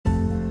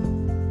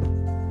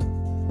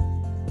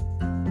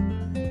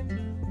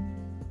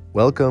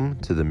Welcome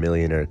to the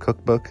Millionaire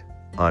Cookbook.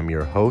 I'm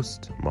your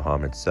host,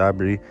 Mohammed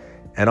Sabri,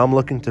 and I'm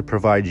looking to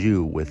provide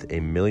you with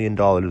 $1 million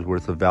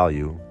worth of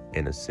value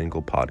in a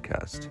single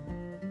podcast.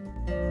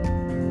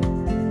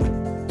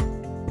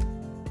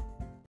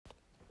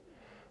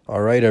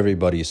 All right,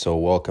 everybody, so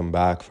welcome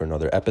back for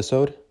another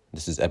episode.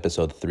 This is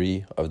episode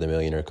 3 of the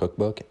Millionaire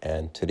Cookbook,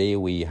 and today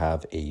we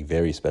have a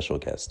very special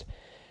guest.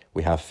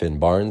 We have Finn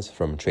Barnes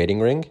from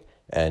Trading Ring,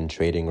 and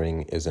Trading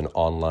Ring is an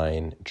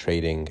online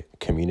trading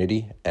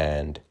community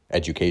and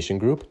education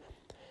group.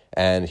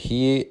 And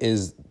he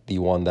is the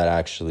one that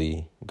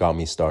actually got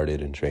me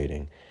started in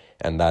trading.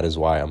 And that is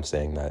why I'm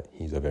saying that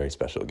he's a very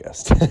special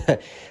guest. I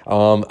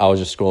was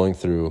just scrolling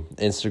through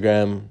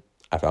Instagram.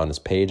 I found his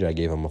page. I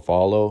gave him a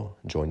follow,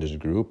 joined his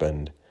group,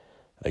 and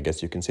I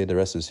guess you can say the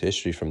rest is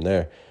history from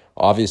there.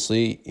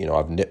 Obviously,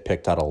 I've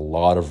nitpicked out a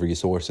lot of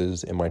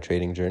resources in my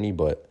trading journey,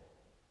 but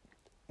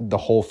the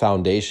whole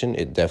foundation,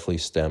 it definitely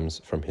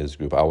stems from his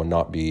group. I would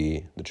not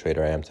be the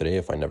trader I am today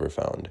if I never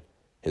found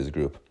his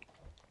group.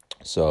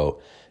 So,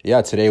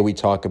 today we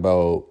talk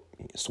about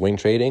swing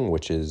trading,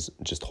 which is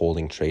just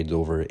holding trades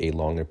over a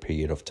longer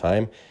period of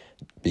time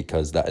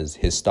because that is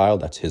his style,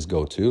 that's his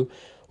go-to.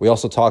 We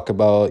also talk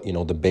about,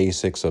 the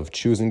basics of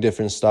choosing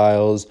different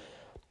styles,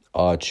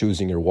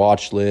 choosing your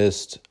watch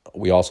list.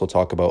 We also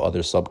talk about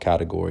other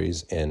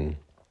subcategories in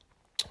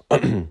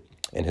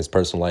in his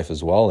personal life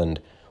as well. And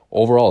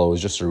overall, it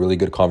was just a really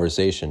good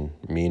conversation.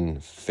 Me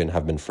and Finn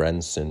have been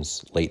friends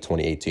since late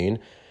 2018.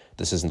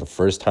 This isn't the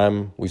first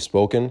time we've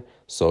spoken,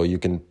 so you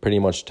can pretty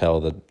much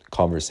tell the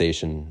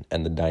conversation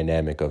and the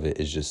dynamic of it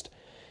is just,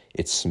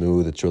 it's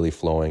smooth, it's really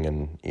flowing,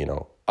 and,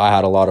 I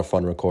had a lot of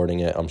fun recording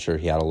it. I'm sure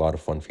he had a lot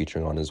of fun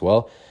featuring on as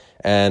well.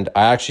 And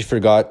I actually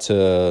forgot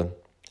to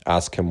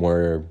ask him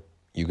where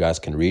you guys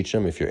can reach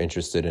him if you're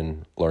interested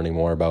in learning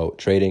more about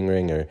Trading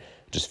Ring or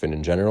just Finn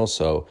in general.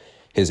 So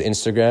his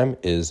Instagram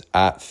is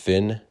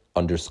 @Finn_FX,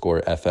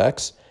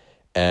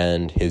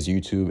 and his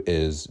YouTube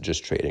is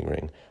just Trading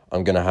Ring.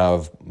 I'm going to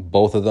have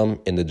both of them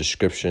in the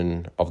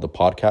description of the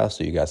podcast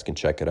so you guys can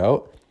check it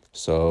out.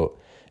 So,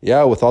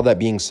 with all that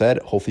being said,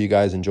 hopefully you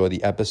guys enjoy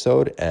the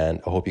episode,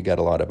 and I hope you get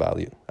a lot of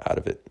value out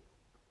of it.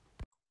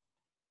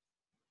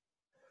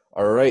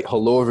 All right.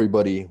 Hello,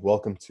 everybody.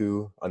 Welcome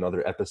to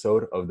another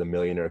episode of the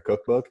Millionaire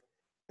Cookbook.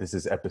 This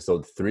is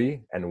episode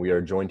 3, and we are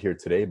joined here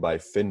today by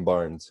Finn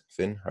Barnes.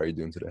 Finn, how are you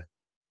doing today?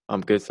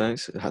 I'm good,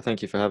 thanks.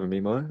 Thank you for having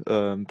me,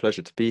 Mo.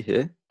 Pleasure to be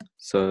here.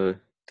 So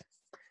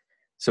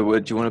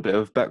do you want a bit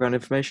of background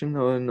information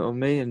on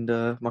me and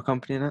my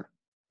company and that?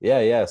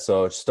 Yeah.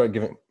 So start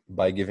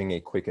giving a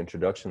quick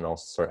introduction. I'll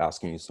start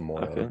asking you some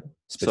more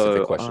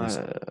specific questions.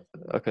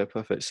 Okay,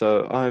 perfect.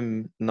 So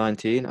I'm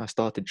 19. I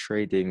started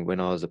trading when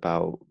I was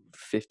about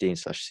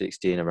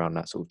 15/16, around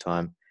that sort of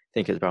time. I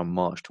think it's around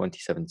March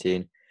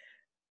 2017.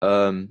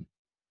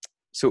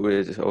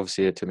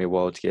 Obviously it took me a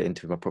while to get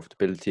into my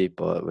profitability,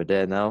 but we're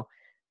there now.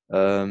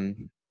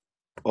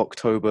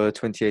 October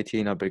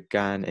 2018, I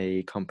began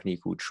a company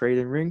called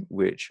Trading Ring,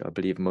 which I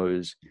believe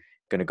Mo's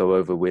going to go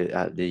over with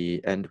at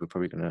the end. We're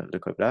probably going to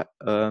look over that.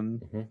 I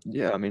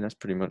mean, that's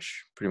pretty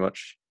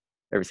much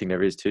everything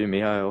there is to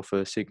me. I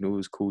offer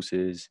signals,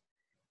 courses,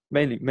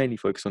 mainly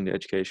focus on the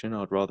education.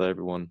 I'd rather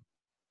everyone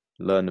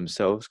learn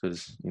themselves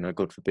because,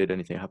 God forbid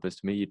anything happens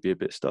to me, you'd be a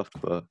bit stuffed.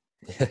 But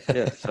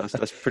so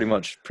that's pretty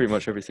much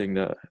everything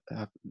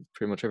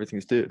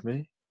everything's to do with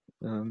me.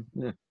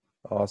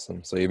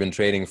 Awesome. So you've been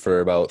trading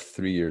for about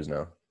 3 years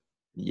now?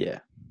 Yeah.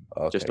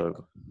 Okay. Just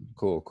over.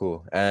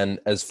 Cool. And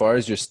as far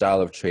as your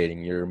style of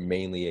trading, you're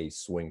mainly a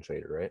swing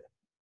trader, right?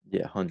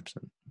 Yeah,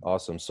 100%.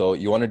 Awesome. So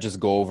you want to just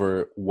go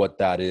over what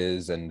that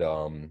is and,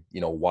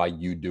 why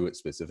you do it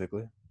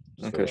specifically?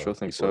 Okay, sure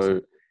thing.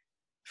 So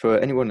for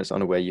anyone that's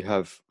unaware, you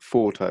have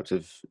 4 types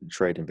of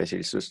trading.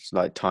 Basically, it's just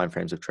like time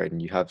frames of trading.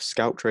 You have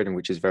scalp trading,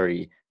 which is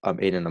very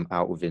in and I'm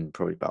out within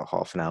probably about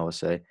half an hour,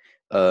 say.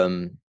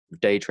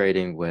 Day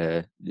trading,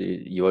 where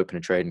you open a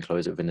trade and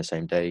close it within the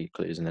same day,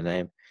 closing the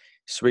name.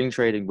 Swing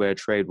trading, where a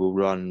trade will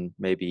run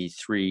maybe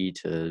 3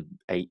 to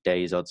 8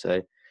 days, I'd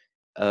say.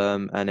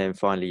 And then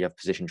finally, you have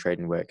position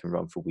trading, where it can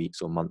run for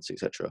weeks or months,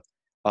 etc.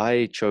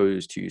 I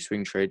chose to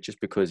swing trade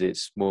just because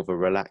it's more of a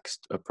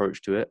relaxed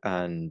approach to it,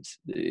 and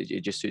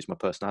it just suits my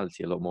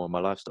personality a lot more in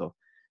my lifestyle.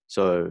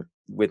 So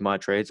with my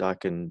trades, I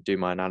can do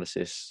my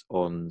analysis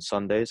on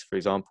Sundays, for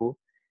example,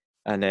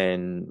 and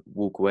then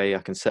walk away. I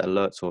can set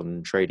alerts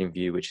on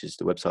TradingView, which is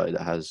the website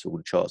that has all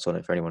the charts on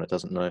it for anyone that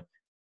doesn't know.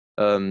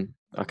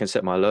 I can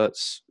set my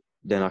alerts,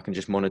 then I can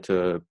just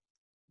monitor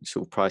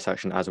sort of price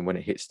action as and when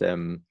it hits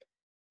them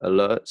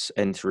alerts,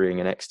 entering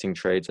and exiting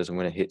trades as and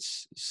when it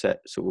hits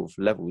set sort of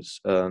levels.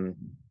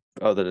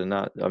 Other than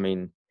that, I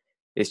mean,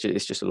 it's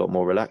just a lot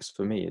more relaxed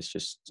for me. It's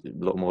just a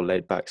lot more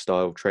laid back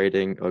style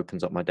trading.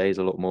 Opens up my days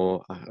a lot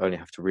more. I only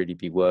have to really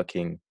be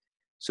working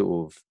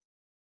sort of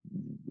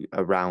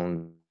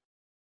around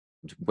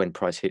when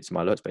price hits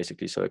my alerts,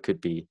 basically. So it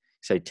could be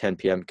say 10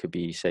 p.m, could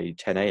be say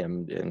 10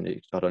 a.m, and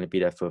I'd only be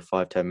there for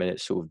 5-10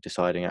 minutes, sort of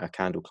deciding at a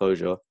candle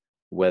closure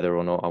whether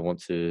or not I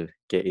want to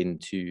get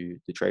into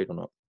the trade or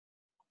not.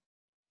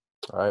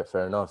 All right,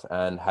 fair enough.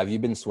 And have you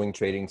been swing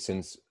trading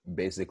since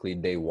basically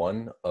day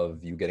one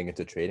of you getting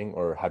into trading,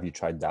 or have you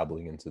tried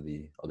dabbling into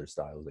the other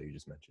styles that you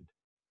just mentioned?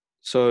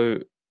 So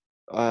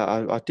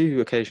I do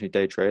occasionally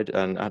day trade,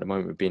 and at the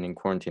moment, we've been in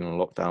quarantine and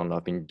lockdown.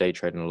 I've been day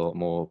trading a lot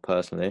more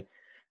personally.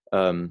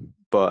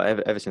 But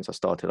ever since I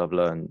started, I've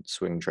learned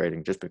swing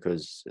trading just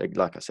because,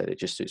 like I said, it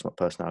just suits my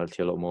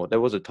personality a lot more. There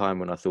was a time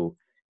when I thought,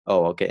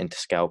 oh, I'll get into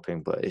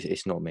scalping, but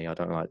it's not me. I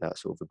don't like that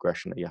sort of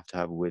aggression that you have to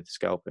have with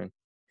scalping.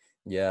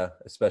 Yeah,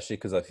 especially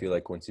because I feel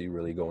like once you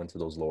really go into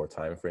those lower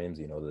time frames,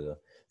 the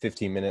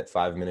 15-minute,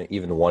 5-minute,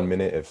 even 1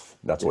 minute, if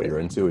that's what Yeah, you're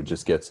into,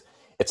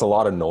 it's a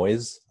lot of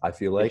noise, I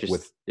feel like,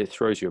 with it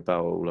throws you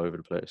about all over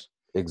the place.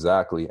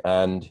 exactly.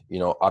 And,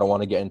 I don't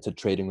want to get into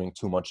trading ring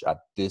too much at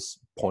this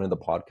point of the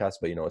podcast,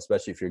 but,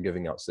 especially if you're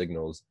giving out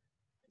signals,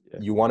 Yeah.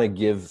 you want to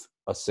give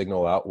a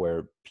signal out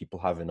where people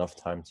have enough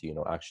time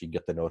to, actually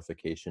get the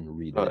notification,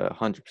 read Oh, it, yeah, enter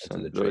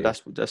 100%. the Look,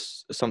 trade.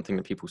 that's something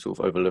that people sort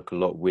of overlook a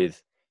lot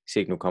with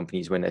signal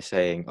companies when they're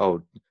saying,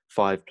 "Oh,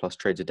 5+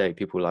 trades a day."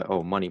 People are like,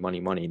 "Oh, money, money,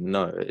 money."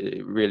 No,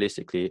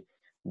 realistically,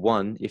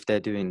 one, if they're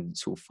doing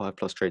sort of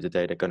 5+ trades a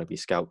day, they're going to be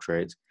scalp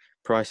trades.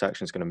 Price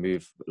action is going to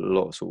move a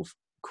lot sort of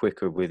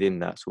quicker within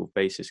that sort of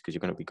basis because you're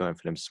going to be going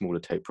for them smaller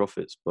take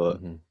profits. But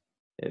Hmm.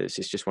 it's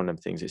just one of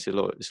them things. It's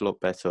a lot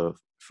better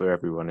for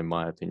everyone, in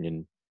my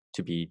opinion,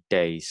 to be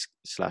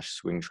day/slash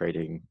swing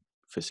trading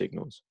for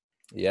signals.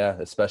 Yeah,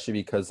 especially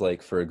because,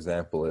 like, for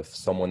example, if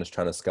someone is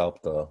trying to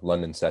scalp the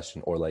London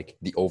session or like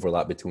the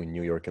overlap between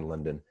New York and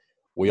London,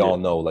 we Yeah, all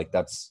know like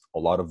that's a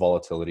lot of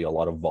volatility, a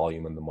lot of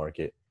volume in the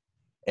market.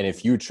 And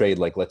if you trade,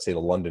 like, let's say the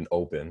London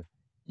Open,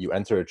 you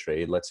enter a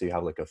trade, let's say you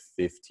have like a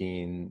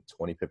 15,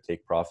 20 pip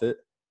take profit.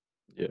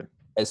 yeah.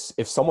 As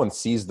if someone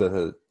sees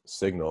the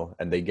signal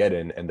and they get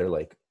in and they're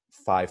like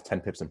 5, 10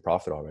 pips in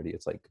profit already,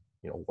 it's like,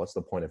 what's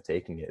the point of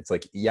taking it? It's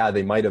like, yeah,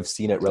 they might have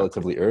seen it Exactly.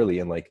 relatively early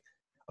in like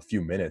a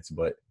few minutes,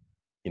 but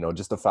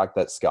just the fact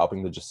that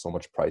scalping, there's just so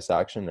much price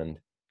action, and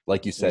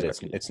like you said, it's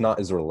Exactly. it's not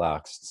as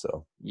relaxed.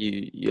 So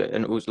Yeah,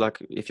 and it was like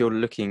if you're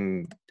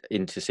looking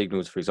into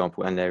signals, for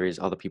example, and there is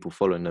other people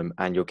following them,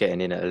 and you're getting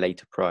in at a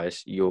later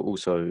price, you're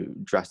also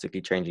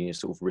drastically changing your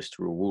sort of risk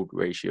to reward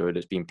ratio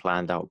that's been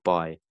planned out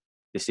by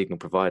the signal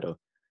provider.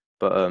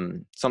 But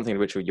something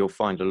which you'll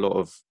find a lot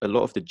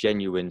of the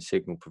genuine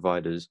signal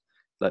providers,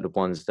 like the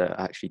ones that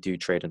actually do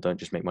trade and don't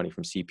just make money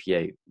from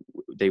CPA,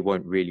 they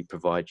won't really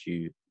provide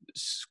you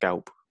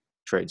scalp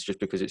trades just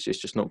because it's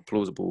just not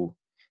plausible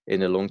in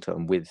the long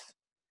term with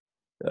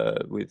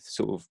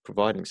sort of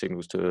providing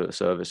signals to a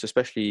service,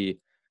 especially,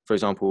 for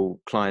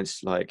example,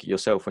 clients like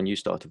yourself. When you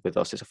started with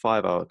us, it's a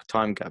 5-hour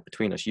time gap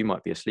between us. You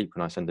might be asleep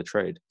when I send a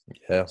trade.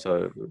 yeah,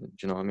 So, do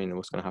you know what I mean?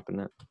 What's going to happen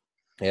there?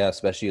 yeah,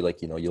 especially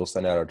like you'll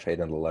send out a trade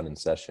on the London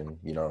session.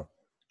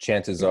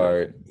 Chances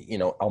are,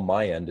 Exactly. on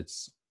my end,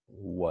 it's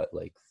what,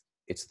 like,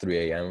 it's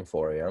 3 a.m.,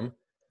 4 a.m.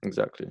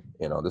 Exactly.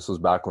 This was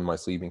back when my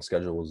sleeping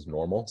schedule was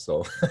normal,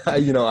 so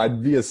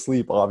I'd be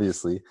asleep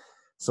obviously.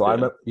 So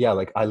Yeah. yeah,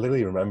 like I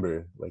literally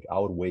remember like I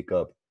would wake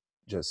up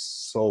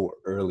just so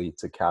early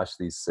to catch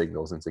these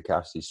signals and to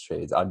catch these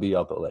trades. I'd be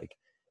up at like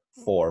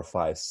 4,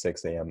 5,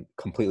 6 a.m.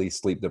 completely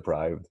sleep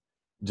deprived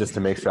just to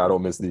make sure I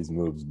don't miss these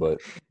moves. But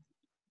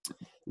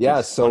yeah,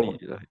 It's so funny.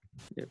 Like,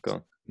 yeah, go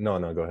on. no,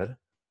 no, go ahead.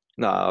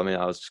 No, I mean,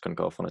 I was just going to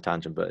go off on a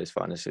tangent, but it's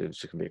fine. It's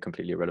just going to be a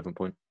completely irrelevant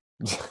point.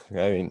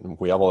 I mean,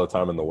 we have all the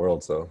time in the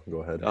world, so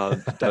go ahead.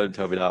 Don't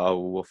tell me that. I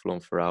will waffle on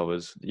for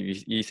hours.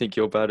 You think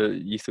you're bad at?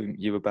 You think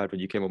you were bad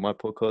when you came on my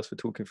podcast for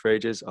talking for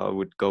ages? I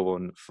would go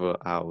on for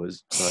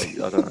hours. Like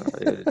I don't know.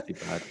 It'd be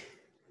bad.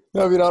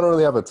 I mean, I don't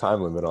really have a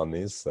time limit on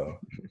these, so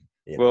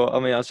you know. Well, I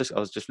mean, I was just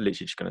literally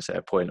just going to say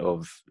a point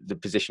of the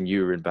position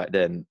you were in back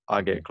then.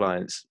 I Mhm. get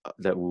clients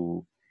that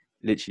will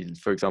literally,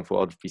 for example,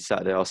 I'll be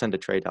sat there. I'll send a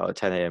trade out at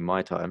 10 a.m.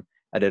 my time,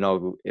 and then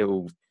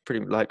it'll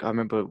pretty like I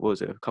remember what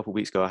was it a couple of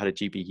weeks ago? I had a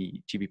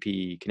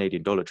GBP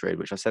Canadian dollar trade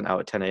which I sent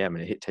out at 10 a.m.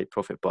 and it hit take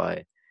profit by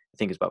I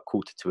think it's about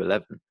quarter to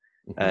 11.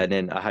 Mhm. And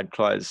then I had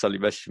clients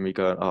suddenly messaging me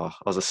going, "Oh,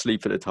 I was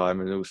asleep at the time,"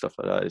 and all stuff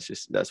like that. It's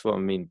just that's what I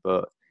mean.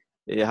 But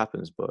it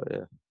happens. But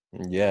yeah.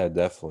 Yeah,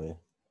 definitely.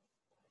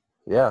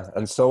 Yeah,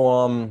 and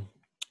so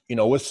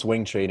with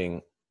swing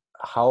trading,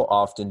 how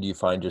often do you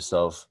find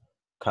yourself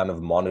kind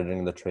of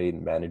monitoring the trade,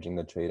 managing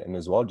the trade, and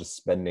as well just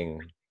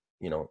spending,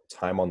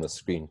 time on the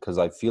screen? Because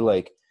I feel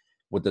like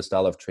with this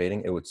style of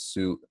trading, it would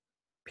suit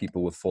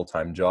people with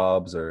full-time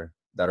jobs or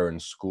that are in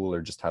school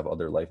or just have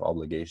other life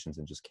obligations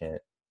and just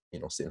can't,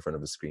 sit in front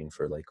of a screen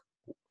for like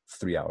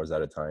 3 hours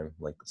at a time,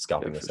 like Yeah,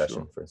 scalping a for session,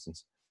 sure. for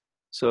instance.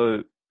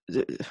 So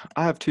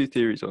I have two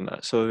theories on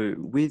that. So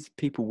with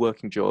people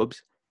working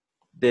jobs,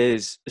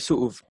 there's a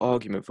sort of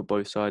argument for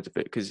both sides of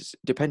it because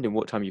depending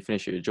what time you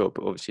finish your job,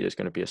 obviously there's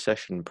going to be a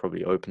session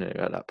probably opening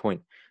at that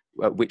point.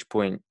 At which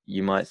point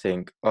you might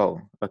think, oh,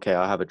 okay,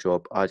 I have a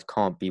job. I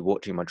can't be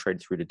watching my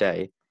trade through the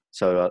day.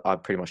 So I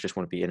pretty much just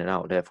want to be in and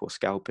out, therefore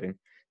scalping.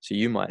 So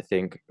you might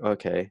think,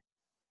 okay,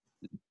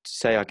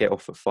 say I get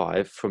off at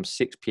 5, from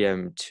 6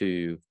 p.m.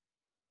 to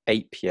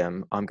 8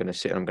 p.m., I'm going to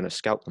sit and I'm going to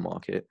scalp the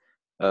market.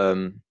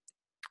 And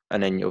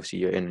then obviously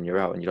you're in and you're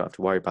out and you don't have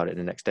to worry about it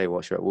the next day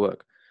whilst you're at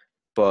work.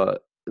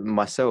 But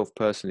myself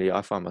personally,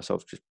 I find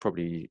myself just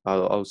probably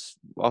I'll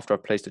after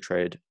I've placed a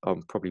trade,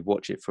 I'll probably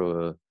watch it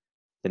for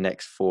the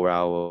next 4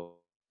 hour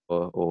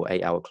or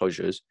 8 hour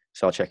closures.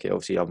 So I'll check it.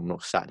 Obviously, I'm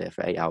not sat there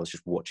for 8 hours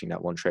just watching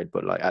that one trade,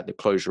 but like at the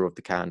closure of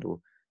the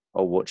candle,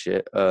 I'll watch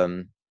it.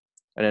 And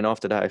then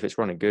after that, if it's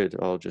running good,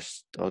 I'll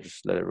just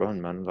let it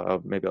run, man.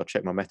 Like maybe I'll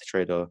check my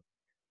MetaTrader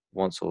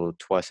once or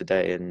twice a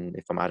day, and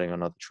if I'm adding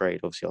another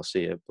trade, obviously I'll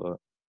see it. But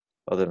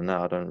other than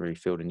that, I don't really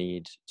feel the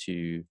need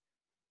to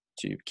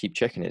keep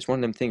checking it. It's one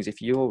of them things.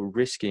 If you're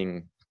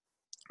risking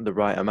the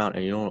right amount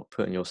and you're not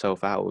putting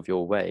yourself out of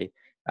your way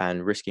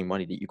and risking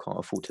money that you can't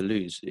afford to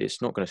lose,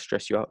 it's not going to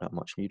stress you out that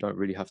much. And you don't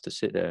really have to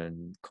sit there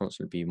and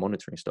constantly be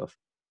monitoring stuff.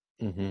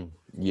 Mm-hmm.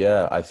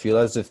 Yeah, I feel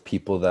as if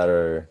people that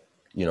are,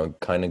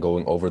 kind of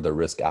going over the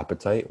risk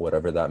appetite,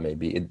 whatever that may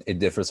be, it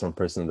differs from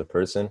person to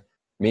person.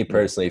 Me Yeah,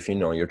 personally, if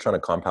you're trying to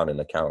compound an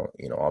account,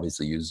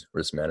 obviously use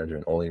risk manager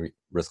and only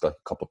risk like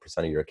a couple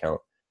percent of your account.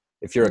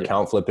 If you're yeah,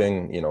 account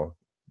flipping,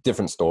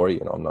 different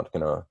story. I'm not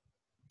gonna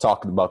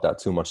talk about that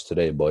too much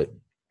today, but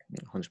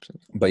 100%.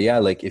 yeah,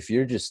 like if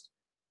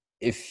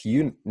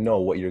you know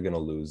what you're gonna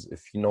lose,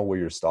 if you know where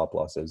your stop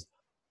loss is,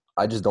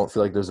 I just don't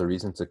feel like there's a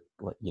reason to,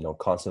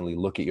 constantly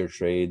look at your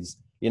trades.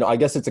 I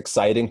guess it's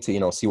exciting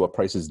to, see what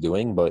price is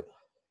doing, but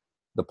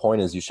the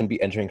point is you shouldn't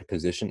be entering a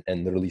position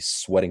and literally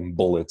sweating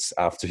bullets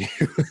after you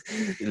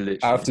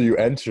after Literally, you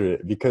enter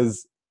it,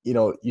 because,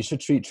 you should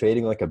treat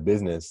trading like a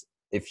business.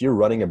 If you're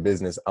running a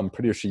business, I'm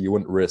pretty sure you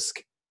wouldn't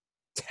risk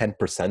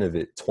 10% of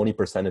it,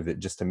 20% of it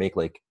just to make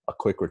like a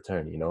quick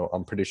return.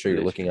 I'm pretty sure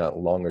you're looking literally.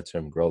 at longer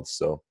term growth.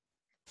 So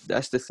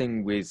That's the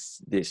thing with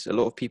this. A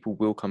lot of people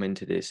will come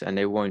into this and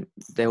they won't.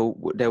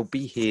 They'll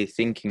be here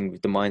thinking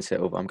with the mindset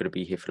of I'm going to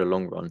be here for the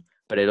long run,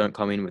 but they don't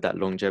come in with that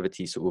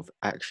longevity sort of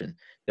action.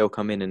 They'll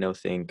come in and they'll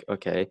think,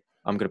 okay,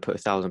 I'm going to put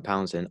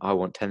 £1,000 in. I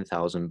want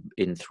 10,000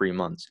 in 3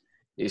 months.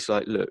 It's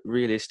like, look,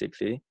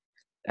 realistically,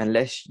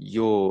 unless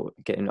you're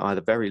getting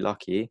either very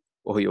lucky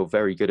or you're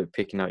very good at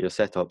picking out your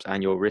setups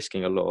and you're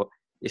risking a lot,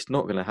 it's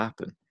not going to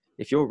happen.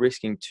 If you're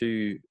risking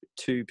 2%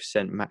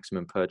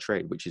 maximum per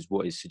trade, which is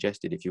what is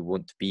suggested if you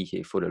want to be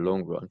here for the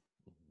long run,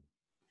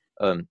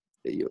 um,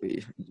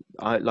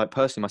 I like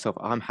personally myself,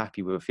 I'm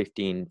happy with a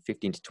 15 to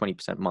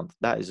 20% month.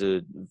 That is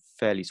a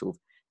fairly sort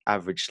of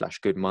average slash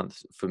good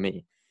month for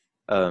me.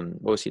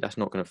 Obviously that's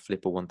not going to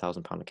flip a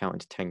 £1,000 account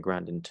into 10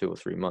 grand in 2 or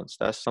 3 months.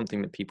 That's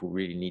something that people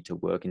really need to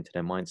work into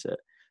their mindset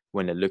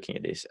when they're looking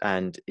at this.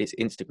 And it's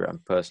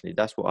Instagram personally.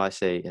 That's what I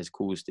say has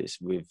caused this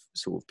with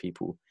sort of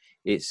people.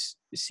 It's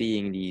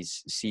seeing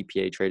these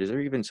CPA traders or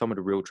even some of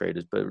the real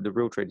traders, but the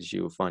real traders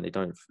you'll find they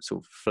don't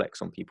sort of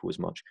flex on people as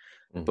much.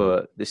 mhm.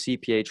 But the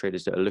CPA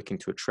traders that are looking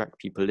to attract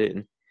people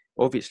in,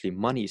 obviously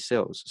money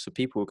sells. So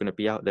people are going to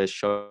be out there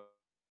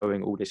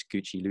showing all this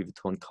Gucci, Louis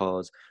Vuitton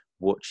cars,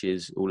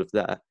 watches, all of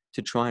that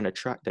to try and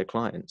attract their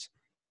clients,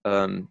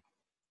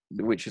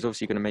 which is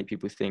obviously going to make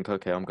people think,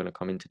 okay, I'm going to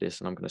come into this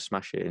and I'm going to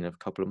smash it in a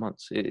couple of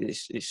months.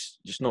 It's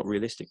just not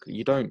realistic.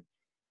 You don't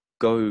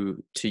go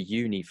to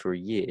uni for a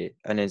year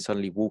and then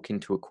suddenly walk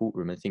into a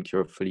courtroom and think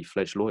you're a fully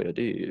fledged lawyer,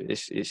 do you?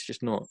 It's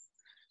just not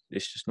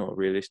a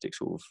realistic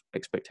sort of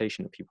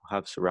expectation that people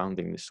have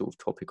surrounding this sort of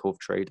topic of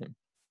trading.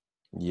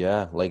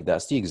 Yeah, like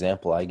that's the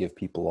example I give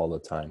people all the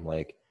time.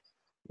 Like,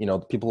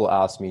 people will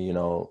ask me,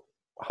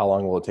 how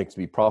long will it take to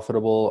be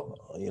profitable?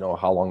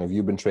 How long have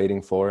you been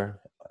trading for?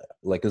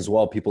 Like as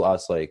well, people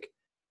ask like,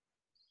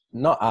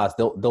 not ask,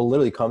 they'll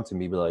literally come to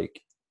me, be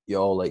like,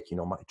 yo, like,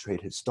 my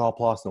trade hit stop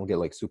loss, and they'll get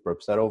like super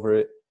upset over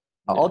it.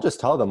 I'll Yeah, just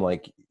tell them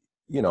like,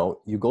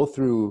 you go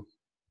through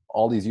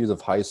all these years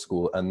of high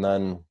school, and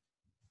then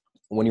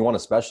when you want to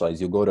specialize,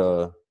 you'll go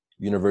to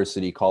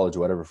university, college,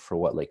 whatever, for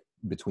what, like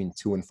between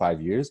 2 and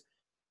 5 years.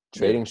 yeah,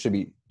 Trading should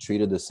be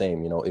treated the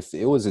same. If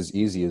it was as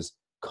easy as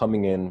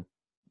coming in,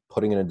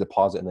 putting in a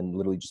deposit, and then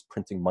literally just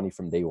printing money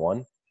from day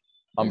one,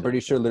 I'm pretty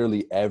exactly. sure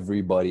literally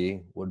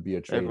everybody would be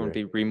a Everyone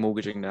trader. be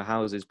remortgaging their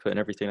houses, putting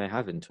everything they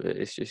have into it.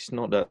 It's just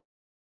not that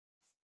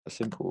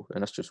simple,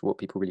 and that's just what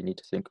people really need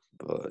to think.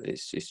 But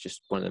it's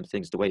just one of them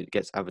things. The way it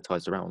gets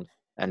advertised around,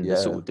 and the Yeah.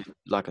 sort of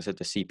like I said,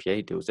 the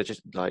CPA deals. They're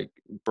just like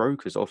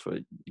brokers offer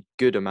a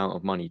good amount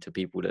of money to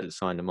people that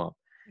sign them up,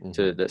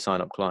 to Hmm. that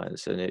sign up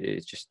clients, and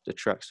it just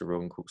attracts the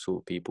wrong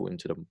sort of people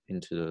into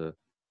the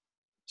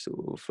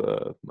sort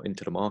of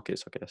into the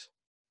markets, I guess.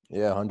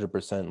 Yeah,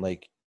 100%.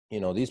 Like,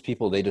 these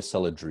people, they just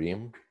sell a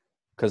dream.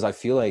 Because I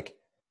feel like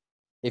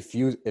if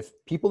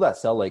people that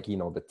sell like,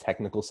 the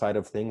technical side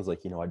of things,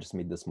 like, I just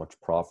made this much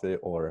profit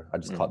or I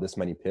just Mm, caught this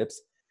many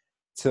pips,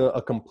 to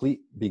a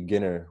complete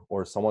beginner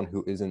or someone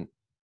who isn't,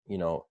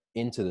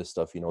 into this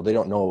stuff, they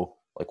don't know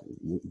like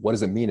what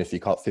does it mean if he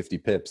caught 50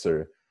 pips,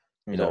 or,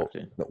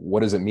 exactly.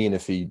 what does it mean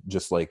if he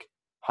just like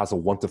has a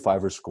 1 to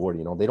 5 score,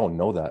 they don't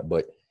know that.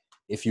 But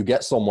if you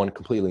get someone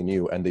completely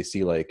new and they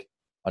see like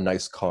a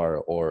nice car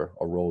or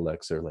a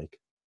Rolex or like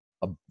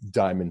a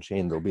diamond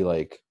chain, they'll be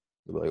like,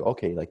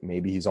 okay, like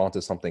maybe he's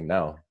onto something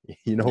now.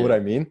 You know what Yeah, I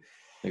mean?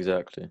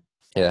 exactly.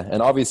 Yeah.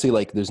 And obviously,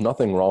 like, there's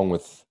nothing wrong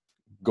with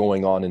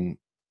going on and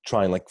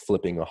trying like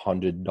flipping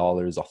 $100,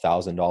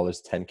 $1,000,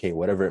 10K,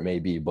 whatever it may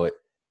be. But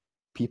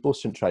people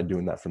shouldn't try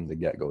doing that from the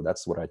get-go.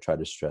 That's what I try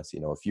to stress.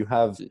 If you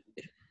have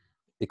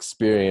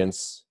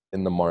experience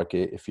in the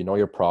market, if you know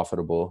you're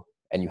profitable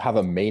and you have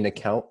a main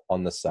account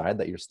on the side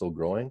that you're still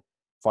growing,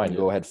 fine, Yeah,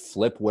 go ahead,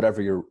 flip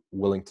whatever you're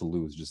willing to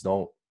lose. Just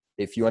don't,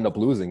 if you end up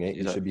losing it,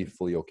 you should be exactly,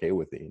 fully okay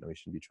with it. You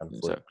shouldn't be trying to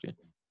flip. exactly.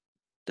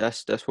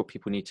 That's what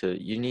people need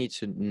to. You need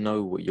to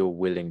know what you're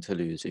willing to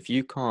lose. If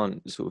you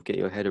can't sort of get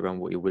your head around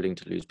what you're willing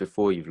to lose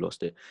before you've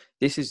lost it,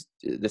 this is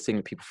the thing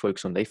that people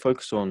focus on. They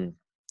focus on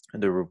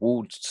the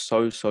rewards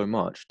so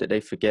much that they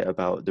forget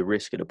about the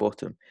risk at the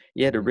bottom.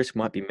 Yeah, the Mhm. risk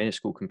might be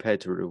minuscule compared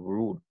to the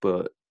reward,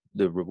 but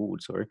the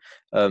reward, sorry,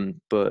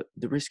 but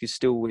the risk is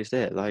still always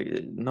there. Like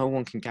no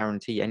one can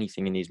guarantee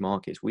anything in these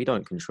markets. We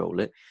don't control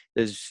it.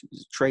 There's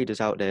traders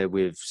out there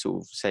with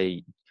sort of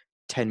say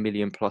 10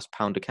 million plus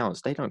pound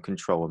accounts. They don't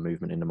control a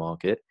movement in the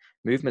market.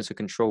 Movements are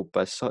controlled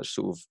by such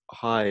sort of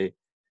high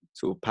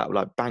sort of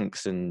like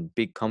banks and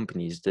big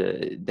companies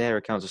that their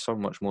accounts are so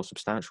much more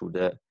substantial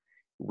that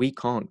we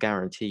can't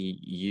guarantee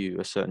you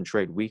a certain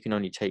trade. We can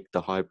only take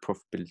the high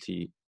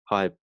probability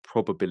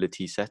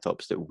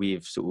setups that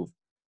we've sort of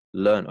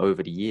learned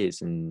over the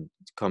years and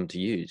come to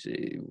use.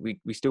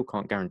 We still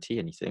can't guarantee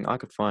anything. I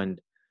could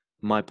find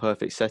my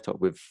perfect setup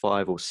with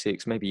 5 or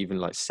 6, maybe even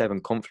like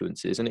 7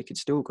 confluences, and it could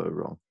still go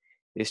wrong.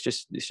 It's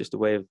just the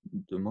way of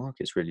the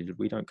markets. Really,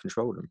 we don't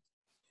control them.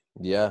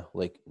 Yeah,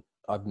 like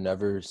I've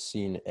never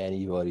seen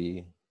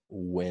anybody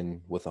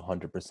win with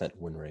 100%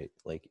 win rate.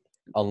 Like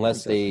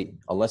unless Exactly,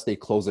 they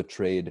close a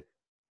trade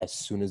as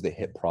soon as they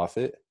hit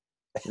profit,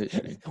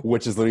 literally.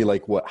 which is literally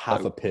like what, half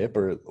Like a pip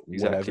or exactly,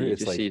 whatever. you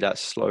It's just see like, that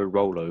slow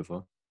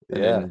rollover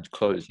and yeah. then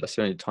close. That's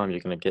the only time you're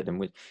going to get them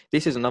with.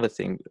 This is another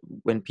thing.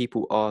 When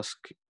people ask,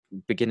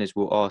 beginners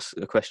will ask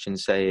a question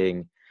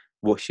saying,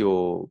 "What's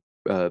your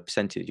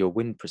percentage? Your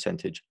win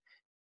percentage?"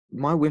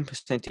 My win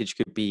percentage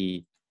could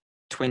be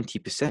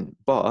 20%,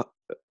 but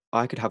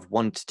I could have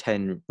 1 to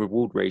 10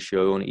 reward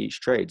ratio on each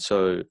trade.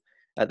 So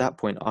at that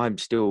point, I'm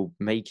still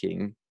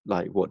making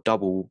like what,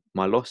 double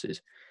my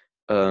losses.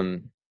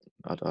 Um,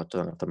 I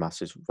don't have the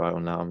maths is right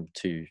on that.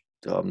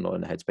 I'm not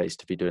in the headspace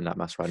to be doing that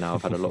maths right now.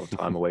 I've had a lot of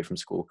time away from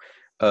school.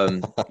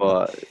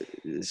 But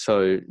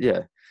so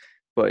yeah,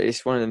 but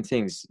it's one of them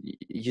things.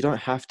 You don't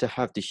have to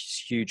have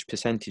this huge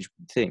percentage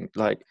thing.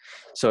 Like,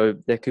 so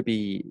there could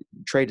be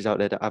traders out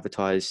there that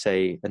advertise,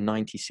 say, a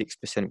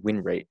 96%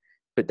 win rate,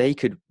 but they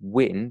could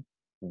win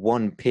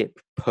 1 pip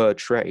per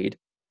trade.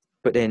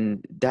 But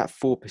then that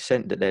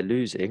 4% that they're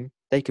losing,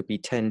 they could be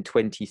 10,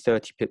 20,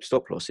 30 pip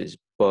stop losses.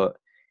 But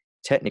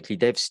technically,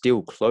 they've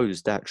still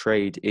closed that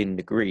trade in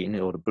the green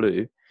or the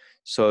blue.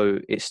 So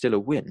it's still a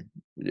win.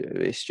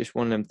 It's just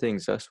one of them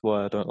things. That's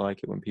why I don't like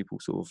it when people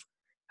sort of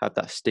have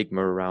that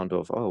stigma around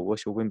of, oh,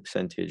 what's your win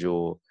percentage,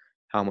 or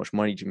how much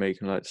money do you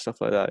make, and like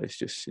stuff like that. It's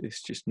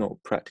just not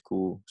a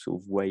practical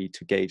sort of way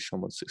to gauge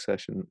someone's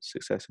success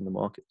in the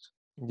markets.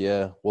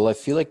 Yeah. Well, I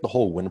feel like the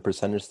whole win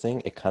percentage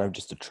thing, it kind of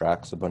just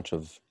attracts a bunch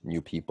of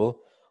new people.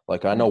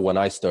 Like I know Mm, when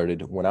I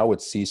started, when I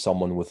would see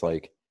someone with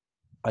like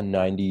a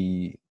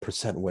 90%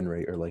 win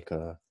rate or like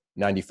a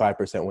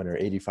 95% win or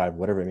 85,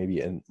 whatever it may be,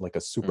 and like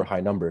a super mm,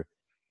 high number,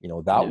 yeah,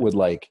 that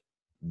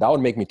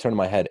would make me turn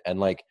my head. And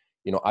like,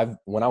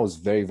 when I was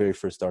very, very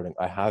first starting,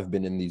 I have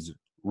been in these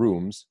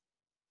rooms,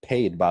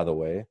 paid by the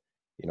way,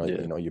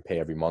 yeah, you pay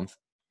every month.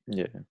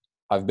 yeah.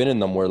 I've been in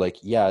them where like,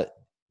 yeah,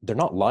 they're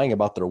not lying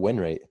about their win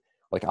rate.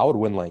 Like I would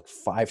win like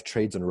 5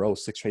 trades in a row,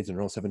 6 trades in a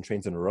row, 7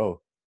 trades in a row,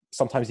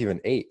 sometimes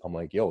even 8. I'm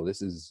like, yo,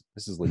 this is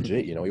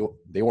legit.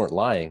 They weren't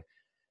lying.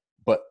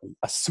 But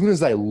as soon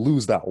as I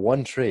lose that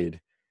one trade,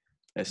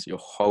 That's your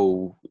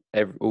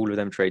all of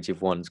them trades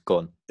you've won's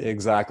gone.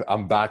 exactly,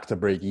 I'm back to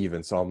break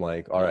even. So I'm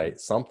like, all Yeah, right,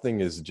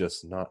 something is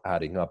just not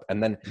adding up.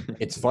 And then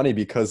it's funny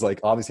because like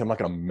obviously I'm not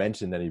gonna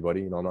mention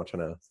anybody, I'm not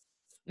trying to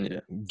yeah,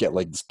 get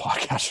like this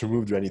podcast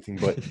removed or anything,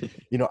 but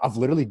I've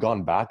literally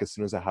gone back as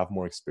soon as I have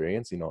more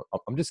experience.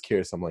 I'm just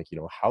curious. I'm like,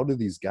 how do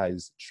these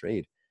guys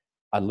trade?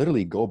 I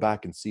literally go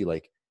back and see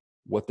like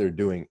what they're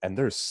doing and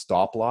their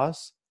stop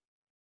loss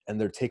and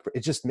their take.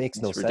 It just makes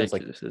no it's sense.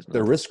 Like ridiculous, isn't the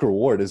it? risk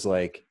reward is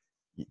like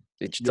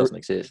It just you're doesn't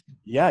exist.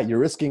 yeah, you're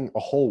risking a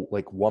whole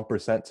like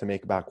 1% to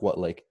make back what,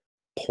 like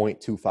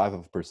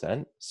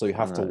 0.25%. So you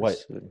have to No,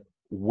 what,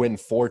 win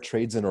 4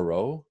 trades in a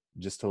row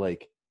just to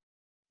like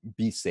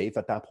be safe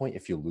at that point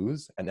if you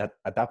lose. And at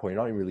that point,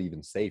 you're not even really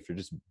even safe. You're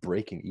just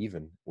breaking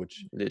even,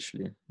 which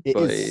literally. it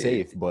But is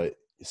safe, but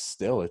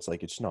still, it's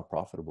like it's just not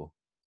profitable.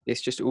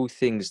 it's just all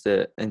things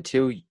that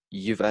until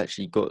you've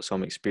actually got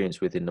some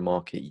experience within the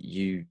market,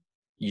 you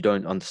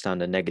don't understand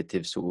the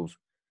negatives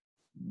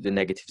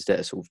that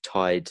are sort of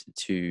tied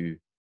to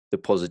the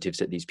positives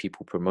that these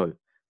people promote.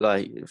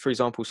 Like, for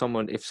example,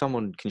 if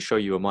someone can show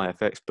you a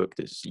MyFX book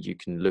that you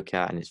can look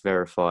at and it's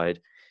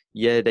verified,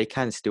 yeah, they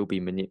can still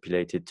be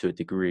manipulated to a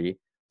degree,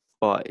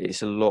 but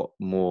it's a lot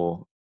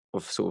more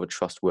of sort of a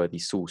trustworthy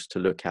source to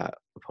look at,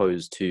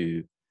 opposed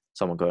to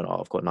someone going, "Oh,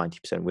 I've got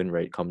 90% win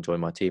rate. Come join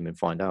my team and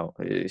find out."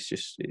 It's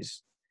just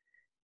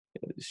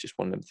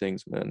one of them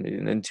things, man.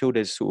 And until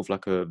there's sort of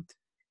like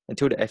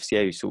until the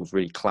FCA sort of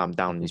really clamp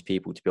down on Mhm. these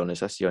people, to be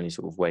honest, that's the only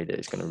sort of way that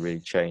it's going to really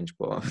change.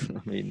 But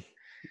I mean,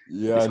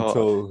 Yeah, it's hard.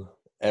 until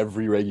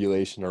every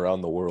regulation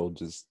around the world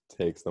just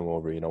takes them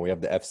over. We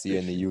have the FC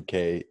in the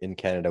Literally. UK. In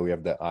Canada, we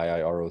have the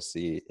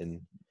IIROC.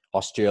 In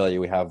Australia,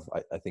 we have,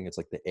 I think it's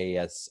like the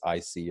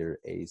ASIC or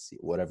AC,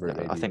 whatever it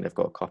may I be. think they've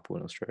got a couple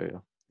in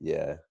Australia,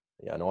 Yeah.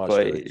 Yeah, I know but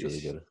Australia is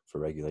really good for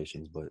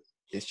regulations, but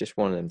it's just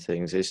one of them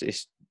things.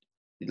 It's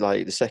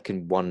like the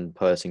second one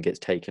person gets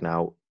taken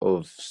out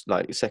of,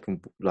 like the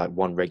second, like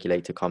one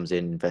regulator comes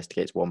in,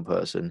 investigates one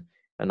person,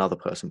 another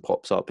person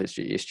pops up. It's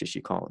just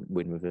you can't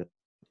win with it.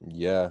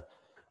 yeah.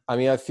 I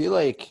mean, I feel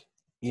like,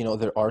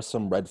 there are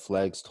some red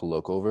flags to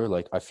look over.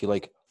 Like, I feel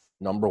like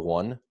number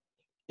one,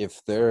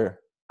 if they're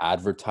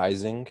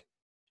advertising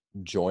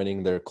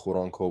joining their quote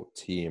unquote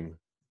team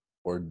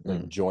or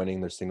like Mm, joining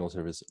their single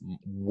service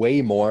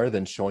way more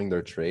than showing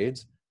their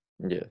trades,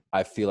 yeah,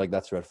 I feel like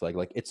that's a red flag.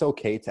 Like, it's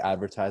okay to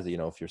advertise it,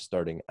 if you're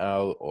starting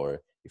out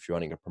or if you're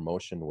running a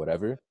promotion,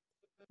 whatever.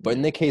 But in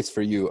yeah. the case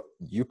for you,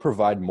 you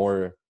provide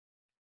more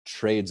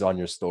trades on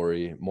your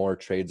story, more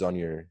trades on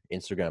your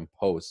Instagram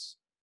posts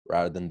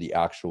rather than the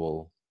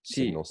actual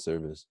See, signal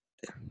service.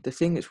 the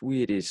thing that's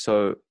weird is,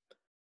 so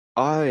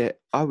I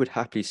would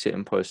happily sit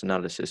and post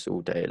analysis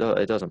all day.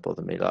 It doesn't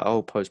bother me. Like,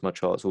 I'll post my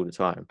charts all the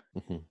time.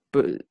 Mhm.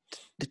 But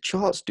the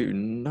charts do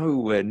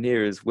nowhere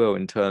near as well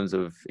in terms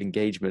of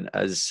engagement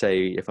as,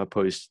 say, if I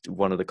post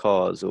one of the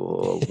cars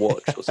or a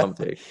watch or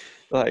something.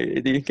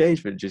 Like, the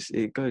engagement just,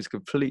 it goes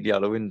completely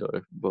out the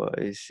window. But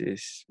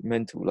it's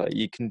mental. Like,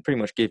 you can pretty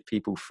much give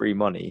people free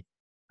money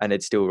and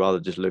they'd still rather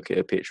just look at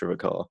a picture of a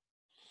car.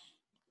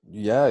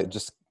 Yeah,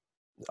 just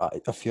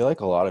I feel like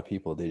a lot of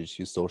people, they just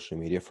use social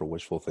media for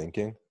wishful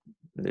thinking.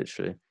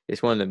 Literally,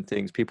 it's one of them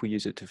things. People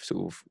use it to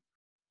sort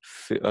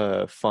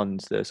of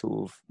fund their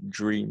sort of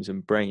dreams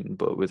and brain,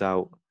 but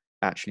without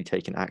actually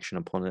taking action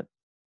upon it.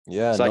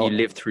 Yeah, It's like no,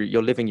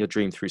 you're living your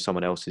dream through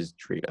someone else's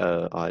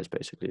eyes,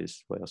 basically,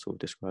 is the way I sort of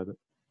describe it.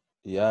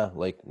 yeah,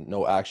 like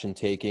no action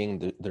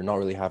taking. They're not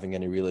really having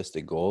any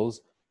realistic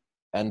goals.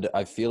 And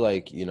I feel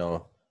like,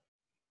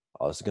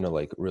 oh, it's gonna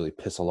like really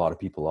piss a lot of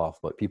people off,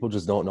 but people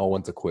just don't know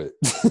when to quit.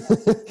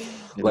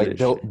 Like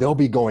they'll Literally. they'll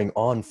be going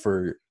on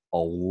for a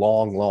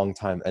long, long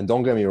time. And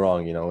don't get me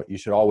wrong, you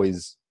should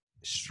always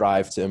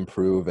strive to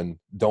improve and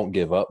don't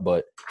give up.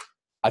 But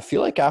I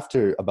feel like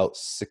after about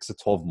 6 to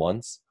 12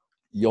 months,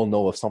 you'll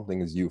know if something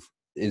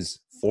is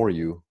for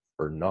you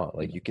or not.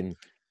 Like you can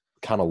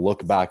kind of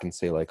look back and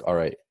say, like, all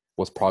right,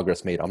 was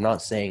progress made? I'm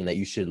not saying that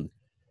you should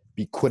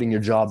be quitting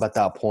your job at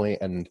that point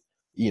and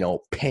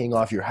paying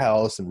off your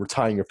house and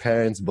retiring your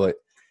parents, but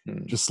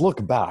Mm. just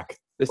look back.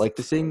 The, Like,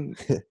 the thing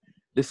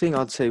the thing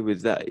I'd say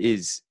with that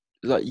is,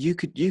 like, you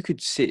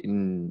could sit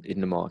in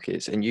the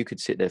markets and you could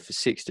sit there for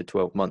 6 to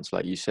 12 months,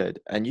 like you said,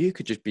 and you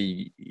could just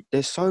be,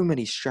 there's so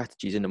many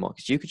strategies in the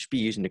markets. You could just be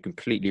using the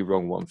completely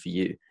wrong one for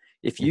you.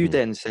 If you mhm,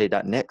 then say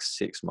that next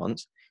 6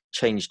 months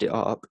changed it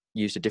up,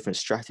 used a different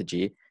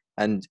strategy,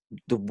 and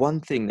the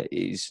one thing that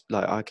is,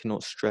 like, I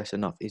cannot stress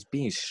enough is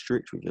being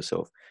strict with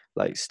yourself,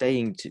 like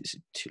staying to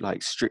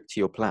like strict to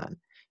your plan.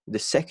 The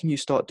second you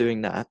start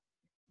doing that,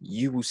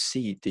 you will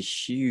see the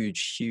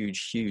huge,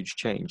 huge, huge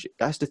change.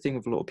 That's the thing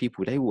with a lot of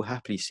people. They will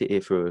happily sit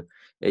here for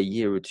a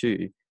year or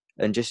two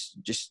and just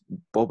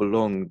bob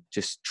along,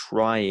 just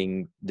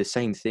trying the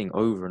same thing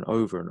over and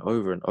over and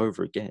over and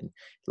over again.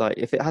 Like,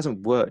 if it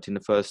hasn't worked in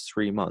the first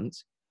 3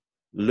 months,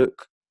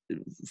 look,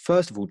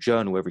 first of all,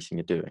 journal everything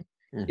you're doing.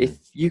 mhm. If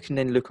you can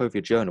then look over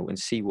your journal and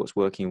see what's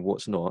working and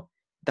what's not,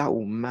 that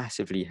will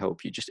massively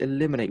help you. Just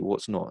eliminate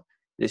what's not.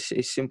 It's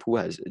as simple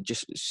as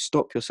just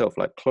stop yourself,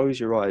 like close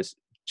your eyes,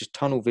 just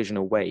tunnel vision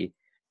away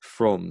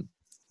from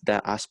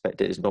that aspect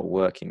that is not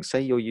working.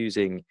 Say you're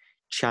using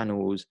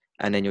channels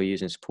and then you're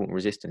using support and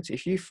resistance.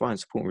 If you find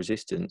support and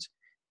resistance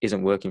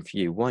isn't working for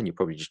you, one, you're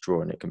probably just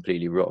drawing it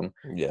completely wrong.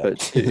 Yeah. But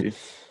two,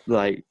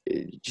 like,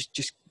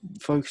 just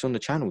focus on the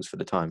channels for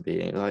the time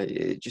being.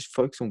 Like, just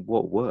focus on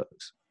what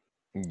works.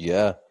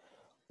 Yeah.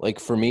 Like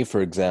for me,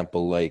 for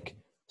example, like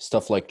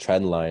stuff like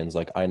trend lines,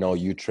 like I know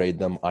you trade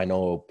them. I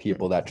know Mm,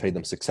 people that trade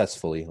them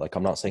successfully. Like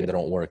I'm not saying they yeah,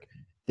 don't work.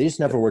 They just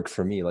yeah, never worked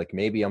for me. Like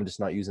maybe I'm just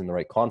not using the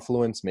right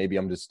confluence. Maybe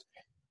I'm just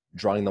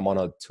drawing them on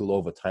a too low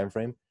of a time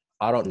frame.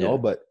 I don't know,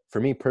 yeah, but for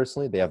me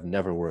personally, they have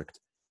never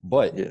worked.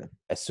 But yeah,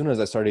 as soon as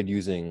I started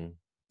using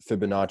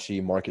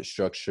Fibonacci, market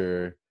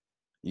structure,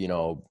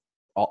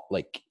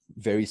 like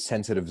very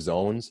sensitive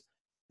zones,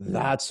 mm,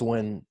 that's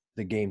when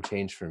the game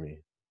changed for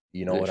me.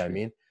 You know what I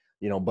literally.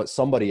 mean? But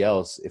somebody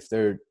else, if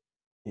they're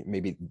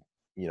maybe,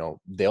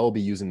 they'll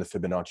be using the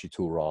Fibonacci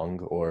tool wrong,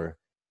 or,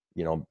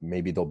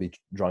 maybe they'll be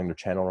drawing their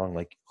channel wrong.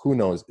 Like, who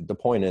knows? The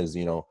point is,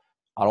 I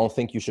don't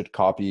think you should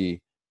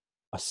copy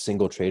a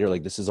single trader.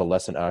 Like, this is a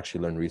lesson I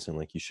actually learned recently.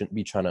 Like, you shouldn't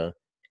be trying to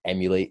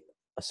emulate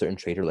a certain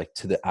trader like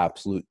to the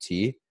absolute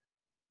T,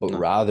 but No,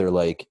 rather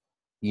like,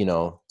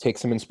 take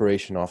some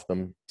inspiration off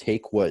them,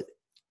 take what,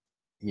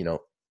 you know,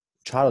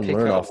 try and pick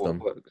learn out off what them.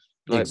 works.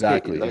 Like,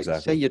 Exactly, say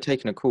exactly. you're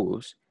taking a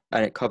course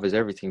and it covers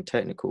everything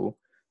technical.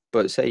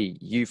 But say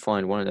you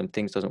find one of them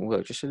things doesn't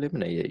work, just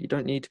eliminate it. You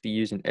don't need to be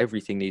using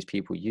everything these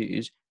people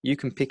use. You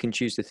can pick and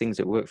choose the things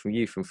that work for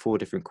you from 4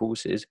 different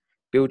courses.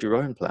 Build your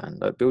own plan,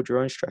 like build your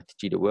own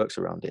strategy that works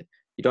around it.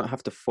 You don't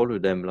have to follow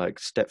them like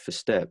step for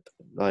step.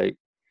 Like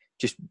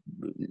just,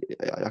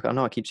 I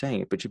know I keep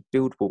saying it, but just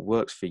build what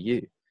works for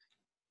you.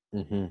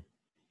 Hmm.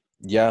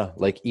 Yeah,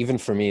 like even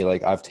for me,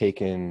 like I've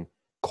taken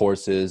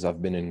courses,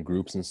 I've been in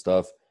groups and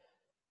stuff.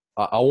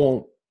 I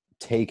won't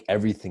take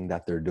everything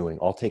that they're doing.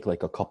 I'll take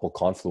like a couple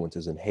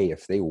confluences and hey,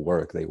 if they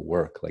work, they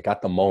work. Like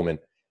at the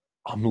moment,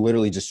 I'm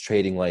literally just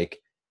trading like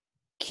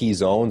key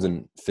zones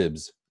and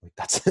fibs. Like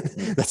that's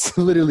Mm. that's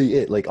literally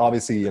it. Like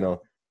obviously,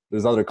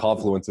 there's other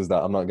confluences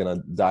that I'm not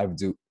gonna dive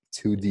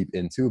too deep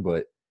into,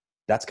 but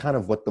that's kind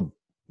of what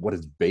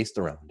it's based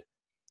around.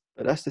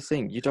 But that's the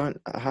thing. You don't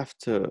have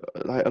to,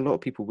 like, a lot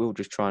of people will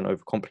just try and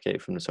overcomplicate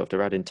it for themselves.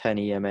 They're adding 10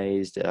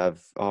 EMAs, they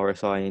have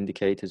RSI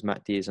indicators,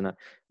 MACDs, and that.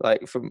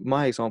 Like, for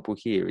my example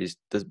here is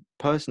the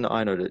person that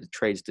I know that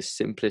trades the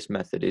simplest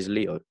method is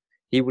Leo.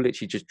 He will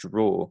literally just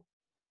draw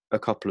a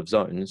couple of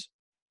zones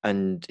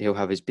and he'll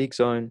have his big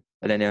zone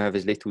and then he'll have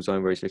his little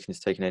zone where he's looking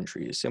to take an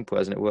entry. It's simple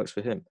as and it works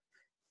for him.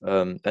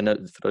 And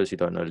for those who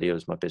don't know,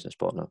 Leo's my business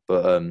partner.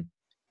 But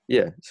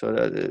yeah, so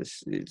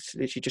it's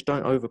literally just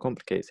don't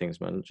overcomplicate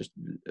things, man. Just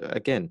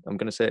again, I'm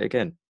gonna say it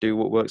again. Do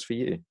what works for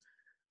you.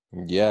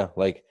 Yeah,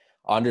 like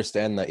I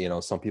understand that,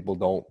 some people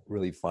don't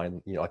really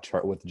find, a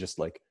chart with just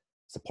like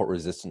support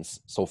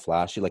resistance so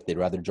flashy. Like they'd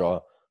rather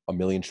draw a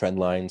million trend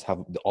lines,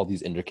 have all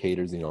these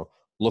indicators,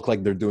 look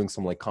like they're doing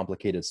some like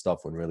complicated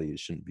stuff when really it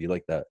shouldn't be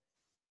like that.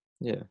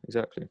 Yeah,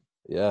 exactly.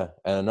 Yeah.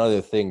 And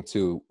another thing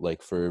too,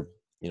 like for,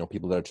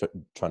 people that are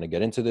trying to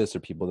get into this or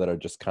people that are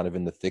just kind of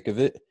in the thick of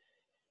it,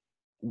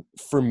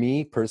 for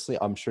me personally,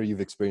 I'm sure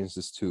you've experienced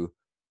this too.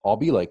 I'll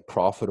be like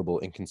profitable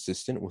and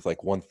consistent with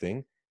like one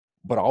thing,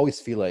 but I always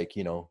feel like,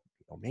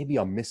 maybe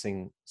I'm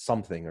missing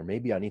something or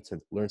maybe I need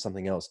to learn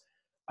something else.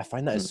 I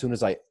find that as Mm, soon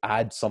as I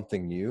add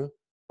something new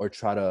or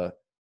try to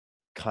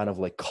kind of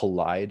like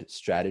collide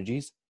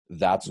strategies,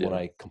 that's when yeah,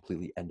 I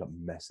completely end up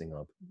messing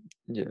up.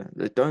 yeah.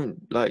 Don't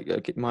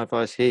my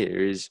advice here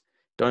is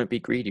don't be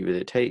greedy with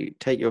it.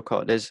 Take your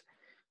cut. There's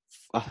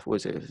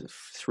was it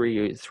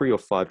three or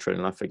 5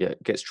 trillion? I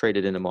forget. Gets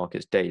traded in the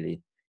markets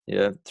daily.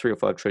 Yeah, $3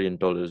 or $5 trillion.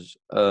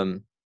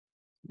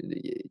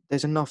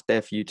 There's enough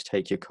there for you to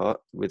take your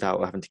cut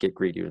without having to get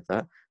greedy with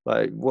that.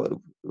 Like what,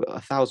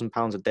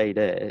 £1,000 a day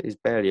there is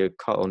barely a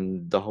cut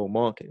on the whole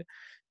market.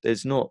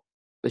 There's not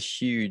a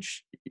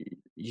huge.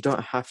 You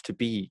don't have to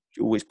be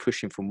always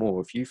pushing for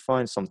more. If you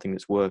find something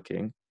that's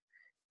working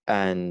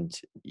and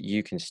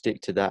you can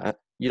stick to that,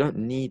 you don't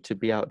need to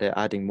be out there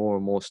adding more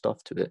and more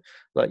stuff to it.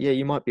 Like, yeah,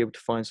 you might be able to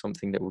find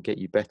something that will get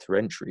you better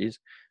entries,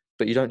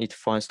 but you don't need to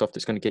find stuff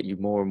that's going to get you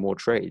more and more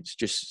trades.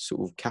 Just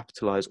sort of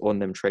capitalize on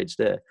them trades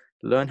there.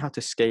 Learn how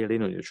to scale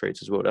in on your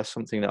trades as well. That's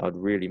something that I'd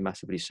really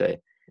massively say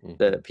Hmm.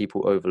 that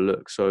people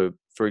overlook. So,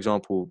 for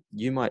example,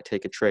 you might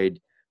take a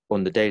trade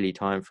on the daily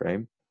time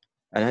frame,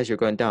 and as you're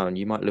going down,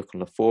 you might look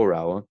on the 4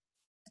 hour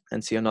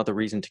and see another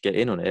reason to get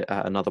in on it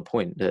at another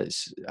point.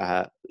 That's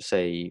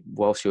say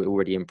whilst you're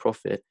already in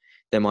profit,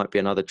 there might be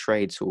another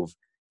trade sort of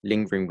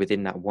lingering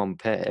within that one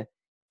pair,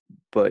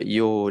 but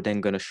you're then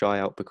going to shy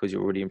out because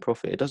you're already in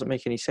profit. It doesn't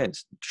make any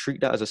sense.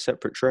 Treat that as a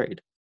separate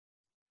trade.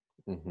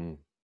 Hmm.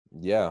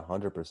 Yeah,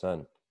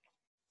 100%.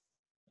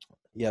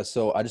 Yeah,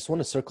 so I just want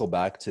to circle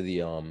back to the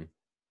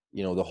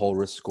whole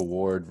risk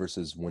reward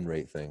versus win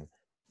rate thing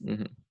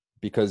Hmm.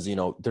 because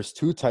there's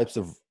two types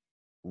of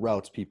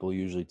routes people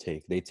usually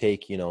take. They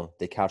take,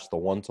 they catch the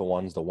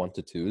 1-to-1s, the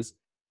 1-to-2s,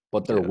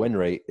 but their Yeah, win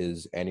rate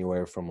is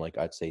anywhere from like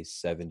I'd say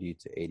 70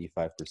 to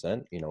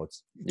 85%.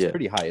 It's yeah,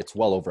 pretty high. It's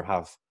well over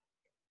half.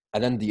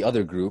 And then the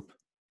other group,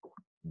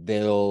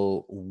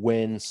 they'll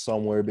win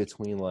somewhere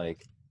between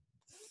like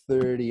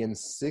 30 and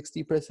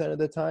 60% of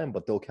the time,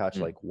 but they'll catch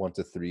mm. like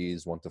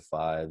 1-to-3s,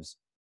 1-to-5s,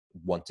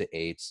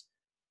 1-to-8s.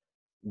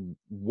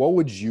 What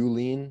would you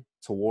lean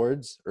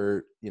towards?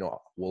 Or,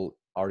 well,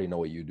 I already know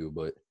what you do,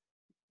 but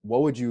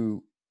what would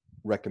you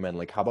recommend?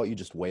 Like, how about you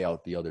just weigh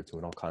out the other two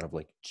and I'll kind of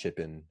like chip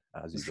in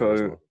as you go as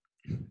So well.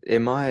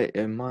 in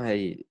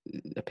my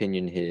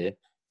opinion here,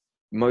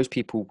 most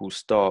people will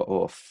start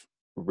off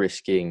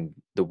risking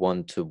the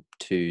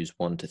 1-to-2s,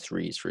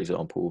 1-to-3s, for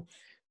example.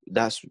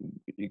 That's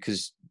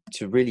because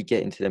to really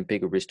get into them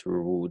bigger risk to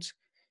rewards,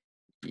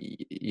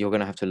 you're going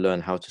to have to learn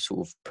how to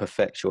sort of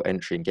perfect your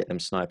entry and get them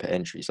sniper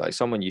entries. Like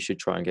someone you should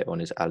try and get on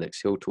is Alex.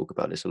 He'll talk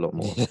about this a lot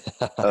more.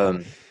 I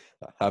Um,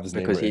 have his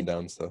name because written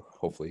down, so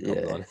hopefully he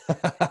comes yeah,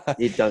 on.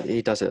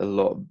 he does it a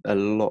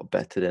lot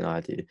better than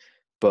I do.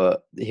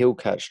 But he'll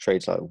catch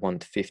trades like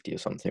 1-to-50 or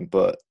something.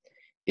 But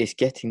it's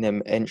getting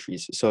them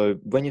entries. So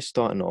when you're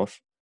starting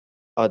off,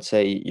 I'd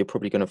say you're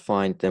probably going to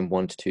find them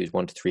 1-to-2s,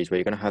 1-to-3s, where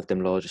you're going to have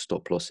them larger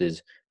stop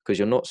losses because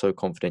you're not so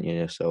confident in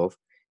yourself.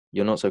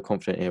 You're not so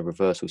confident in a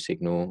reversal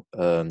signal.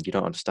 You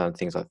don't understand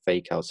things like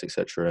fake outs,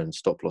 etc., and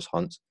stop loss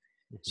hunts.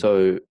 Mhm.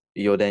 So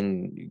you're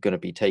then going to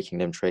be taking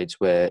them trades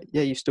where,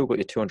 yeah, you've still got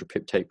your 200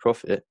 pip take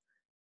profit,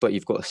 but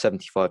you've got a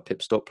 75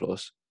 pip stop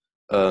loss.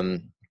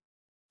 Um,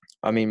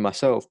 I mean,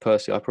 myself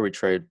personally, I probably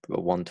trade a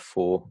 1 to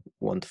 4,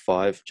 1 to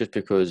 5, just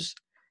because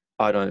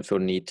I don't feel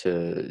the need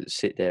to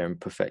sit there and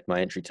perfect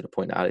my entry to the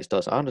point that Alex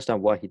does. I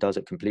understand why he does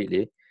it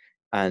completely,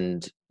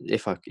 and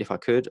if I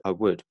could, I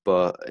would.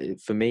 But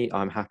for me,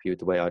 I'm happy with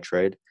the way I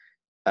trade,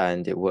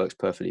 and it works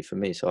perfectly for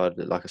me. So,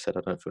 like I said,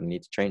 I don't feel the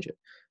need to change it.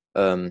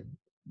 Um,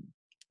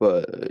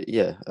 but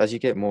yeah, as you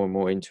get more and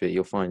more into it,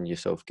 you'll find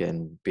yourself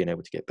being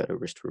able to get better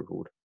risk to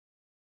reward.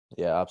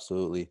 Yeah,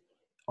 absolutely.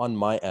 On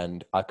my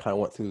end, I kind of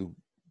went through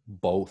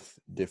both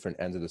different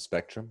ends of the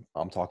spectrum.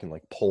 I'm talking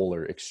like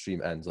polar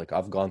extreme ends. Like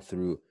I've gone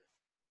through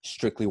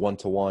strictly 1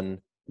 to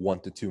 1, 1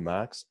 to 2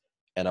 max,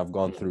 and I've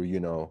gone Mm.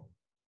 through,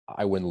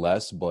 I win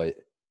less, but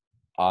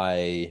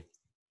I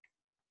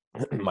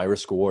my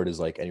risk reward is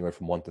like anywhere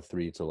from 1 to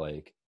 3 to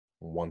like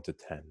 1 to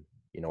 10.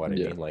 You know what I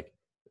Yeah, mean? Like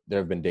there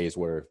have been days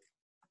where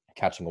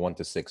catching a 1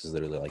 to 6 is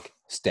literally like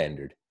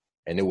standard,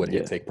 and it would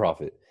hit yeah, take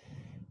profit.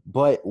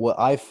 But what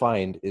I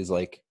find is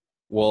like,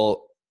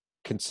 well,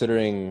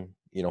 considering,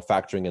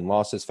 factoring in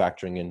losses,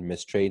 factoring in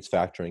missed trades,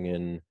 factoring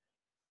in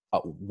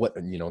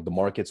the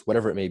markets,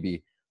 whatever it may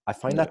be, I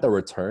find that yeah. the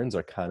returns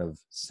are kind of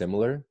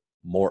similar,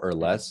 more or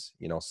Mhm. less.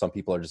 Some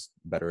people are just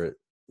better at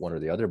one or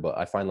the other, but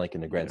I find like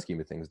in the grand Yeah, scheme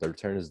of things, the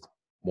return is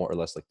more or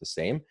less like the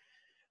same. yeah,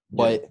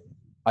 But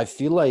I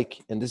feel like,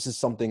 and this is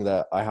something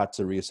that I had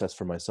to reassess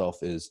for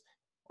myself, is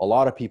a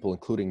lot of people,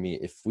 including me,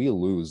 if we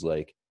lose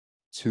like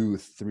 2,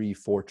 3,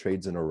 4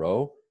 trades in a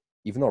row,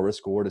 even though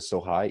risk reward is so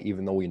high,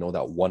 even though we know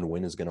that one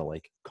win is going to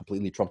like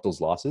completely trump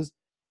those losses,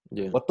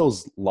 yeah. what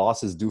those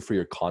losses do for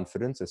your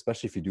confidence,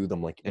 especially if you do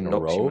them like It in a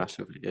knocks you row.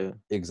 massively. Yeah,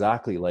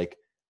 Exactly. Like,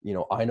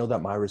 I know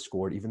that my risk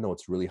reward, even though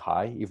it's really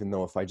high, even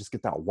though if I just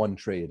get that one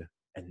trade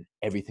and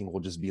everything will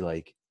just be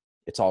like,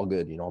 it's all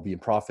good, I'll be in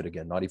profit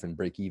again, not even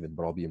break even,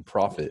 but I'll be in yeah,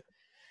 profit.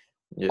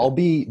 yeah.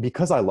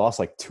 Because I lost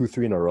like 2,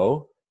 3 in a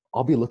row,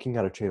 I'll be looking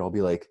at a trade. I'll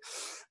be like,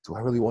 do I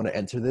really want to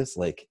enter this?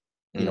 Like,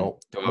 Do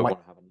I my, want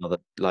to have another?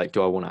 Like,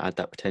 do I want to add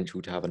that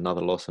potential to have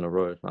another loss in a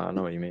row? I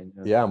know what you mean.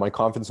 Yeah, yeah, my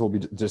confidence will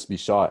just be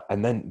shot.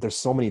 And then there's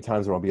so many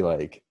times where I'll be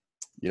like,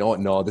 you know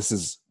what? No, this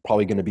is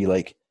probably going to be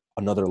like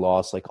another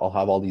loss. Like I'll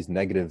have all this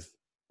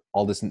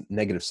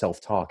negative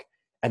self-talk.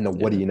 And then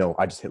what do yeah. you know?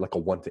 I just hit like a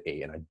 1 to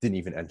 8 and I didn't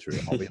even enter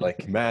it. I'll be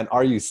like, man,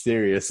 are you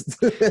serious?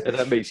 And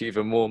that makes you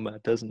even more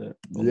mad, doesn't it?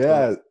 On top.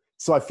 Yeah.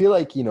 So I feel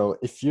like,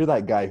 if you're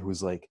that guy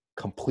who's like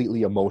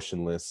completely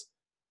emotionless,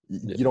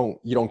 Yeah,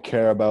 you don't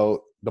care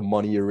about the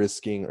money you're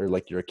risking or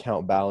like your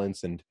account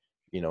balance, and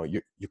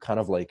you kind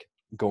of like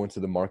go into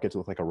the markets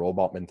with like a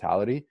robot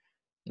mentality,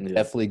 yeah.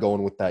 definitely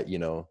going with that,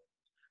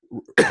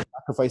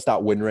 sacrifice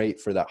that win rate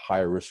for that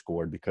higher risk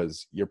reward,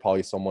 because you're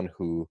probably someone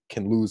who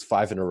can lose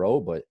 5 in a row,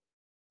 but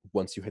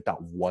once you hit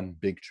that one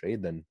big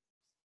trade, then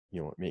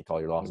make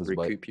all your losses.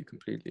 But Recoup you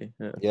completely.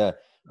 Yeah. yeah,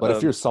 but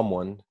if you're Um.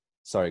 someone,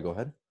 sorry, go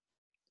ahead.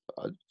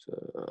 I,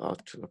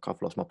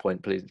 I've lost my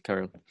point. Please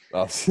carry on.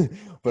 Uh,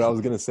 but I was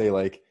gonna say,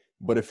 like,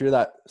 but if you're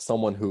that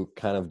someone who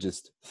kind of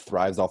just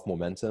thrives off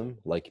momentum,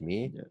 like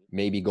me, Yeah.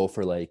 maybe go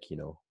for like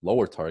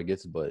lower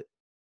targets, but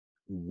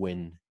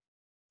win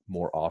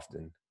more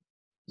often.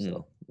 Mm.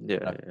 So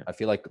Yeah. I, Yeah. I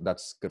feel like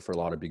that's good for a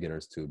lot of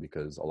beginners too,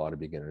 because a lot of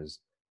beginners,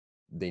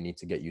 they need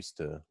to get used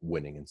to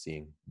winning and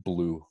seeing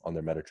blue on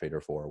their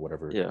MetaTrader 4 or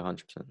whatever Yeah.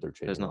 100%. they're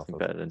There's trading off nothing of.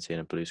 better than seeing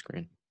a blue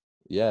screen.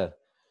 Yeah.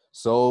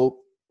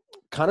 So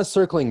kind of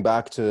circling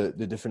back to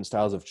the different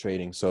styles of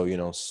trading. So,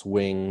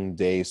 swing,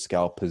 day,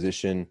 scalp,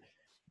 position.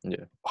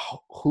 Yeah.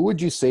 Who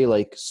would you say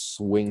like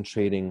swing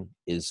trading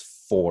is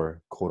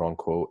for, quote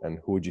unquote, and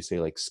who would you say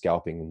like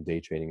scalping and day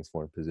trading is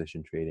for and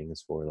position trading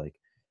is for? Like,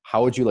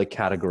 how would you like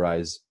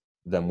categorize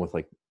them with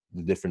like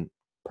the different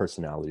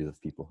personalities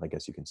of people, I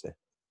guess you can say?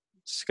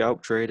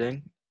 Scalp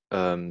trading.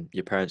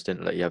 Your parents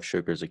didn't let you have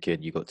sugar as a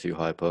kid. You got too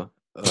hyper.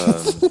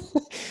 Um,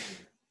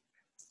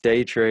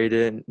 Day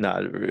trading, no.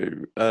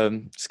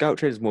 Scalp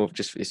trading is more of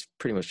just, it's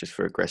pretty much just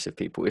for aggressive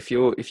people. If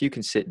you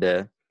can sit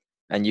there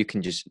and you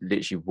can just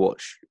literally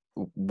watch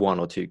 1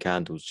 or 2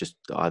 candles just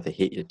either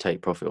hit you,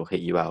 take profit, or hit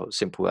you out,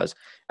 simple as.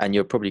 And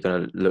you're probably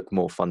going to look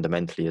more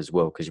fundamentally as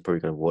well, because you're probably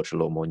going to watch a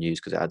lot more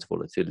news because it adds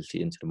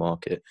volatility into the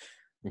market.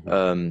 Mhm.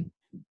 Um,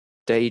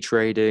 Day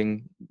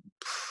trading,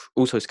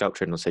 also scalp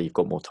trading, I'll say you've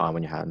got more time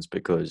on your hands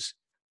because,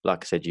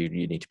 like I said, you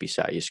need to be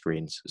sat at your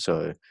screens.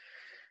 So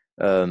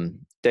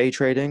day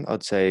trading,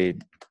 I'd say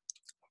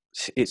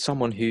it's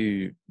someone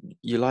who,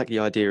 you like the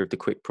idea of the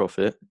quick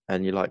profit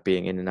and you like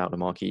being in and out of the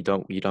market. You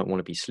don't want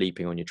to be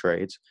sleeping on your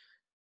trades,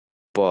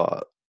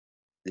 but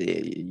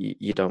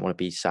you don't want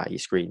to be sat at your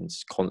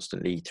screens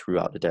constantly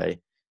throughout the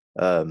day.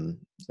 Um,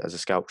 as a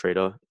scalp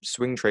trader,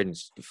 swing trading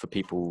for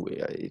people.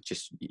 It's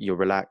just, you're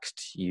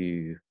relaxed.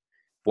 You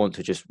want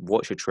to just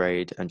watch your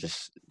trade and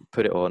just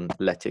put it on,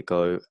 let it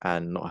go,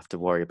 and not have to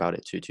worry about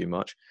it too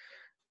much.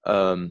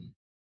 Um,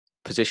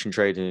 Position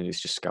trading is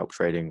just scalp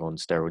trading on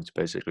steroids,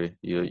 basically.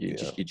 You you Yeah.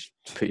 just you just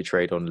put your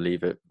trade on,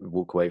 leave it,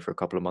 walk away for a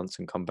couple of months,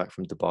 and come back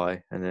from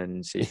Dubai, and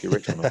then see if you're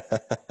rich or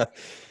not.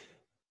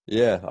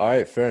 Yeah. All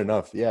right. Fair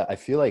enough. Yeah. I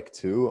feel like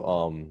too,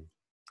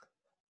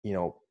 you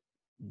know,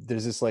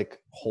 there's this like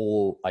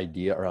whole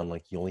idea around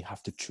like you only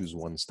have to choose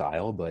one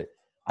style, but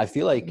I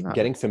feel like No,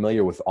 getting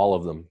familiar with all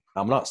of them.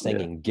 I'm not saying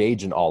yeah.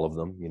 engage in all of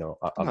them, you know.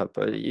 No,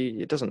 but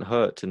it doesn't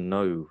hurt to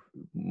know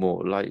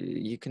more. Like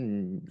you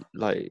can,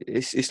 like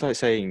it's like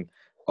saying,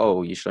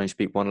 "Oh, you should only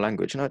speak one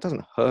language." No, it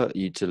doesn't hurt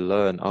you to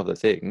learn other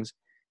things.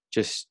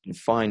 Just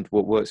find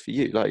what works for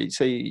you. Like,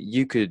 say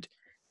you could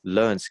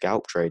learn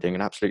scalp trading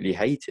and absolutely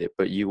hate it,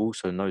 but you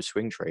also know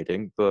swing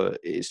trading. But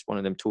it's one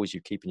of them tools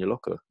you keep in your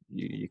locker.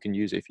 You can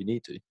use it if you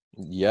need to.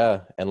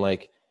 Yeah, and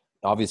like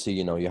obviously,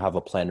 you know, you have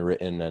a plan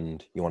written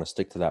and you want to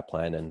stick to that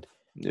plan, and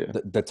Yeah,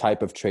 the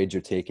type of trades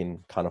you're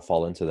taking kind of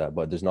fall into that,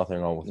 but there's nothing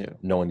wrong with yeah,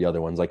 knowing the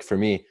other ones. Like for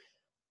me,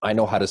 I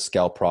know how to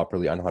scalp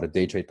properly, I know how to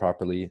day trade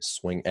properly,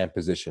 swing and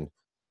position.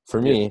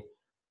 For yeah, me,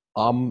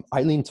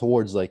 I lean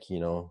towards like, you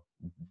know,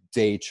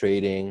 day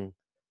trading,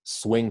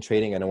 swing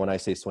trading. And when I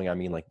say swing, I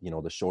mean like, you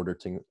know, the shorter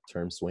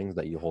term swings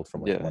that you hold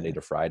from like Monday yeah,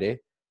 to Friday.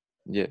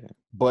 yeah,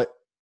 But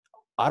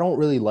I don't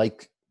really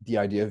like the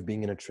idea of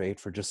being in a trade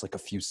for just like a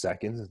few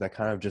seconds. That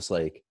kind of just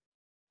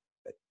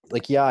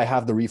like yeah, I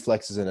have the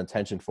reflexes and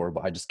attention for it,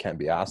 but I just can't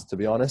be asked, to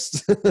be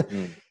honest.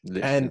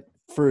 And literally.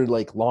 for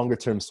like longer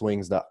term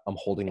swings that I'm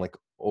holding like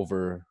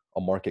over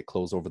a market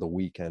close over the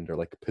weekend, or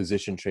like a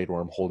position trade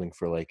where I'm holding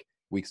for like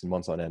weeks and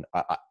months on end,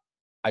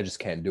 I just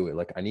can't do it.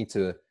 Like I need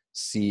to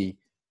see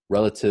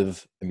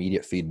relative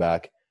immediate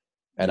feedback,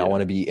 and I Yeah,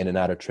 want to be in and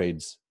out of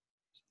trades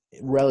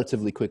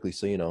relatively quickly.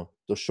 So, you know,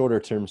 those shorter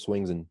term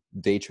swings and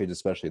day trades,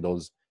 especially,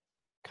 those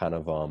kind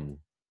of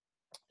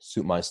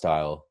suit my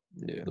style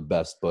yeah. the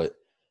best. But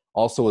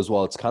also as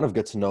well, it's kind of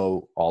good to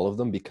know all of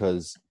them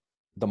because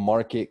the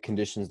market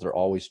conditions, they're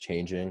always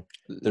changing.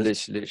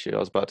 There's Literally, I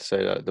was about to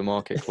say that the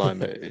market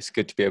climate, it's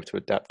good to be able to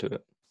adapt to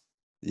it.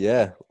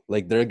 yeah,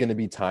 like there are going to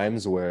be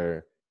times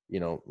where, you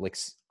know, like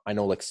I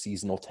know like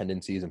seasonal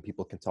tendencies and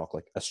people can talk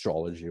like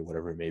astrology or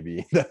whatever it may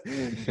be.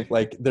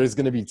 Like there's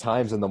going to be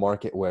times in the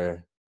market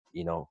where,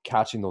 you know,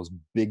 catching those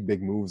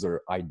big moves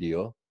are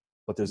ideal,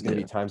 but there's going to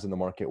be Yeah, times in the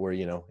market where,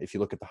 you know, if you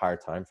look at the higher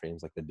time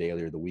frames like the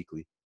daily or the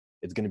weekly,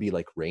 it's going to be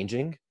like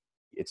ranging.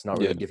 It's not yeah,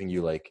 really giving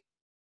you like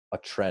a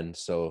trend.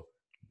 So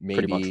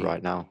pretty much maybe,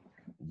 right now.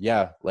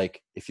 yeah,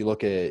 like if you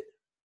look at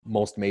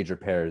most major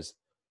pairs,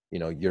 you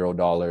know, euro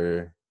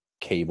dollar,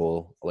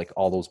 cable, like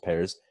all those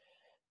pairs,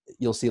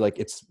 you'll see like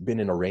it's been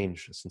in a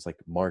range since like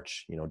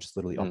March, you know, just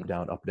literally up, Mm.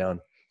 down, up, down.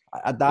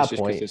 At It's that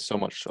just because point, there's so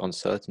much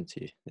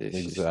uncertainty.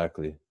 It's just,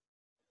 exactly.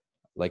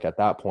 Like at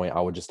that point,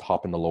 I would just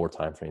hop in the lower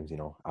time frames, you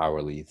know,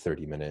 hourly,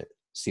 30-minute,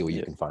 see what you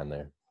yeah, can find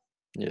there.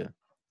 yeah.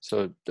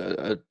 So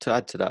to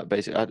add to that,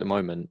 basically at the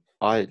moment,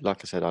 like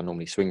I said, I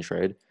normally swing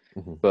trade,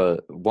 Hmm.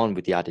 but one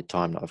with the added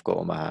time that I've got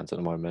on my hands at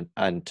the moment,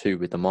 and two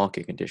with the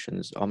market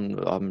conditions,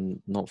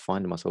 I'm not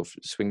finding myself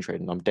swing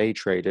trading. I'm day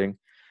trading.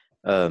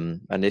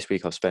 And this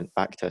week I've spent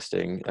back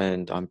testing,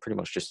 and I'm pretty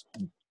much just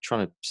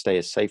trying to stay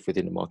as safe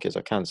within the market as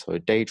I can. So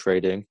day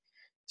trading,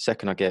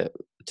 second I get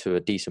to a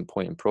decent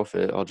point in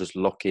profit, I'll just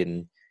lock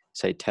in,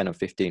 say 10 or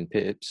 15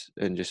 pips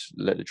and just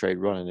let the trade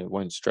run, and it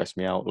won't stress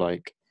me out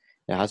like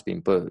it has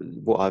been. But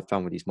what I've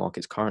found with these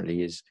markets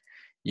currently is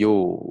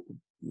you'll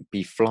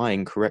be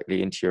flying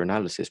correctly into your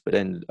analysis, but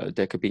then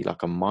there could be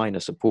like a minor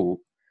support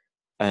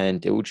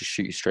and it will just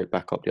shoot you straight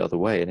back up the other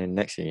way. And then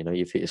next thing you know,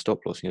 you've hit your stop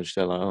loss and you're just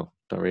there like, oh,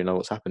 don't really know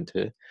what's happened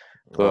here.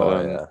 But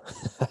Oh yeah.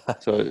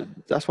 so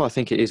that's why I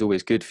think it is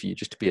always good for you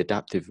just to be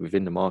adaptive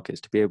within the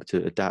markets, to be able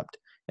to adapt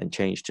and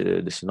change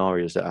to the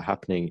scenarios that are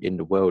happening in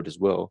the world as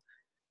well.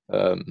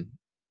 Um,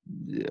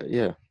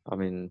 yeah, I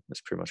mean,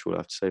 that's pretty much all I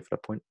have to say for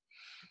that point.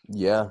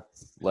 Yeah.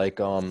 Like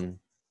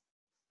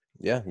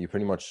yeah, you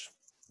pretty much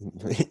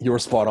you were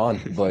spot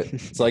on. But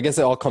so I guess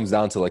it all comes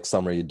down to like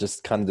summary. It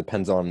just kind of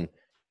depends on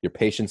your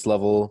patience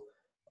level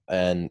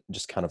and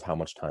just kind of how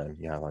much time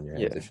you have on your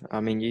hands. Yeah, If I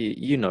mean,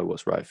 you know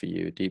what's right for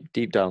you.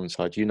 Deep down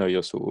inside, you know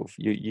your sort of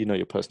you know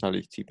your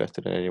personality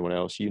better than anyone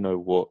else. You know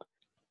what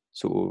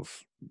sort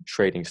of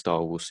trading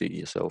style will suit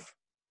yourself.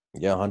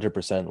 yeah,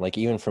 100%. Like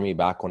even for me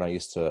back when I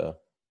used to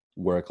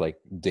work like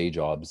day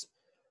jobs,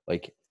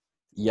 like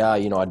yeah,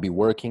 you know, I'd be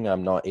working.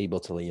 I'm not able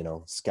to, you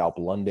know, scalp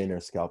London or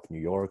scalp New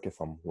York if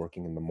I'm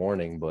working in the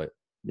morning. But,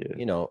 Yeah,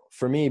 you know,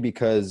 for me,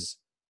 because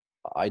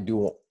I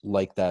do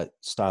like that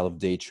style of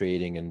day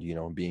trading and, you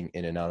know, being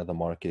in and out of the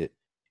market,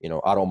 you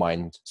know, I don't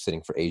mind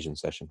sitting for Asian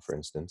session, for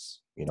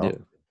instance, you know, yeah,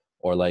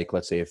 or like,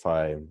 let's say if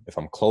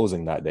I'm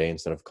closing that day,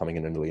 instead of coming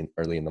in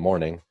early in the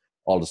morning,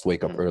 I'll just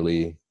wake up mm,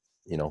 early,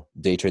 you know,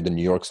 day trade the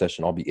New York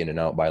session. I'll be in and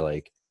out by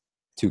like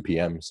 2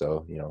 p.m.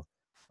 So, you know,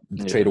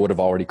 the yeah, trader would have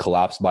already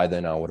collapsed by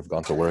then. I would have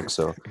gone to work.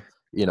 So,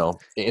 you know,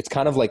 it's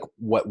kind of like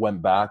what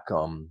went back,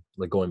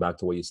 like going back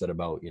to what you said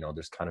about, you know,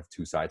 there's kind of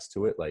two sides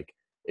to it. Like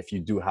if you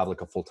do have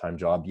like a full-time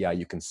job, yeah,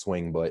 you can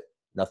swing, but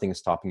nothing is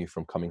stopping you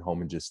from coming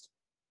home and just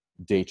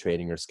day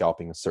trading or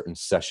scalping a certain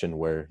session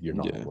where you're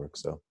not at yeah. work.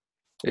 So,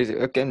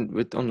 Again,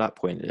 with on that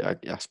point, I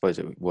suppose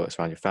it works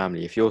around your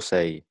family. If you're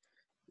say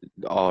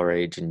our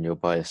age and you're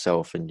by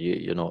yourself and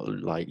you're not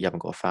like you haven't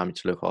got a family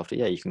to look after,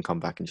 yeah, you can come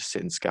back and just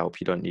sit and scalp.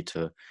 You don't need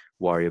to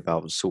worry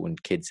about sorting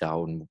kids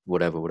out and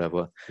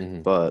whatever.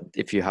 mhm. But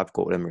if you have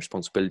got them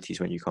responsibilities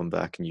when you come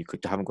back and you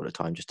haven't got the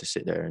time just to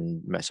sit there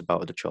and mess about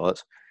with the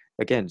charts,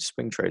 again,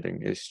 swing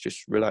trading is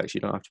just relax.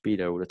 You don't have to be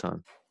there all the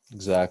time.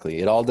 Exactly.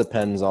 It all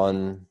depends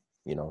on,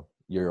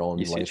 your own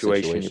Your life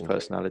situation, your situation.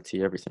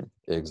 personality, everything.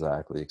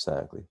 Exactly,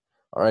 exactly.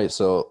 All right.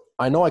 So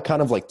I know I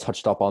kind of like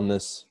touched up on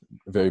this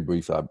very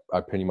briefly.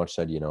 I pretty much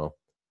said,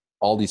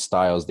 all these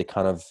styles, they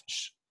kind of,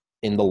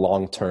 in the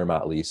long term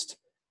at least,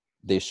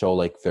 they show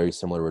like very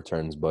similar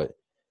returns. But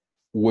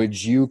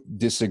would you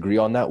disagree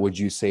on that? Would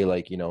you say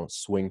like,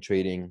 swing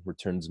trading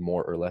returns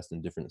more or less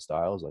in different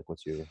styles? Like,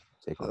 what's your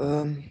take on that?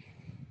 Um,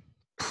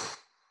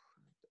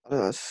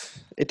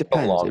 it The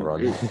depends. long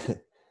run.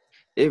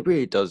 It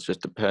really does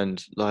just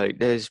depend. Like,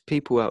 there's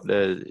people out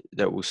there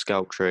that will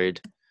scalp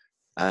trade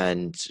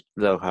and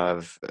they'll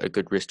have a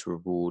good risk to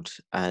reward,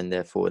 and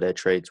therefore their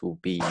trades will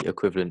be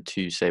equivalent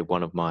to, say,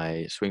 one of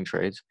my swing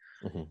trades.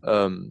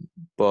 Mhm.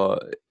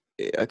 But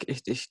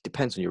it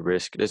depends on your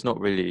risk. It's not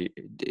really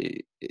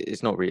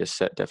a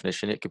set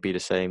definition. It could be the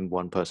same.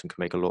 One person can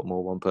make a lot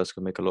more, one person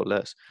can make a lot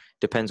less.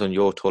 Depends on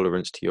your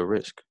tolerance to your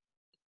risk.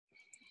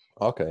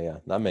 Okay, yeah,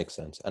 that makes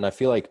sense. And I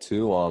feel like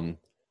too,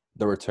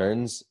 the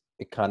returns,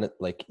 it kind of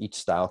like each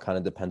style kind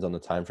of depends on the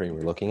time frame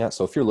you're looking at.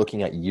 So if you're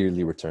looking at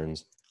yearly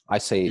returns, I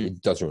say Mm,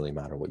 it doesn't really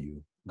matter what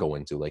you go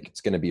into. Like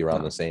it's going to be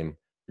around the no, same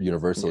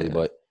universally. yeah,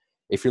 But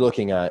if you're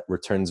looking at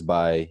returns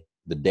by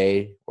the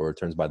day or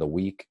returns by the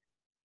week,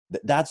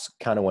 that's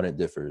kind of when it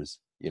differs.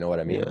 You know what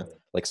I mean? yeah,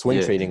 Like swing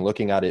yeah, trading,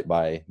 looking at it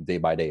by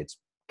day, it's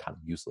kind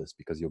of useless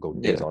because you'll go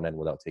days yeah, on end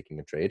without taking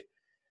a trade.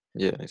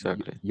 yeah, you,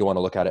 exactly. you want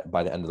to look at it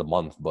by the end of the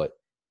month. But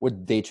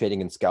with day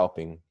trading and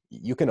scalping,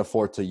 you can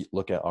afford to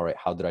look at, all right,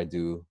 how did I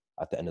do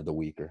at the end of the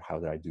week, or how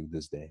did I do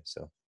this day?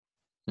 So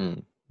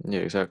Mm, yeah,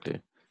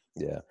 exactly.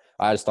 yeah,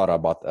 I just thought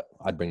about that.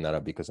 I'd bring that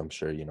up because I'm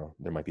sure,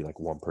 there might be like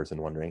one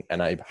person wondering,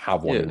 and I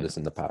have wondered Yeah, this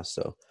in the past.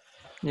 So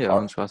yeah.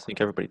 all, I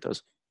think everybody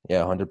does.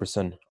 yeah,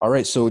 100%. All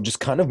right. So just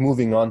kind of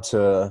moving on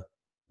to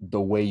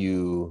the way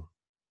you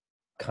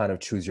kind of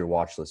choose your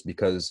watch list,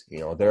 because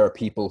there are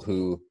people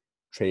who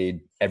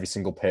trade every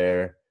single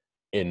pair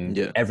in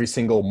Yeah, every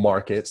single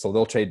market. So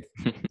they'll trade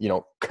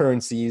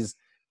currencies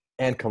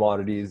and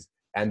commodities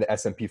and the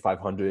S&P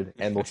 500,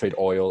 and they'll trade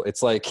oil.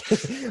 It's like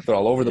they're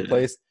all over the yeah,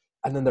 place.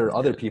 And then there are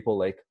other yeah, people,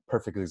 like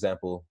perfect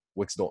example,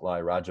 Wicks don't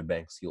lie, Raja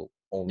Banks, he'll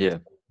only yeah,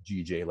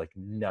 do GJ like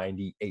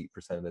 98%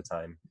 of the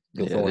time.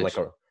 He'll yeah. throw in like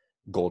Literally,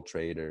 a gold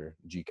trade or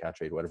GCAT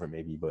trade, whatever it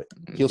may be, but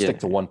he'll yeah. stick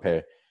to one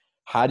pair.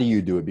 How do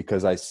you do it?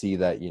 Because I see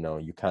that, you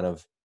kind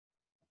of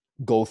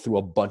go through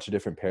a bunch of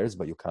different pairs,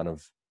 but you kind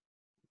of,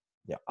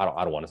 yeah, I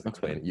don't want to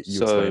explain Okay, it.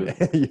 You explain so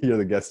it. You're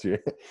the guest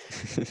here.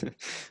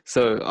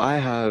 so I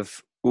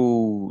have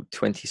all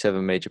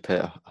 27 major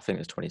pair. I think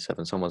there's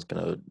 27. Someone's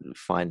gonna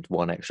find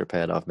one extra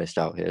pair that I've missed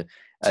out here,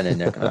 and then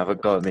they're gonna have a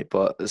go at me.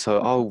 But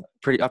so I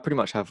pretty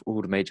much have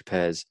all the major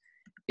pairs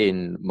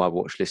in my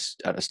watch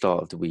list at the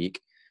start of the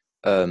week.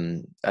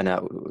 And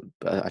that,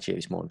 actually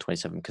it's more than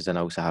 27 because then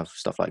I also have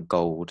stuff like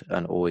gold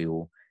and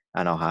oil,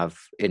 and I'll have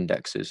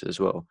indexes as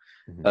well.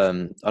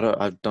 Mhm.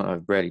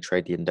 I rarely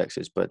trade the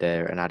indexes, but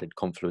they're an added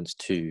confluence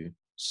to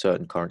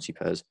certain currency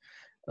pairs.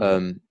 Yeah.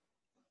 Um,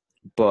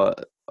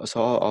 but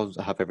so I'll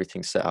have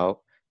everything set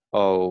out.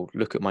 I'll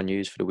look at my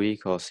news for the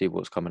week. I'll see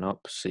what's coming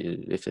up,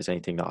 see if there's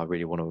anything that I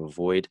really want to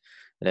avoid,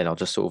 and then I'll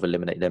just sort of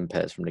eliminate them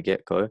pairs from the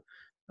get go.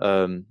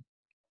 Um,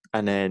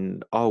 and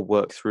then I'll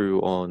work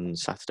through on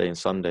Saturday and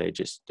Sunday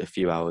just a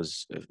few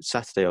hours.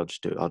 Saturday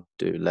I'll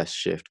do less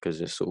shift because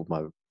it's sort of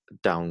my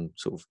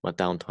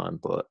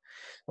downtime. But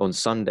on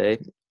Sunday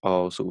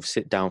I'll sort of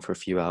sit down for a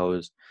few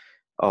hours.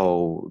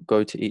 I'll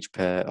go to each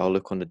pair. I'll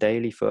look on the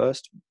daily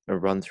first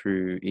and run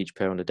through each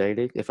pair on the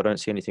daily. If I don't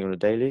see anything on the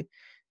daily,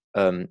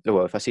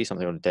 well, if I see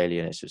something on the daily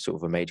and it's just sort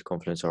of a major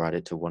confluence, I'll add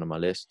it to one of my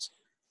lists.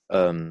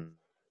 Um,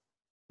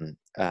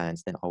 and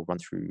then I'll run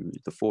through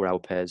the 4 hour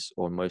pairs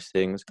on most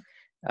things,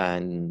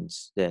 and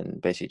then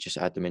basically just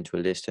add them into a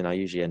list. And I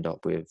usually end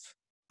up with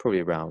probably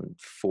around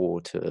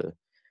 4 to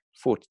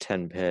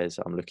 10 pairs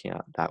I'm looking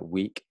at that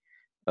week.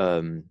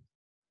 Um,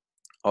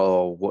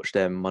 I'll watch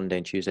them Monday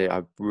and Tuesday.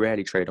 I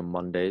rarely trade on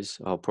Mondays.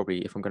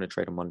 If I'm going to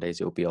trade on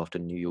Mondays, it'll be after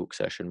New York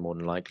session more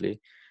than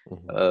likely.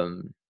 Mhm.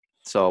 Um,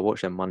 so I'll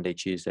watch them Monday,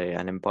 Tuesday,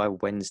 and then by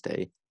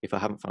Wednesday, if I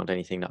haven't found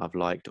anything that I've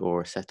liked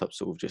or a setup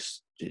sort of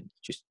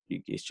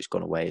it's just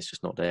gone away, it's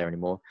just not there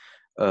anymore.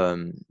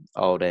 Um,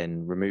 I'll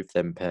then remove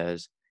them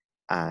pairs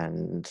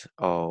and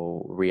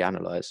I'll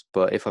reanalyze.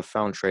 But if I've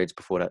found trades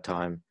before that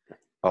time,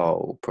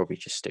 I'll probably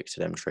just stick to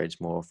them trades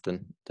more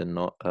often than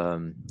not.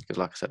 Because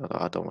like I said,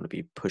 I don't want to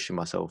be pushing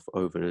myself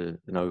and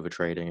over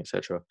trading,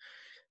 etc.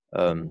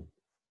 Um, Mhm.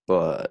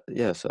 but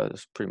yeah, so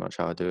that's pretty much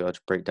how I do it. I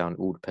just break down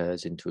all the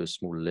pairs into a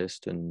smaller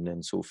list and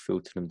then sort of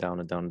filter them down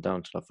and down and down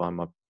until I find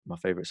my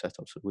favorite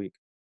setups for the week.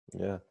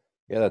 Yeah.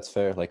 Yeah, that's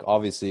fair. Like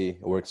obviously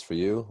it works for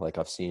you. Like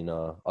I've seen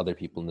other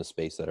people in the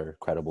space that are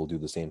credible do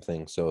the same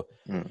thing. So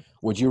Mm.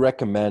 would you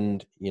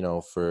recommend,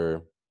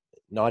 for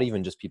not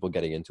even just people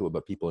getting into it,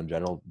 but people in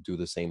general do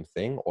the same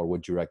thing? Or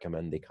would you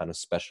recommend they kind of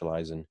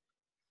specialize in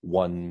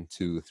one,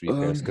 two, three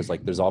pairs? Because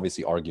like there's Um,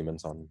 obviously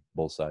arguments on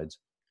both sides.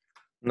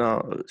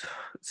 no,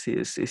 see,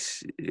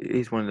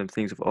 it's one of them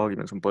things of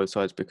arguments on both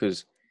sides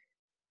because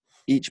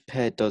each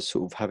pair does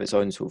sort of have its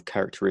own sort of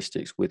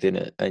characteristics within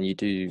it, and you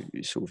do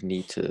sort of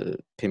need to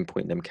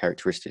pinpoint them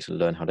characteristics and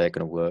learn how they're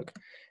going to work.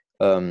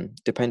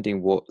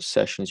 Depending what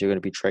sessions you're going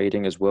to be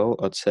trading as well,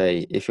 I'd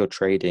say if you're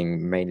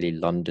trading mainly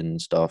London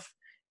stuff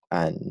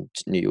and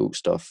New York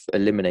stuff,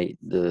 eliminate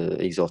the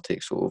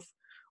exotic sort of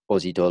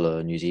Aussie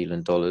dollar, New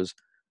Zealand dollars,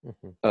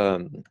 Hmm.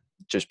 um,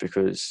 just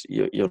because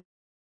you're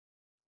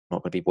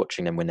not going to be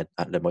watching them when they're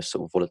at their most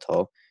sort of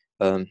volatile.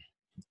 Um,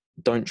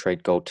 don't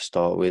trade gold to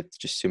start with.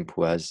 Just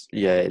simple as,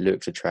 yeah, it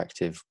looks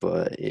attractive,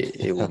 but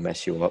it will Yeah,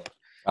 mess you up.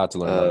 I had to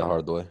learn that the Um,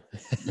 hard way.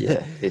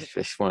 yeah,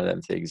 it's one of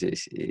them things.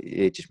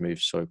 It just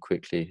moves so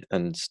quickly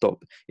and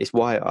stop. It's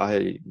why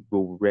I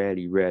will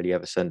rarely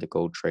ever send a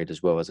gold trade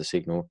as well as a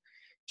signal,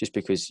 just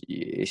because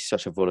it's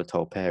such a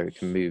volatile pair. It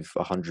can move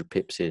 100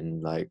 pips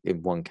in like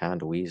in one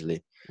candle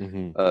easily.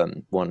 Hmm.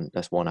 One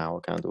that's 1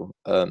 hour candle.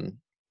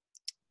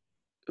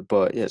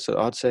 But yeah, so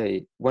I'd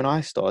say when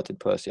I started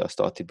personally, I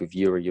started with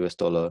Euro, US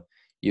dollar,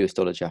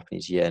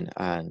 Japanese yen,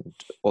 and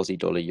Aussie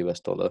dollar, US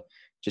dollar,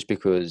 just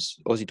because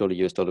Aussie dollar,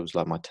 US dollar was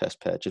like my test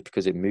pair, just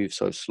because it moved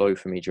so slow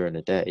for me during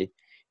the day.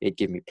 It'd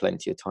give me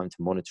plenty of time to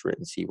monitor it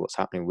and see what's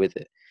happening with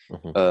it.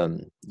 Hmm.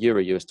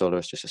 Euro, US dollar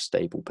is just a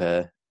stable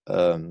pair.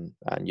 And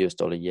US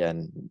dollar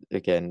yen,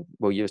 again,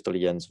 well, US dollar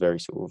yen's very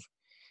sort of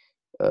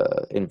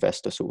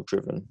investor sort of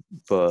driven,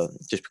 but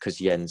just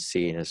because yen's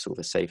seen as sort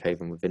of a safe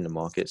haven within the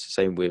markets.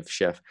 Same with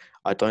chef.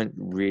 I don't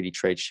really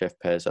trade chef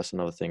pairs. That's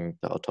another thing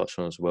that I'll touch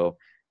on as well.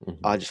 Hmm.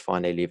 I just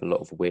find they leave a lot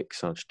of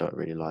wicks. I just don't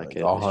really like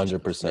it. A It's just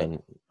hundred not for me.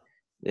 percent.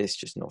 It's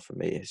just not for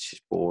me. It's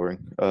just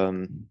boring.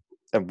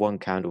 And one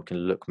candle can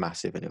look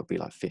massive and it'll be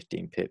like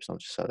 15 pips. I'm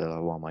just like,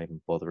 oh, why am I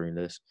even bothering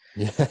this?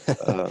 Yeah.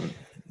 Um,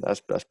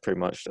 that's pretty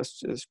much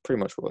that's pretty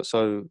much what.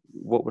 So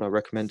what would I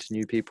recommend to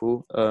new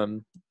people?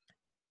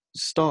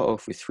 Start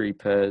off with 3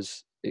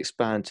 pairs,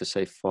 expand to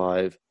say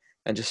 5,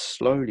 and just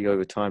slowly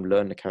over time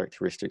learn the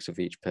characteristics of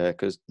each pair.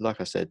 Because,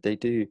 like I said, they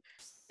do,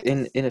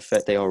 in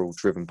effect, they are all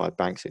driven by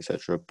banks,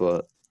 etc.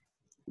 But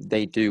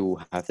they do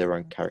all have their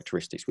own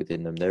characteristics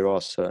within them. There are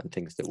certain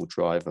things that will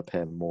drive a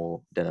pair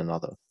more than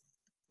another.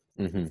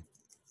 Hmm.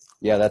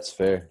 Yeah, that's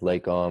fair.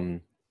 Like,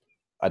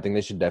 I think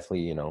they should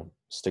definitely,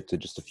 stick to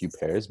just a few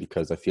pairs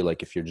because I feel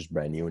like if you're just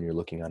brand new and you're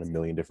looking at a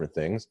million different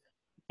things,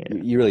 Yeah,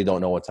 you really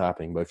don't know what's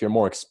happening. But if you're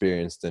more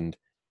experienced and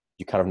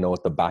you kind of know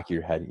at the back of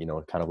your head,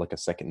 kind of like a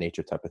second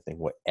nature type of thing,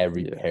 what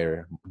every yeah,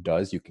 pair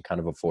does, you can kind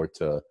of afford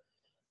to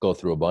go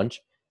through a bunch.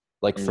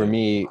 Like for yeah,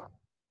 me,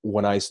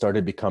 when I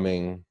started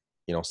becoming,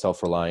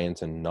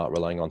 self-reliant and not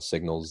relying on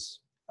signals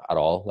at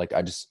all, like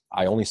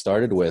I only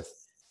started with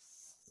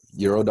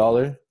euro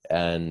dollar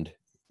and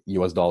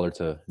US dollar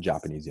to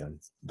Japanese yen,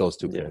 those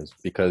two yeah, pairs,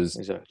 because,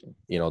 exactly.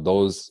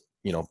 those,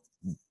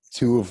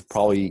 two of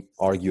probably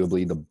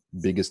arguably the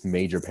biggest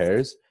major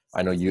pairs.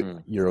 I know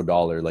Mm, euro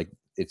dollar, like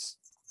it's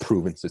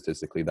proven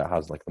statistically that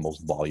has like the most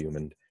volume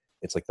and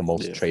it's like the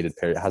most yeah, traded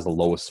pair. It has the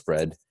lowest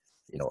spread.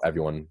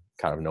 Everyone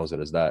kind of knows it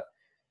as that.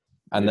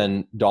 And yeah,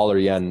 then dollar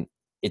yen,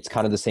 it's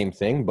kind of the same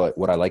thing. But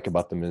what I like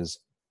about them is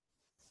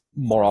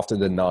more often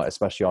than not,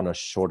 especially on a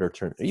shorter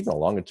term, even a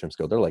longer term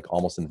scale, they're like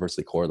almost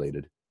inversely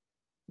correlated.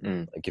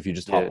 mm, Like if you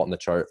just hop yeah, on the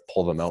chart,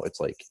 pull them out, it's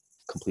like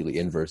completely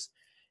inverse.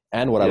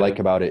 And what I yeah, like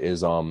about it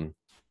is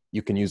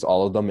you can use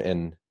all of them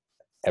in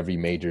every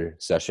major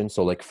session.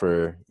 So like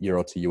for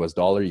euro to US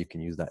dollar, you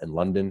can use that in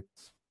London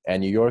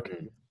and New York.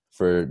 mm,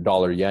 For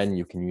dollar yen,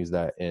 you can use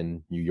that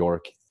in New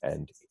York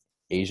and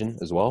Asian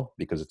as well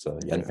because it's a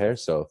yen yeah, pair.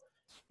 So,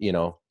 you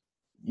know,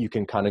 you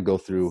can kind of go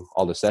through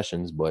all the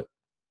sessions, but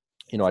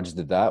I just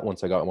did that.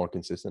 Once I got more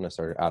consistent, I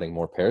started adding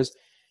more pairs.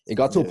 It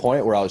got to a yeah,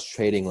 point where I was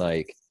trading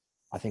like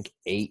I think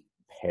 8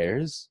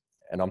 pairs,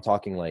 and I'm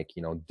talking like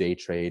day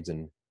trades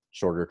and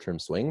shorter term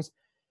swings.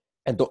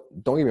 And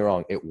don't get me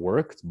wrong, it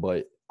worked,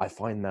 but I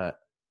find that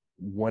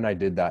when I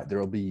did that,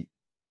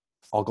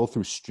 I'll go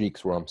through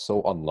streaks where I'm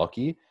so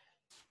unlucky,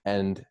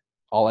 and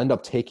I'll end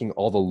up taking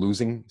all the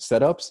losing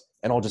setups,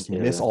 and I'll just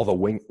miss yeah. all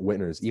the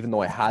winners, even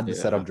though I had the It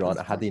setup drawn,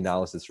 happens, I had man. the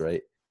analysis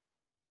right.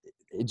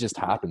 It just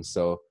happens.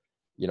 So,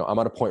 I'm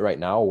at a point right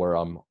now where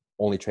I'm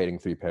only trading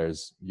 3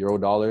 pairs: euro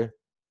dollar,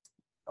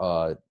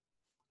 uh,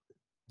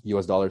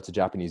 US dollar to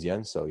Japanese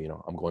yen. So,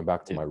 I'm going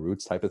back to Yeah. my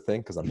roots type of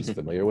thing because I'm just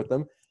familiar with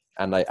them.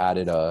 And I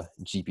added a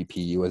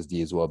GPP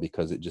USD as well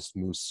because it just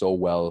moves so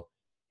well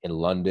in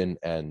London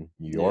and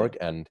New Yeah. York.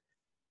 And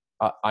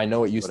I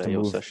know it Got used to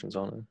AO move sessions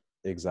on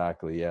it.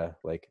 exactly. Yeah.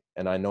 Like,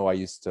 and I know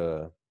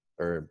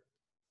or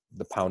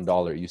the pound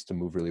dollar used to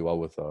move really well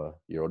with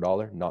euro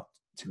dollar, not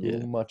too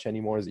Yeah. much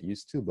anymore as it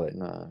used to, but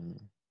No.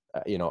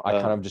 I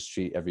kind of Um, just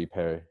treat every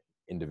pair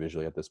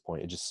individually at this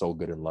point. It's just so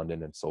good in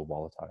London and so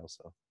volatile.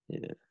 So,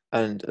 yeah.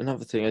 And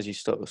another thing, as you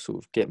start to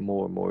sort of get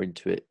more and more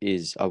into it,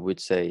 is I would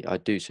say I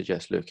do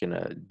suggest looking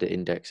at the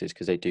indexes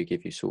because they do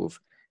give you sort of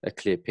a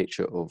clear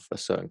picture of a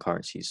certain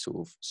currency's sort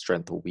of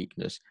strength or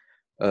weakness.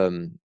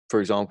 For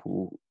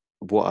example,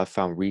 what I've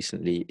found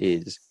recently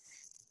is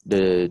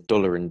the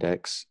dollar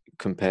index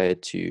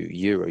compared to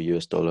euro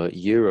US dollar.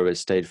 Euro has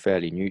stayed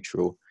fairly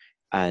neutral,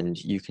 and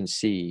you can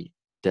see.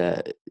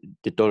 the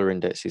dollar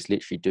index is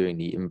literally doing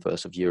the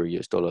inverse of euro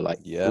US dollar, like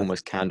Yeah.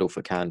 almost candle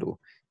for candle.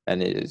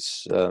 And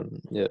it's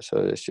yeah, so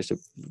it's just a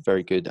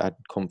very good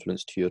added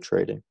confidence to your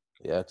trading.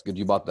 Yeah, it's good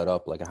you brought that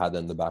up. Like I had that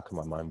in the back of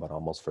my mind, but I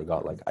almost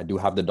forgot. Like I do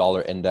have the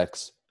dollar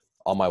index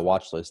on my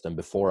watch list, and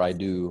before I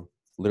do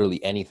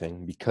literally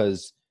anything,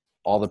 because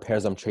all the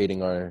pairs I'm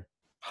trading are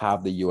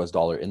have the US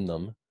dollar in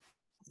them,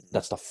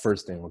 that's the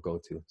first thing I'll go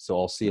to. So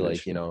I'll see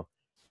like, Literally.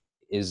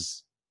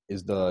 is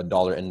is the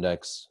dollar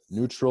index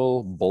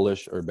neutral,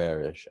 bullish, or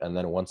bearish? And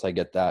then once I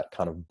get that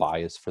kind of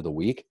bias for the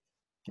week,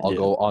 I'll Yeah,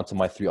 go on to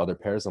my three other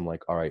pairs. I'm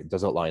like, all right,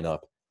 does it line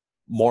up?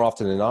 More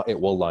often than not, it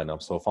will line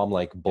up. So if I'm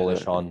like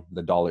bullish exactly. on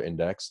the dollar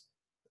index,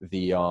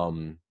 the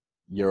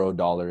euro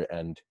dollar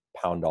and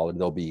pound dollar,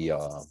 they'll be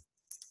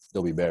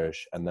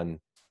bearish. And then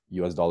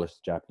US dollars to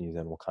Japanese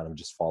yen will kind of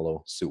just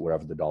follow suit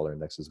wherever the dollar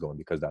index is going,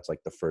 because that's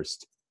like the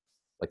first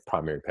like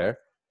primary pair.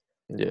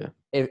 Yeah,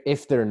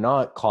 If they're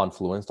not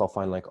confluenced, I'll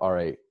find like, all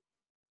right,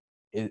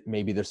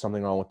 maybe there's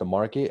something wrong with the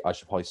market. I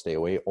should probably stay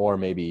away. Or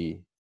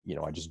maybe,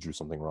 I just drew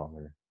something wrong,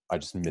 or I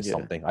just missed yeah,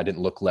 something. I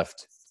didn't look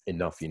left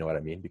enough. You know what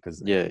I mean?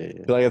 Because yeah, yeah,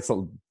 I feel like it's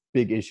a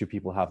big issue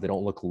people have. They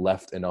don't look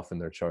left enough in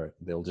their chart.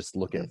 They'll just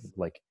look yeah. at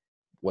like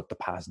what the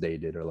past day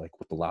did, or like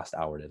what the last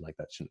hour did. Like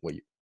that shouldn't what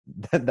you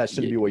that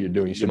shouldn't You, be what you're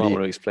doing. You you should might be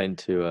want to explain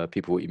to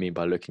people what you mean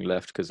by looking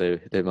left, because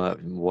they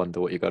might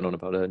wonder what you're going on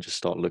about there and just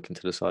start looking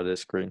to the side of the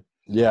screen.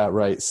 Yeah,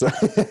 right. So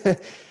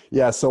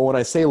yeah, so when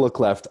I say look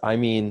left, I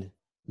mean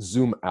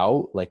zoom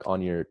out like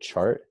on your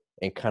chart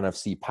and kind of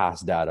see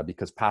past data,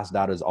 because past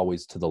data is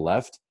always to the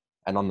left,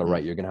 and on the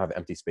right Mm, you're going to have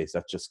empty space.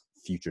 That's just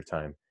future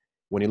time.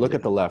 When you look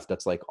at yeah, the left,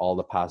 that's like all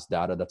the past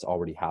data that's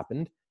already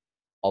happened.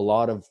 A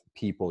lot of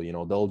people,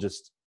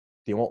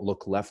 they won't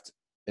look left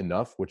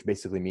enough, which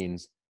basically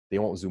means they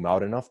won't zoom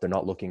out enough. They're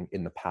not looking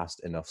in the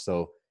past enough.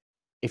 So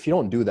if you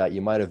don't do that,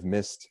 you might have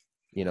missed,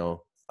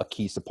 a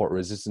key support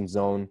resistance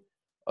zone,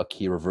 a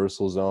key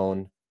reversal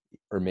zone,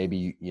 or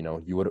maybe,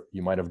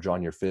 you might have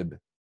drawn your fib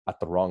at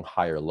the wrong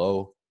high or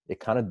low. It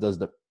kind of does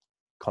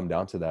come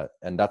down to that.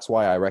 And that's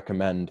why I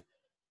recommend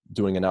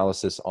doing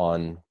analysis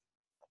on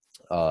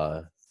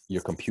uh,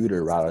 your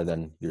computer rather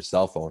than your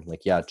cell phone.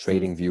 Like, yeah, mm,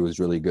 trading view is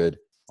really good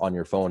on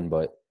your phone,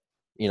 but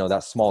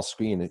that small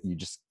screen,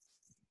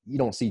 you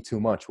don't see too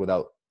much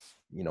without,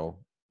 you know,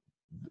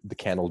 the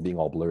candles being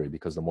all blurry,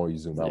 because the more you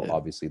zoom out, yeah,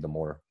 obviously the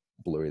more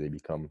blurry they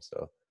become.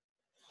 So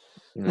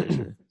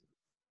literally.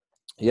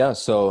 yeah,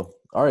 so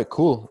all right,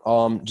 cool.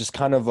 Just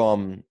kind of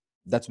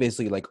that's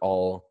basically like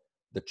all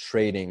the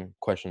trading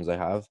questions I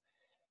have.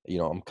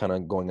 I'm kind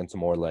of going into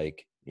more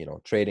like,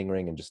 trading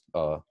ring and just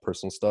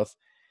personal stuff.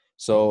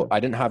 So Okay. I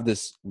didn't have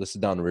this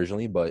listed down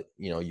originally, but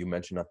you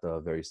mentioned at the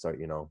very start,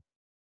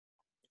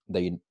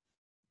 that you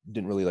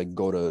didn't really like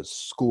go to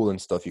school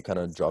and stuff. You kind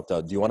of dropped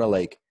out. Do you want to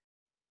like,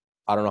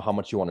 I don't know how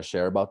much you want to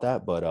share about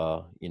that, but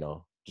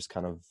just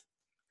kind of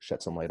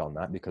shed some light on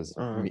that, because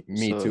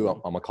me too.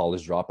 So I'm a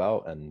college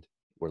dropout, and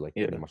we're like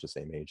pretty yeah. much the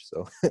same age.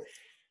 So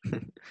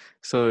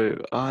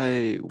So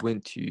I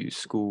went to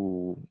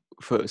school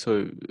for,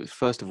 so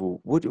first of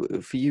all,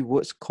 for you,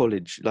 what's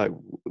college like?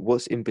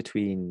 What's in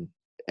between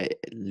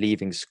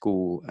leaving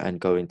school and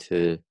going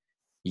to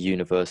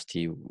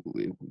university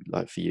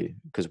like for you?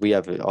 Because we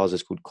have ours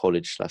is called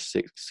college slash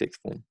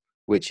sixth form,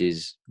 which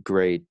is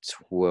grade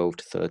 12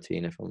 to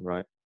 13, if I'm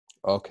right.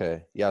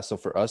 okay, yeah. So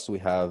for us, we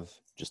have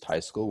just high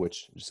school,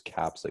 which just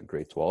caps like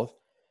grade 12.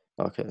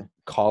 Okay.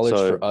 College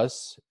So for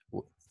us.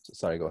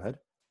 Sorry, go ahead.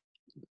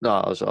 no,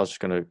 I was just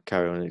gonna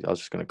carry on. I was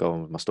just gonna go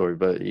on with my story,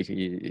 but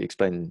you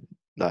explain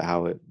like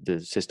how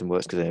the system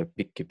works, because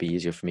it could be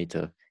easier for me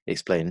to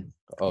explain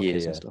Okay,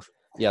 years and yeah. stuff.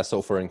 Yeah,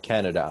 so for in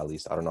Canada at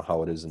least, I don't know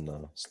how it is in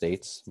the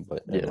States,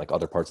 but in Yeah, like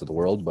other parts of the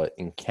world, but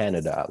in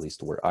Canada at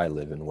least, where I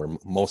live and where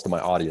most of my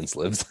audience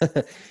lives,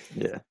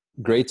 yeah,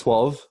 grade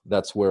 12,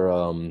 that's where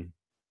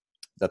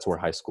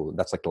high school,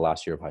 that's like the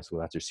last year of high school,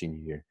 that's your senior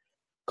year.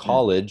 mm,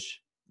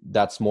 College,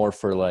 that's more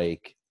for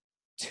like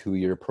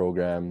 2-year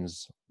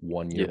programs,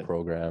 1-year yeah.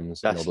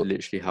 programs, That's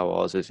literally how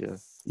ours is. Yeah,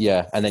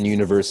 yeah, and then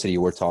university,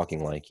 we're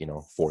talking like,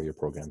 4-year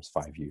programs,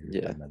 5 year,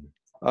 yeah. and then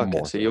Okay,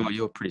 more so so.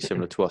 you're pretty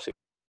similar to us,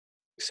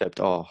 except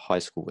our high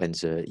school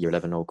ends at year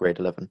 11 or grade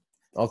 11.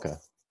 Okay.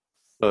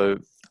 So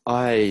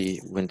I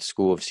went to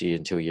school obviously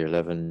until year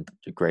 11,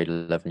 grade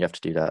 11. You have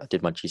to do that. I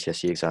did my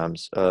GCSE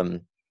exams.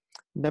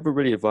 Never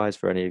really advised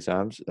for any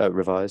exams,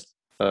 revised.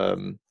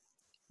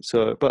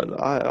 So,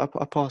 but I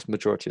passed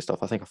majority of stuff.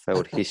 I think I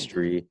failed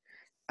history,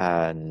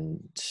 and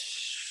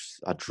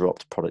I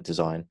dropped product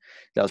design.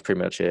 That was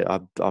pretty much it.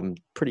 I'm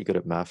pretty good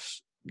at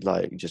maths,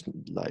 like just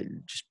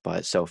by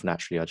itself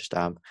naturally. I just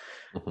am.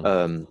 Mhm.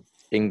 Um,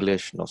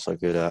 English, not so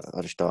good at.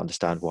 I just don't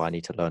understand why I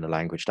need to learn a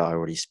language that I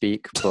already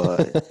speak.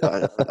 But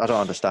I don't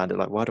understand it.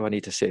 Like, why do I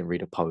need to sit and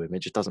read a poem? It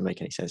just doesn't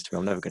make any sense to me.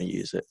 I'm never going to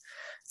use it.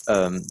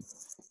 Um,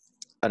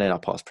 and then I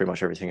passed pretty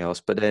much everything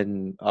else. But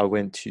then I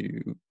went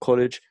to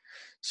college.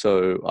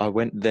 So I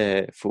went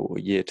there for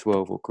year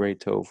 12 or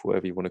grade 12,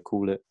 whatever you want to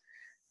call it.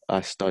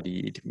 I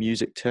studied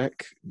music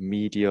tech,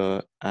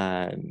 media,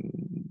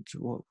 and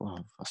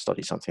I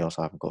studied something else.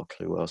 I haven't got a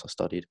clue what else I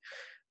studied.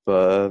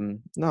 But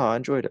no, I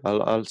enjoyed it.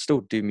 I'll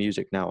still do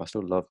music now. I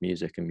still love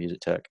music and music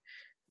tech.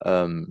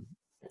 Um,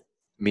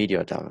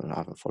 Media, I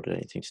haven't followed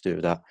anything to do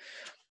with that.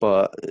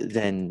 But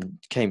then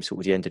came sort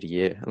of the end of the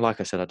year, and like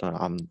I said,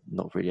 I'm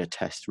not really a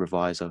test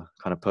reviser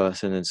kind of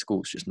person, and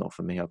school's just not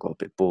for me. I got a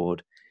bit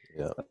bored.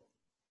 Yeah.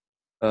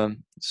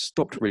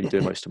 Stopped really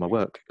doing most of my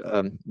work.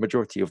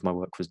 Majority of my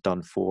work was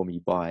done for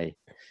me by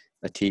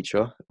a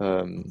teacher.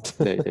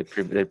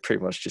 They'd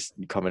pretty much just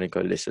come in and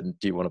go, listen,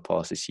 do you want to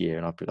pass this year?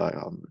 And I'd be like,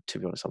 to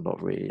be honest, I'm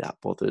not really that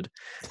bothered.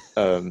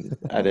 And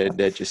then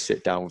they'd just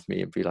sit down with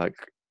me and be like,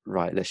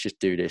 right, let's just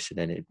do this. And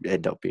then it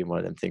end up being one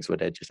of them things where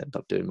they'd just end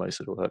up doing most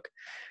of the work.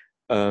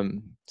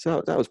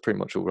 So that was pretty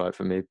much all right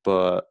for me.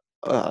 But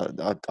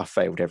I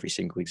failed every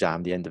single exam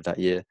at the end of that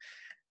year.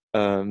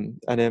 And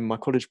then my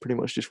college pretty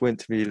much just went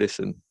to me,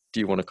 listen, do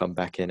you want to come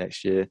back here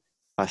next year?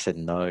 I said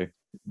no.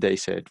 They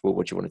said, well,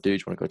 what do you want to do?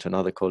 Do you want to go to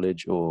another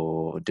college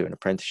or do an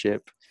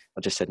apprenticeship?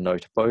 I just said no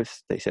to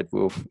both. They said,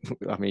 well,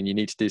 I mean, you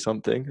need to do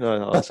something.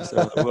 And I was just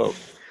like, well,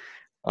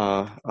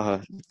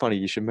 funny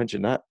you should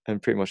mention that,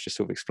 and pretty much just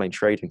sort of explain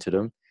trading to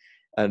them.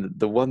 And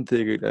the one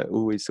thing that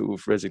always sort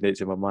of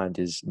resonates in my mind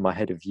is my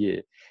head of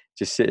year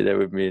just sitting there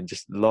with me and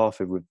just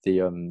laughing with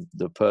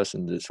the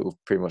person that sort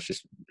of pretty much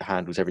just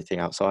handles everything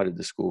outside of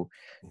the school.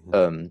 Mhm.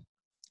 Um,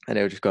 and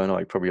they were just going, "Oh,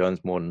 he probably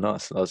earns more than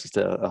us." And I was just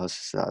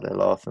out there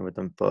laughing with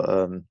them.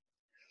 But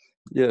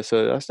yeah,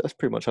 so that's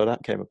pretty much how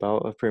that came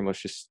about. I pretty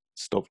much just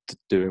stopped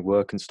doing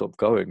work and stopped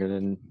going, and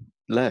then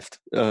left.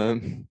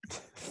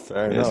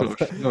 Fair Yeah,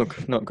 it's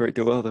enough. not a great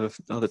deal other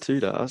to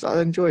that.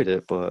 I enjoyed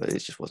it, but it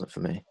just wasn't for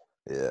me.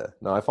 Yeah.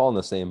 No, I fall in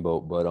the same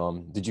boat, but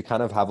did you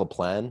kind of have a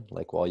plan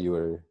like while you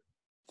were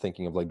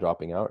thinking of like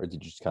dropping out, or did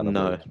you just kind of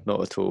No, like,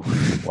 not at all.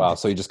 wow,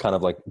 so you just kind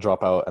of like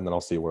drop out and then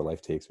I'll see where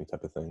life takes me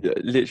type of thing? Yeah,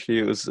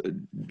 literally, it was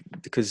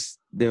because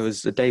there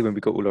was a day when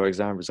we got all our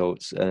exam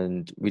results,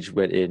 and we just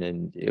went in,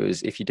 and it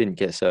was if you didn't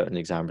get certain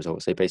exam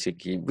results, they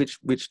basically,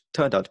 which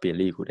turned out to be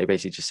illegal, they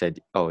basically just said,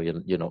 "Oh,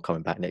 you're not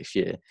coming back next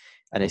year,"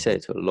 and they said Mhm.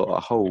 it to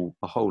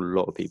a whole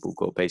lot of people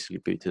got basically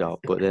booted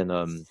out. But then,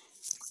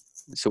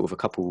 sort of a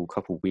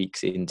couple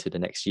weeks into the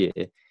next year,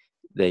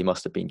 they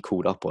must have been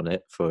called up on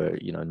it for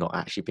not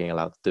actually being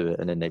allowed to do it,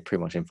 and then they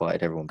pretty much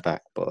invited everyone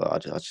back. But I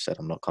just said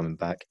I'm not coming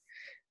back.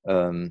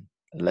 And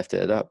left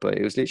it at that. But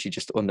it was literally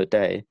just on the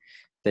day,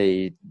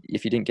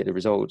 if you didn't get the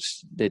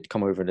results, they'd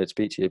come over and they'd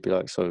speak to you. They'd be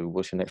like, "So,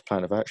 what's your next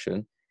plan of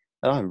action?"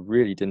 And I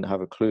really didn't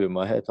have a clue in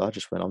my head. I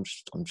just went, I'm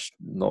just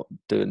not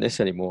doing this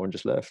anymore," and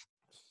just left.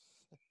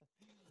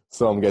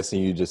 So I'm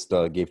guessing you just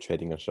gave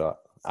trading a shot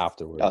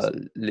afterwards.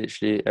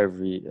 Literally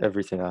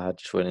everything I had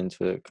just went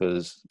into it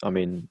because I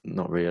mean,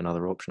 not really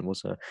another option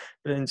was there.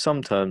 But in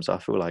some terms, I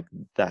feel like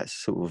that's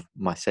sort of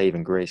my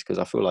saving grace because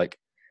I feel like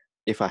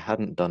if I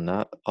hadn't done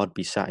that, I'd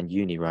be sat in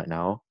uni right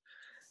now.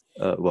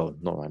 Well,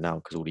 not right now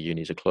because all the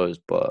unis are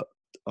closed, but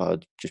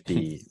I'd just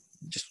be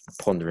just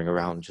pondering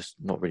around, just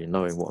not really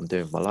knowing what I'm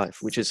doing with my life,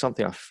 which is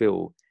something I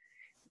feel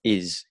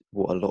is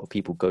what a lot of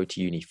people go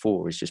to uni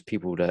for, is just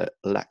people that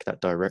lack that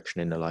direction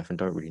in their life and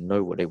don't really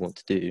know what they want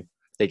to do.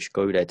 They just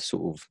go there to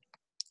sort of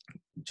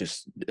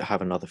just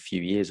have another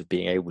few years of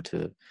being able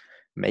to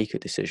make a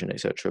decision,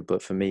 etc.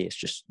 But for me, it's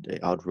just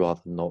I'd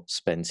rather not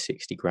spend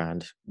 60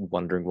 grand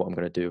wondering what I'm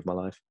going to do with my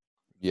life.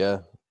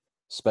 Yeah.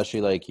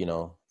 Especially like,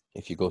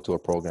 if you go to a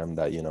program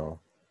that,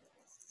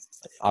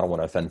 I don't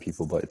want to offend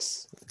people, but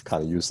it's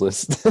kind of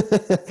useless.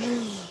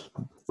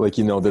 Like,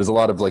 there's a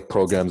lot of like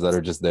programs that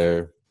are just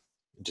there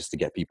just to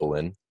get people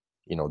in.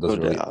 Well, Doesn't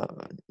really.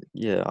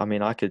 yeah, I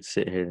mean, I could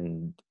sit here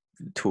and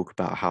talk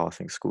about how I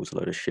think school's a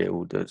load of shit.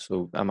 All the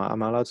so am I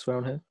allowed to swear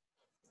on here?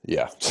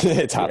 Yeah, it's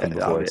Yeah, happened I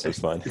before, mean, so it's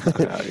fine.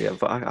 yeah,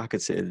 but I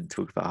could sit and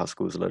talk about how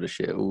school's a load of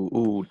shit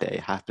all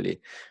day happily,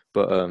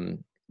 but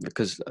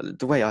because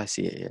the way I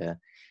see it, yeah,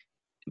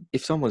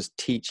 if someone's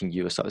teaching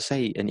you, so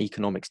say an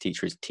economics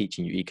teacher is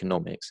teaching you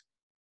economics,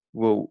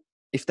 well,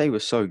 if they were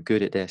so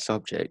good at their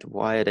subject,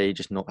 why are they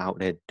just not out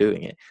there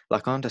doing it?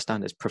 Like, I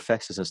understand there's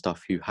professors and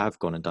stuff who have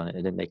gone and done it,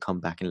 and then they come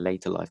back in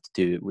later life to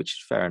do it, which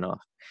is fair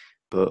enough.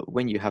 But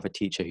when you have a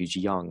teacher who's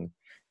young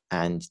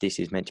and this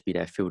is meant to be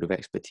their field of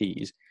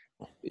expertise,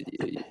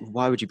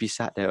 why would you be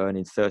sat there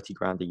earning 30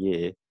 grand a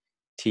year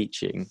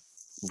teaching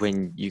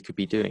when you could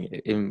be doing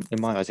it? In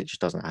my eyes, it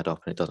just doesn't add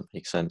up and it doesn't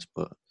make sense.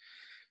 But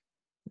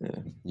yeah,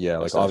 Yeah,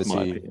 like that's my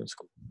obviously, opinion.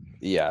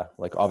 yeah,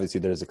 like obviously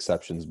there's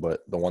exceptions, but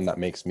the one that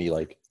makes me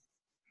like,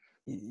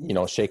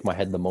 shake my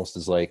head the most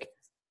is like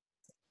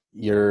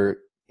you're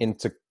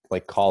into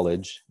like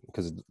college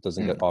because it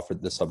doesn't get Mm.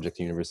 offered this subject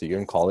to university. You're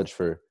in college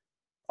for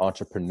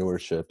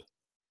entrepreneurship,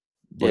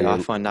 but Yeah, I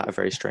you're, find that a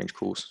very strange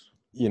course.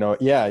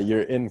 yeah,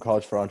 you're in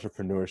college for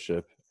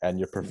entrepreneurship, and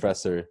your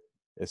professor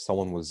is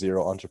someone with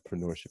zero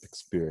entrepreneurship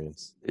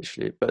experience.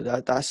 Literally,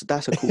 but that's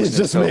a It course in just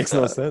itself makes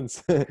no that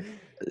sense.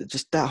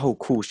 just that whole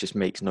course just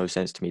makes no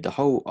sense to me. The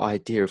whole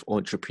idea of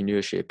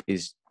entrepreneurship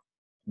is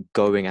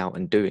going out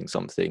and doing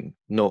something,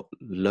 not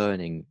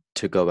learning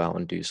to go out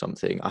and do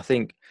something. I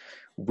think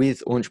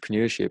with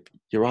entrepreneurship,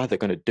 you're either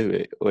going to do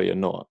it or you're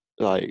not.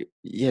 like,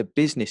 yeah,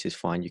 business is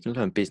fine. You can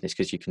learn business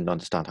because you can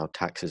understand how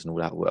taxes and all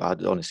that work.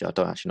 Honestly, I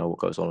don't actually know what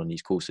goes on in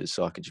these courses,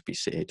 so I could just be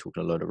sitting here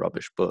talking a load of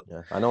rubbish. But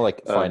Yeah, I know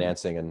like um,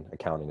 financing and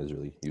accounting is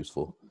really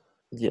useful.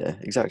 yeah,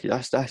 exactly.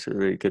 That's a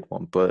really good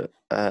one. But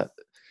at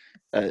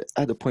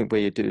the point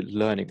where you're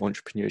learning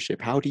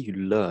entrepreneurship, how do you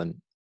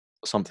learn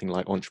something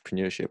like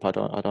entrepreneurship? I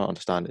don't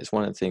understand it. It's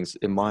one of the things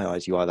in my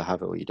eyes, you either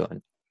have it or you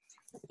don't.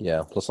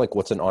 Yeah. Plus, like,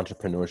 what's an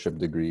entrepreneurship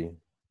degree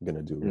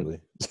gonna do, Mm,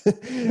 really?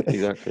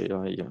 exactly.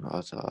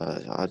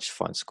 I just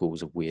find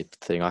school's a weird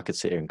thing. I could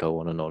sit here and go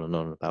on and on and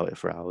on about it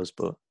for hours,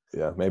 but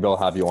Yeah, maybe I'll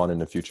have you on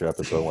in a future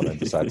episode when I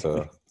decide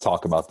to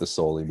talk about this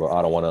solely, but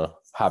I don't want to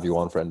have you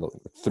on for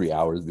 3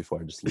 hours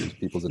before I just lose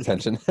people's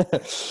attention.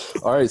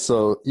 All right,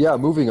 so yeah,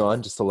 moving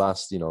on, just the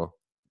last,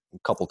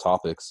 couple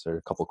topics or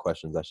a couple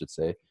questions, I should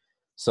say.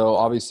 So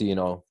obviously,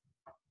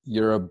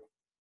 you're a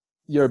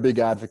you're a big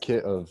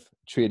advocate of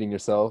treating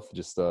yourself,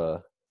 just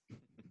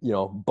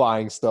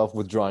buying stuff,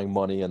 withdrawing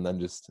money, and then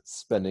just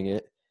spending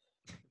it.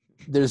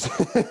 There's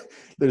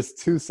there's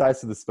two sides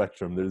to the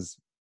spectrum. There's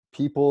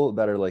people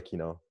that are like,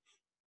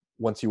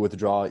 once you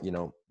withdraw,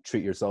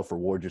 treat yourself,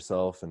 reward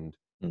yourself, and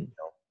Mm,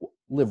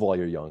 live while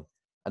you're young.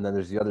 And then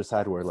there's the other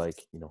side where,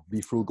 like,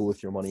 be frugal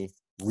with your money,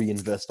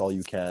 reinvest all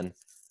you can.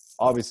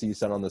 Obviously, you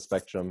said on the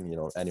spectrum,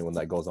 anyone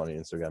that goes on your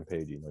Instagram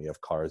page, you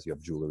have cars, you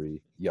have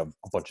jewelry, you have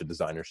a bunch of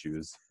designer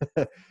shoes.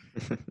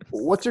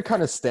 What's your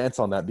kind of stance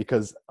on that?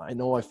 Because I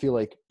feel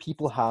like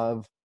people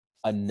have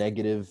a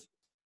negative,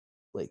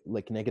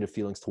 like negative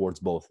feelings towards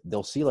both.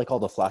 They'll see like all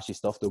the flashy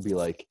stuff. They'll be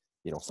like,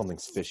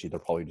 something's fishy. They're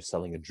probably just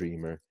selling a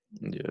dream, or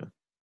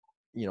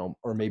yeah,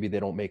 or maybe they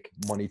don't make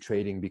money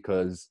trading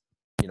because,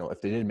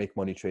 if they didn't make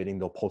money trading,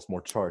 they'll post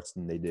more charts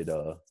than they did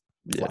yeah,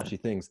 flashy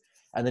things.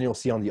 And then you'll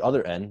see on the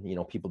other end,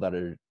 people that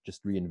are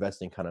just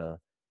reinvesting, kind of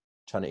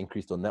trying to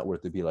increase their net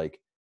worth, to be like,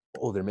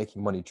 oh, they're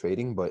making money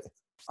trading, but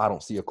I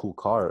don't see a cool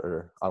car,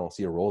 or I don't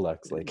see a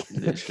Rolex. Like,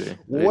 literally,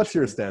 what's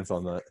your literally. stance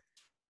on that?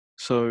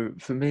 So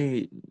for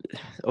me,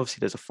 obviously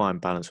there's a fine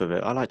balance with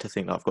it. I like to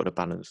think that I've got a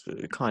balance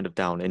kind of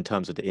down in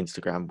terms of the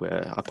Instagram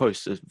where I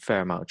post a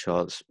fair amount of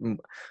charts.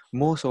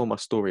 More so on my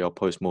story, I'll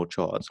post more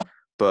charts.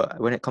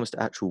 But when it comes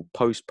to actual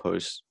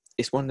posts,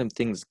 it's one of them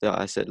things that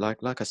I said,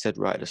 like I said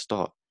right at the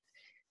start,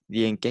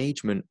 the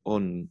engagement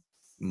on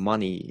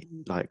money,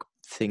 like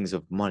things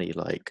of money,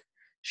 like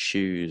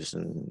shoes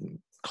and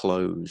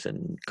clothes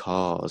and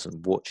cars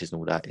and watches and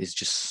all that, is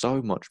just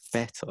so much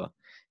better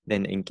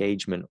than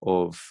engagement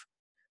of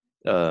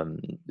um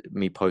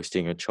me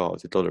posting a chart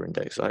of the dollar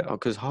index.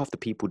 Because half the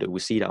people that will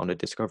see that on the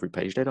discovery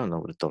page, they don't know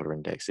what a dollar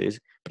index is,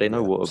 but they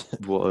know Yeah.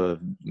 what a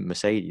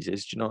Mercedes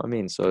is. Do you know what I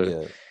mean? So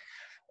Yeah.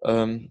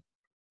 um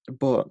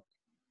but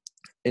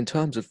in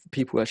terms of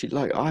people actually,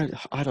 like,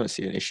 I don't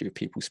see an issue of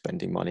people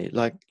spending money.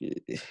 Like,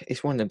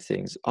 it's one of them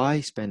things.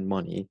 I spend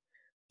money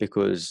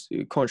because,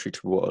 contrary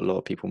to what a lot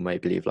of people may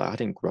believe, like, I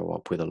didn't grow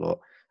up with a lot.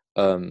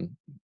 Um,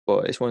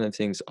 but it's one of them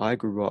things. I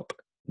grew up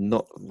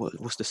not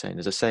what's the saying?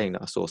 There's a saying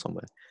that I saw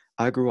somewhere.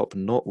 I grew up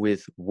not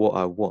with what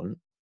I want,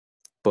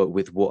 but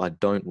with what I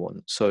don't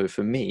want. So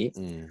for me,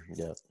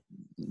 Yeah.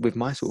 with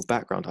my sort of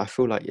background, I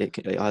feel like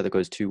it either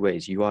goes two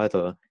ways. You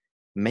either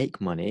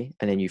make money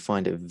and then you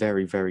find it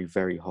very, very,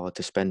 very hard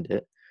to spend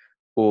it,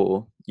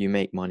 or you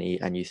make money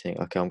and you think,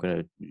 okay, I'm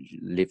going to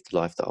live the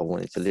life that I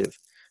wanted to live.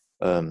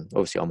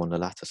 Obviously, I'm on the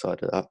latter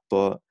side of that,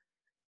 but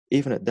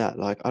even at that,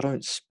 like, I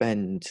don't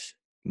spend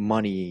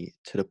money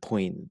to the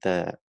point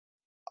that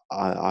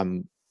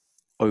I'm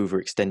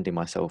overextending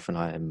myself and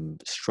I am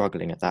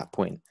struggling at that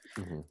point.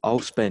 Hmm.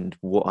 I'll spend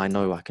what I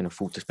know I can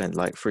afford to spend.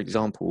 Like, for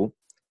example,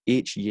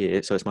 each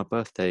year, so it's my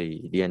birthday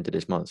the end of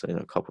this month, so in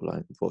a couple,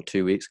 like, what,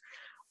 2 weeks,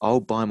 I'll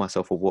buy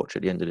myself a watch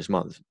at the end of this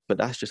month. But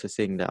that's just a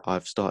thing that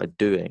I've started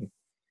doing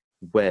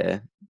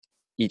where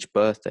each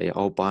birthday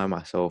I'll buy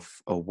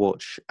myself a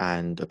watch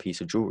and a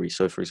piece of jewelry.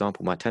 So, for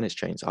example, my tennis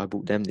chains, I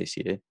bought them this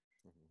year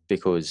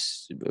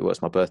because it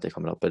was my birthday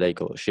coming up, but they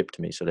got shipped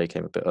to me, so they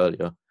came a bit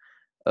earlier.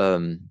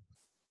 Um,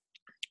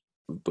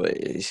 but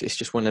it's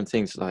just one of them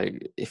things.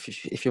 Like,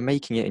 if you're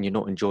making it and you're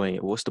not enjoying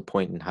it, what's the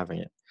point in having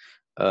it?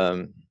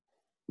 Um,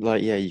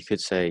 like, yeah, you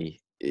could say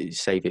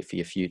save it for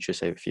your future,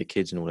 save it for your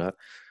kids and all that,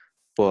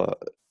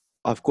 but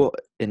I've got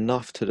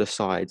enough to the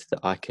side that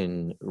I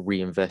can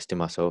reinvest in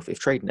myself. If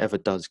trading ever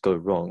does go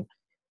wrong,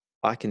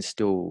 I can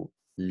still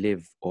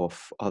live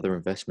off other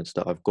investments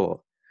that I've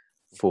got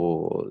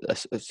for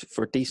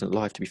a decent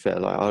life. To be fair,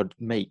 like, I'd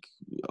make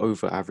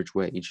over average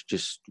wage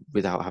just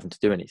without having to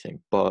do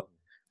anything. But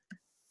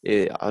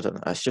I don't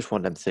know. It's just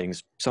one of them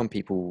things. Some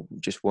people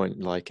just won't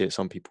like it.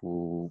 Some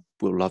people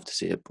will love to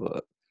see it,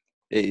 but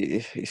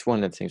it's one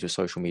of them things with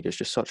social media. It's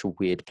just such a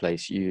weird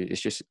place.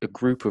 It's just a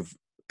group of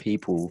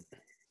people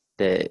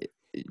that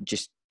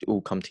just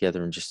all come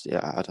together and just,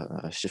 yeah, I don't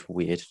know. It's just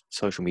weird.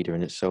 Social media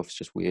in itself is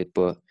just weird.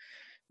 But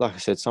like I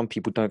said, some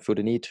people don't feel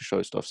the need to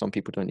show stuff. Some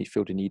people don't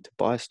feel the need to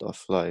buy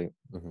stuff. Like,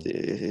 Hmm.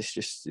 it's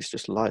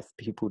just life.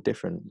 People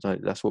different.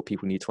 Like, that's what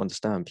people need to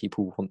understand.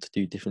 People want to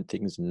do different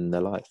things in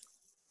their life.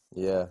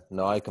 Yeah.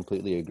 No, I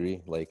completely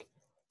agree. Like,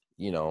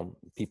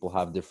 people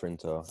have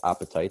different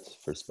appetites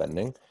for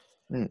spending.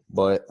 Mm,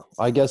 But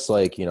I guess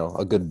like,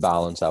 a good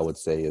balance I would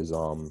say is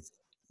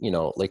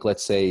like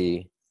let's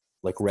say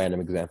like random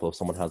example if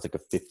someone has like a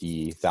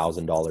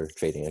 $50,000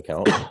 trading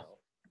account and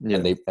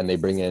yeah, they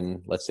bring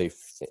in, let's say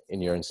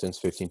in your instance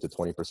 15 to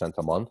 20%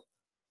 a month.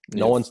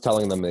 No yeah, one's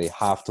telling them they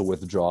have to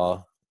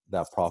withdraw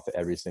that profit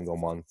every single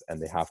month and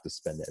they have to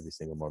spend it every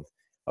single month.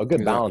 A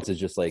good balance exactly. is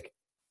just like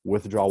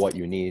withdraw what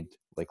you need.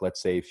 Like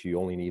let's say if you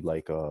only need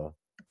like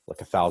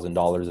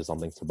 $1,000 or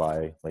something to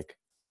buy like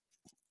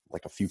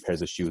a few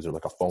pairs of shoes or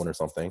like a phone or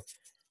something, Yeah,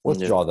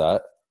 withdraw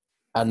that.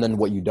 And then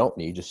what you don't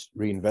need, just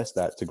reinvest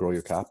that to grow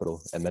your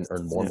capital and then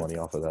earn more yeah. money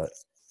off of that.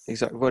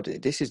 Exactly. Well,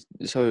 this is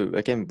so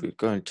again, we're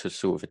going to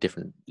sort of a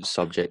different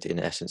subject in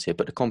essence here,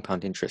 but the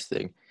compound interest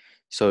thing.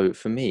 So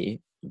for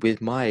me,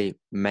 with my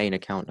main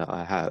account that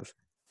I have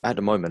at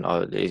the moment,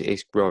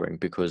 it's growing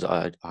because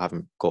I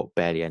haven't got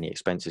barely any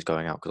expenses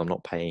going out because I'm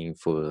not paying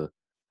for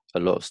a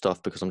lot of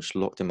stuff because I'm just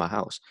locked in my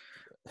house.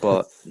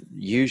 But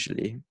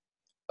usually,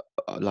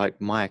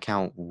 like my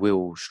account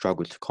will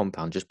struggle to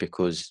compound just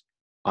because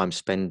I'm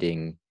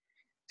spending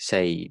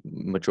say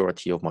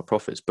majority of my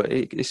profits, but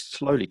it's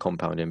slowly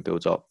compounding and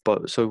builds up.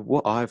 But so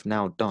what I've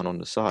now done on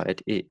the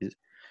side is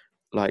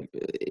like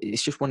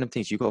it's just one of the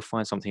things you got to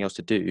find something else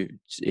to do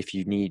if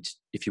you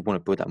want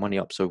to build that money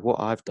up. So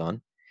what I've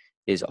done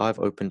is I've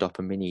opened up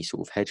a mini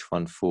sort of hedge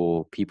fund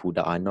for people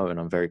that I know and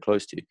I'm very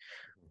close to.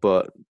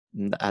 But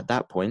at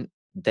that point,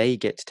 they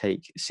get to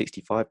take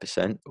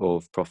 65%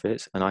 of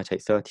profits and I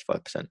take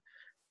 35%.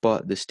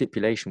 But the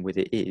stipulation with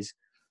it is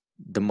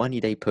the money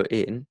they put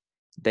in,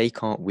 they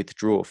can't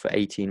withdraw for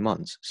 18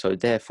 months. So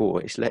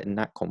therefore, it's letting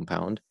that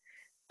compound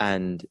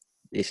and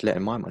it's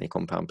letting my money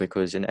compound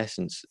because in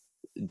essence,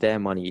 their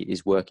money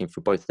is working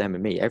for both them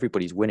and me.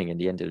 Everybody's winning at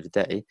the end of the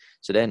day.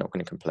 So they're not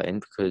going to complain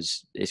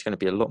because it's going to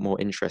be a lot more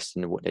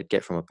interesting than what they'd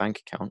get from a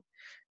bank account.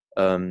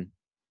 Um,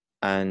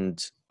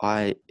 and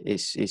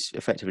it's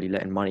effectively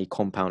letting money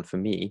compound for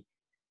me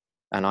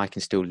and I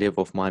can still live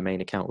off my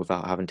main account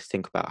without having to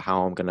think about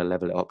how I'm going to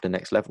level it up the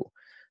next level.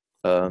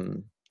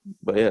 Um,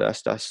 but yeah,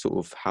 that's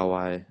sort of how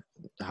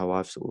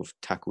I've sort of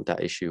tackled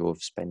that issue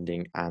of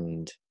spending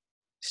and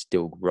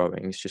still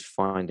growing. It's just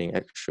finding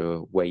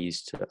extra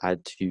ways to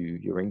add to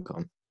your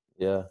income.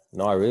 Yeah,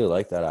 no, I really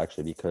like that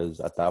actually because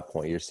at that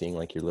point you're seeing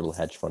like your little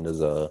hedge fund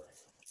as a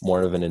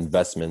more of an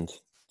investment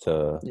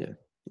to, Yeah,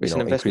 it's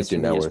an investment increase to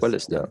your net me as well worth.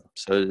 as Yeah. them.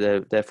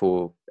 So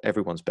therefore,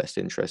 everyone's best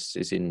interest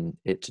is in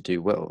it to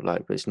do well.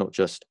 Like it's not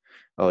just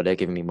oh they're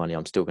giving me money,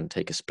 I'm still going to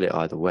take a split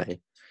either way.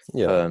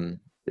 Yeah.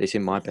 It's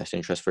in my best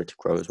interest for it to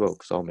grow as well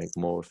because I'll make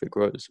more if it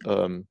grows.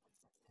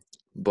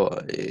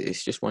 But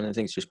it's just one of the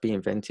things, just be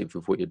inventive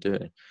with what you're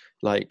doing.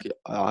 Like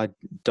I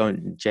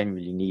don't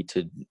generally need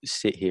to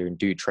sit here and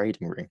do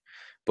trading ring,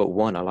 but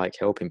one, I like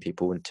helping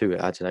people, and two,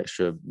 it adds an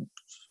extra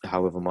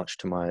however much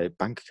to my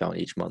bank account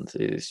each month.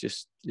 It's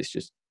just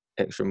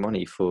extra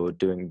money for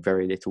doing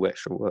very little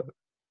extra work.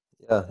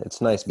 Yeah,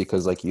 it's nice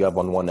because like you have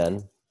on one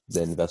end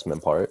the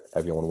investment part,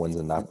 everyone wins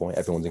in that point,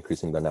 everyone's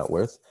increasing their net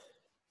worth.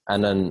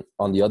 And then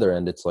on the other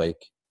end, it's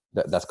like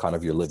that's kind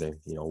of your living,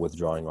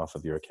 withdrawing off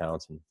of your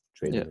accounts and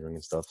trading Yeah,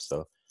 and stuff.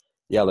 So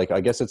yeah, like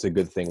I guess it's a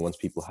good thing once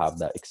people have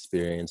that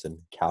experience and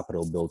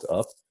capital built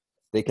up,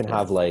 they can yeah.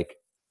 have like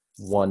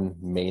one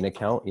main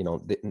account,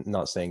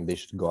 not saying they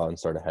should go out and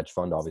start a hedge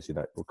fund. Obviously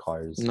that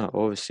requires No,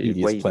 obviously,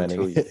 tedious wait planning.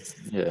 until you,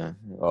 yeah, yeah.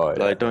 Oh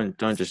Like yeah.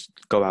 don't just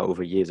go out with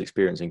a year's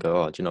experience and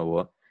go, oh, do you know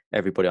what?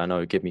 Everybody I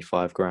know, give me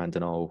 5 grand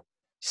and I'll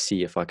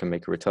see if I can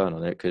make a return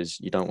on it because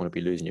you don't want to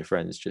be losing your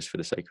friends just for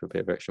the sake of a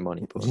bit of extra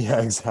money. But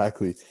Yeah,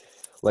 exactly.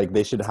 Like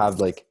they should have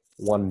like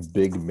one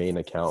big main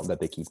account that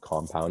they keep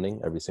compounding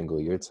every single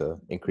year to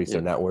increase their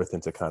yeah, net worth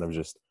and to kind of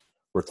just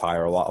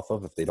retire off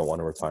of if they don't want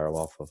to retire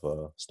off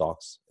of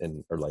stocks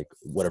and or like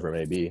whatever it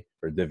may be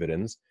or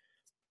dividends,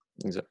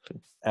 exactly.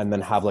 and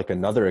then have like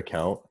another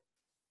account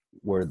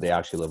where they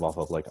actually live off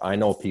of. Like I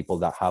know people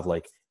that have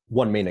like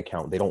one main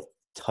account, they don't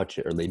touch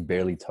it or they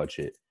barely touch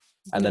it,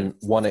 and Yeah, then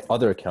one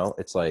other account,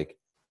 it's like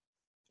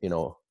you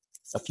know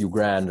a few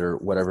grand or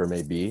whatever it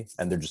may be,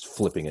 and they're just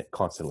flipping it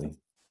constantly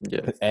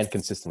yeah. and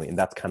consistently, and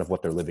that's kind of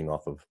what they're living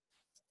off of.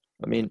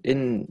 I mean,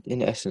 in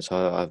essence,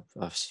 I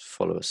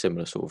follow a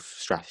similar sort of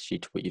strategy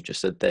to what you've just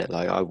said there.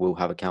 Like I will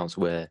have accounts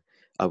where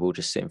I will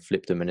just sit and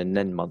flip them, and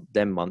then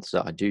them months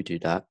that I do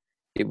that,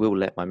 it will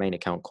let my main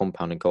account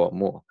compound and go up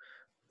more.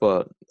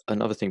 But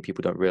another thing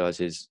people don't realize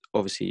is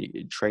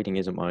obviously trading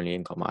isn't my only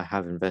income. I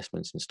have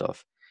investments and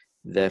stuff.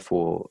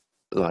 Therefore,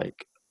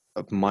 like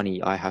money,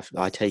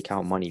 I take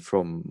out money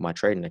from my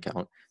trading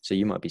account. So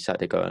you might be sat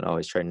there going, "Oh,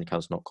 his trading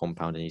account's not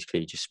compounding. He's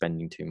clearly just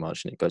spending too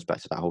much," and it goes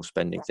back to that whole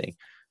spending thing.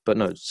 But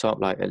no, so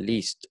like at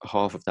least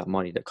half of that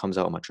money that comes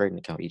out of my trading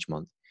account each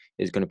month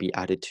is going to be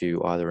added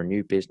to either a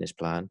new business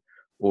plan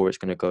or it's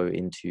going to go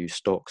into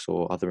stocks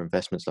or other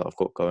investments that I've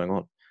got going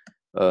on.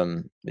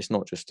 It's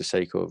not just the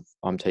sake of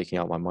I'm taking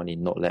out my money,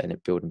 not letting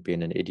it build and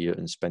being an idiot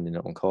and spending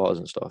it on cars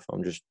and stuff.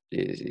 I'm just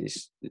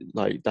it's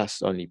like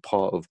that's only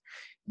part of.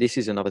 This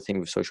is another thing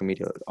with social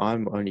media.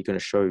 I'm only going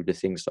to show the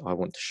things that I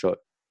want to show.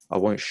 I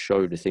won't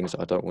show the things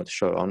that I don't want to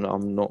show.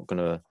 I'm not going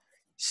to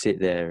sit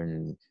there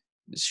and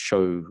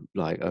show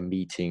like a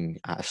meeting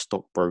at a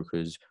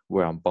stockbroker's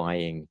where I'm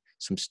buying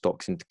some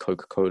stocks into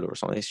Coca-Cola or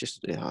something. It's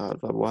just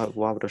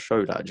why would I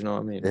show that? Do you know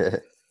what I mean? Yeah.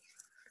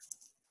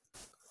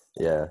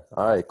 Yeah.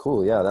 All right,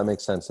 cool. Yeah, that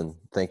makes sense. And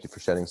thank you for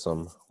shedding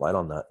some light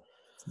on that.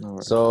 No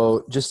worries.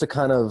 So just to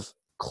kind of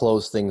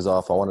close things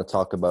off, I want to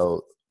talk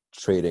about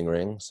Trading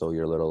Ring. So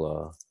your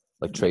little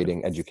like Yeah.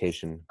 trading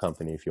education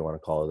company, if you want to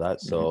call it that.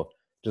 Mhm. So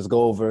just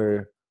go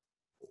over,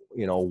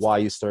 why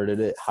you started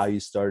it, how you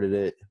started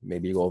it,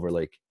 maybe go over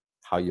like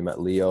how you met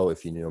Leo,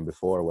 if you knew him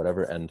before or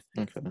whatever, and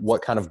Okay.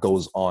 what kind of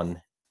goes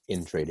on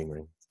in Trading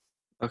Ring.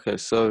 Okay.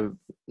 So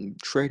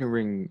Trading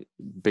Ring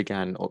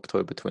began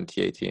October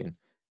 2018,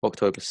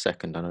 October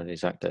 2nd. I know the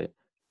exact date.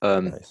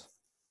 Um, Nice.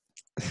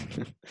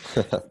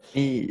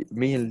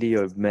 me and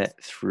Leo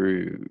met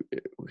through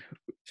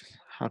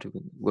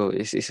well,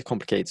 it's a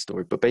complicated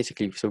story, but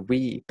basically, so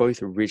we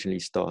both originally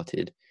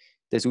started.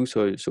 There's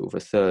also sort of a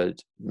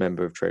third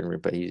member of Trading Room,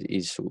 but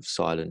he's sort of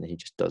silent. He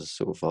just does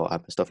sort of our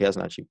admin stuff. He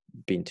hasn't actually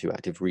been too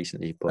active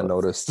recently, I but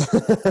noticed.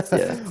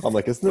 yeah. I'm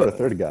like, isn't there a But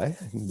third guy?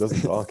 He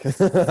doesn't talk.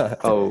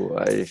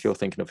 if you're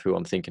thinking of who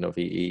I'm thinking of,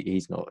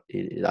 he's not.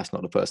 That's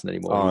not the person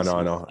anymore. Oh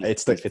no, no.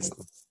 It's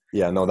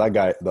yeah, no, that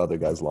guy, the other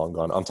guy's long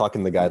gone. I'm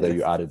talking the guy that Yeah.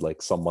 you added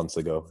like some months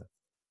ago.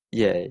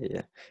 Yeah, yeah,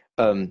 yeah.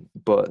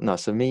 But no,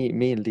 so me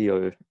and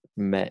Leo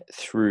met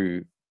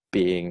through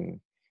being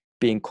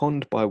being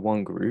conned by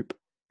one group,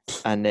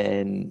 and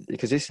then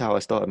because this is how I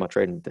started my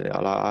trading today.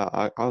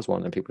 I was one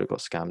of them people who got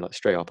scammed like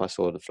straight up. I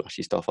saw the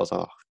flashy stuff. I was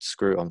like, oh,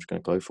 screw it, I'm just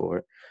gonna go for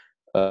it.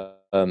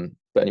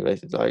 But anyway,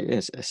 like in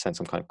a sense,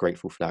 I'm kind of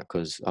grateful for that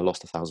because I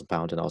lost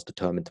 £1,000 and I was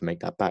determined to make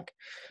that back.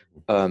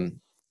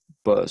 Um,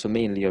 but so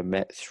me and Leo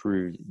met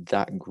through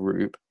that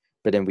group,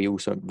 but then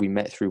we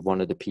met through one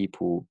of the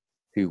people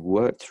who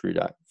worked through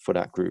that for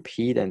that group.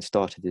 He then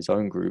started his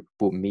own group,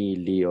 brought me,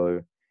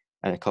 Leo,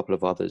 and a couple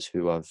of others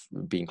who I've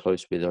been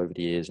close with over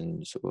the years,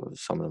 and sort of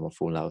some of them I've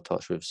fallen out of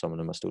touch with, some of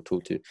them I still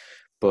talk to.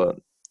 But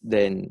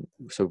then,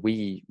 so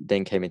we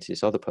then came into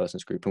this other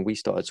person's group, and we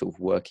started sort of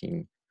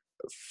working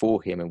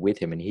for him and with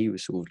him, and he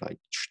was sort of like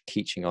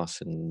teaching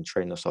us and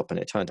training us up, and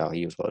it turned out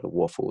he was like a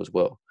waffle as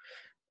well.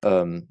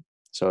 Um,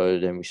 so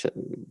then we said,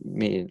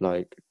 me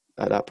like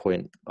at that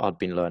point, I'd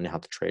been learning how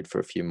to trade for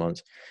a few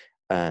months,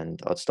 and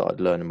I'd started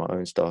learning my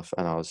own stuff,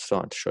 and I was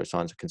starting to show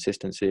signs of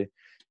consistency.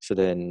 So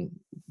then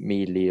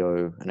me,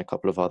 Leo, and a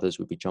couple of others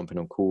would be jumping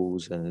on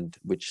calls, and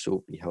we'd just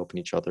sort of be helping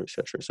each other,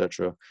 etc.,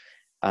 etc.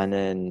 And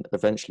then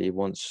eventually,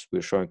 once we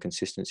were showing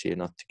consistency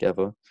enough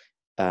together,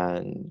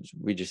 and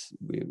we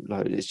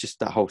like it's just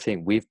that whole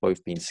thing. We've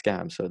both been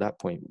scammed, so at that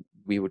point,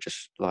 we were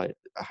just like,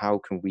 how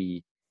can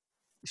we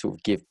sort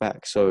of give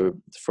back? So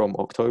from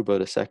October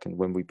the 2nd,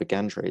 when we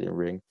began Trading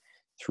Ring,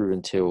 through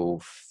until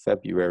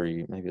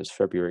February, maybe it was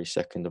February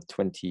 2nd of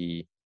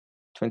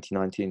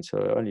 2019,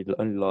 so only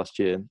last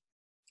year,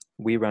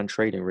 we ran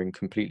Trading Ring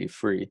completely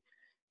free,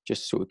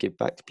 just sort of give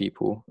back to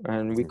people,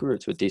 and we grew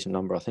it to a decent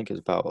number. I think it was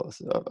about,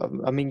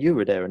 I mean, you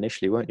were there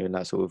initially, weren't you, in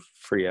that sort of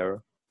free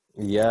era?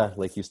 Yeah,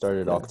 like you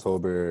started Yeah.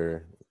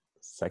 October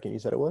 2nd, you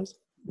said it was?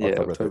 Yeah,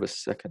 October 3rd. October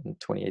 2nd,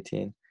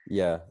 2018.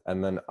 Yeah,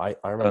 and then I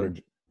remember Um,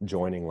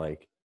 joining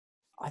like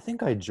I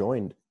think I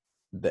joined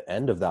the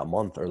end of that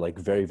month or like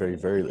very, very,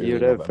 very you were early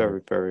there November.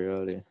 very, very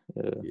early.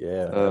 Yeah.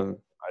 Yeah, and Um,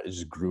 I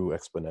just grew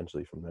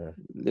exponentially from there.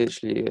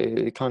 Literally,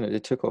 it kind of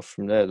it took off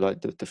from there.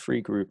 Like the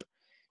free group,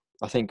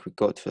 I think we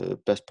got to the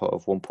best part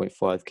of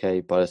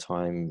 1.5k by the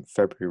time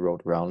February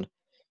rolled around.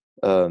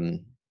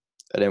 Um,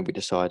 and then we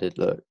decided,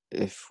 look,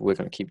 if we're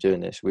going to keep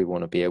doing this, we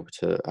want to be able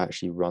to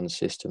actually run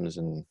systems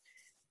and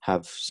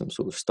have some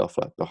sort of stuff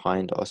like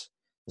behind us.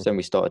 So then Mhm.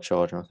 we started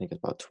charging. I think it's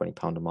about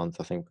 £20 a month.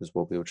 I think was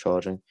what we were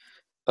charging.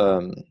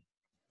 Um,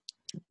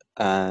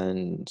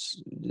 and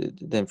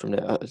then from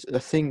there, a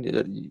thing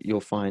that you'll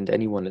find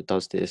anyone that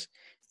does this,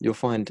 you'll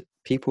find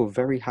people are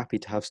very happy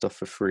to have stuff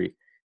for free.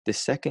 The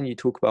second you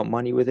talk about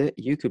money with it,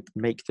 you could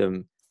make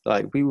them,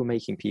 like we were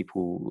making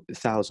people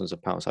thousands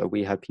of pounds. Like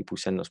we had people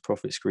send us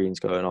profit screens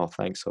going, oh,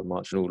 thanks so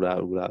much, and all that,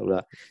 all that, all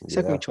that. The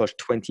second we Yeah. charged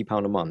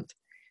 £20 a month,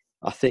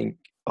 I think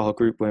our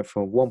group went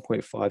from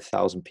 1.5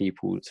 thousand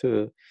people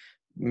to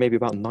maybe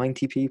about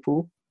 90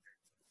 people.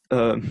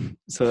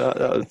 So that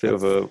was a bit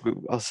of a.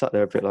 I sat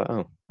there a bit like,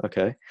 oh,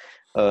 okay.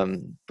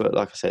 But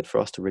like I said, for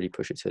us to really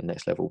push it to the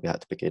next level, we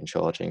had to begin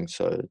charging.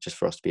 So just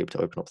for us to be able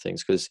to open up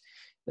things, because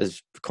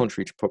as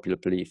contrary to popular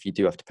belief, you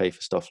do have to pay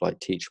for stuff like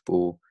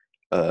Teachable,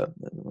 uh,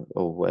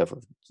 or whatever,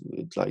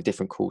 like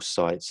different course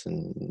sites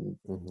and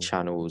Hmm.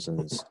 channels and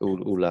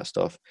all that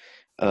stuff.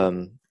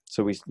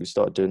 So we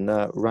started doing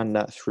that, ran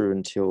that through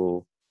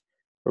until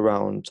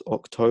around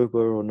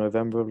October or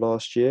November of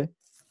last year.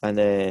 And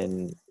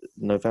then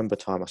November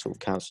time, I sort of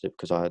cancelled it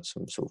because I had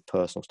some sort of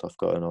personal stuff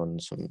going on.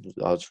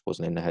 I just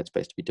wasn't in the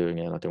headspace to be doing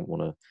it, and I didn't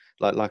want to.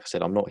 Like I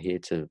said, I'm not here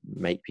to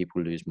make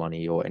people lose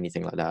money or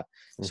anything like that.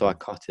 So I Hmm.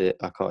 cut it.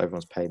 I cut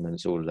everyone's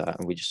payments, all of that,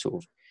 and we just sort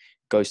of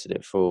ghosted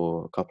it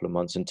for a couple of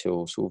months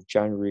until sort of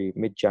January,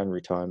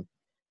 mid-January time.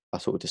 I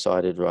sort of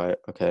decided, right,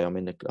 okay,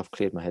 I've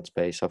cleared my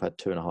headspace. I've had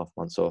 2.5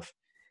 months off.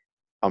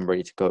 I'm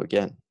ready to go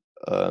again.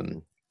 Um, Hmm.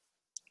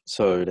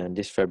 So then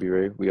this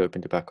February we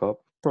opened it back up.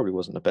 Probably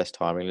wasn't the best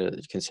timing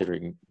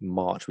considering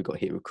March we got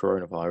hit with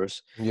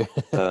coronavirus. Yeah.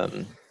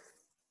 Um,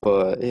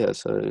 but yeah,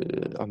 so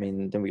I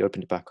mean, then we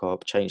opened it back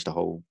up, changed the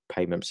whole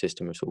payment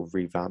system, and sort of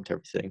revamped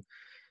everything.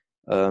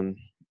 Um,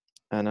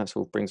 and that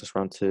sort of brings us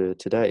around to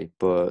today.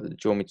 But do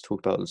you want me to talk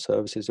about the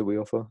services that we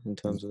offer in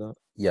terms of that?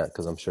 Yeah,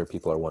 because I'm sure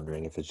people are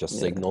wondering if it's just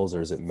Yeah. signals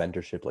or is it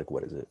mentorship? Like,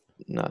 what is it?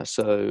 No,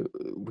 so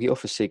we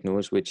offer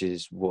signals, which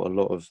is what a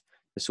lot of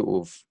the sort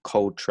of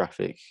cold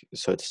traffic,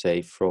 so to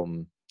say,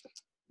 from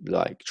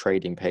like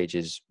trading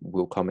pages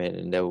will come in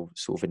and they'll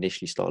sort of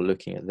initially start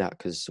looking at that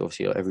because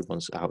obviously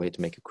everyone's out here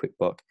to make a quick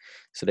buck.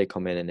 So they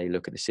come in and they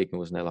look at the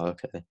signals and they're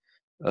like, okay,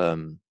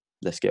 um,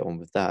 let's get on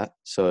with that.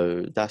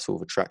 So that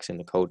sort of attracts in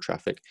the cold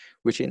traffic,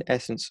 which in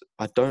essence,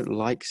 I don't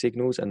like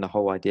signals and the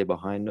whole idea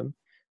behind them,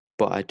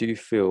 but I do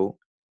feel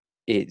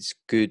it's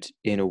good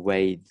in a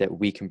way that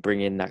we can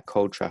bring in that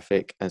cold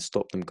traffic and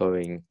stop them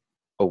going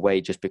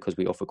away just because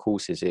we offer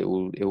courses. It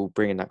will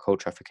bring in that cold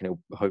traffic and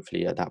it'll,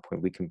 hopefully at that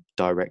point we can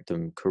direct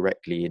them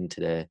correctly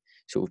into their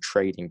sort of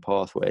trading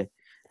pathway.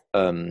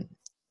 Um,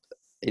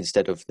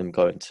 Instead of them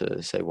going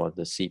to say one of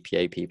the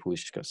CPA people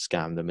who's just going to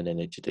scam them and then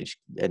they just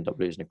end up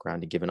losing a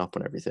grand and giving up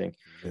on everything.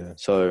 Yeah.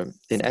 So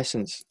in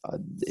essence,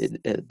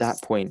 at that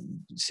point,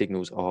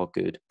 signals are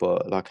good.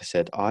 But like I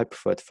said, I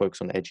prefer to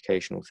focus on the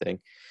educational thing.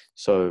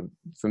 So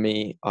for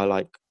me, I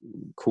like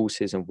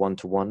courses and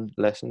one-to-one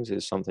lessons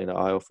is something that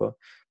I offer.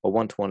 But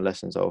one-to-one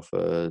lessons I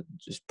offer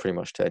just pretty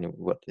much to anyone.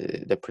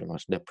 They're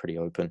pretty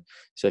open.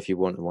 So if you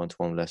want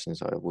one-to-one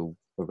lessons, I will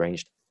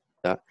arrange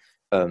that.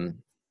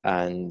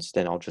 And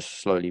then I'll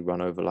just slowly run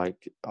over,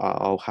 like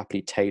I'll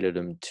happily tailor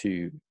them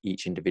to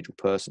each individual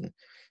person.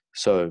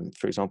 So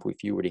for example,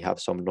 if you already have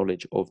some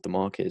knowledge of the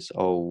markets,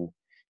 I'll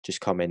just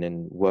come in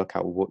and work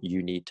out what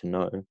you need to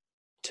know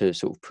to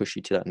sort of push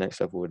you to that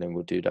next level, and then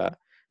we'll do that.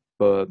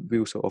 But we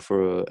also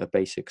offer a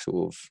basic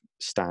sort of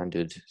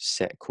standard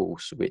set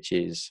course, which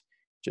is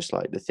just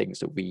like the things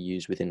that we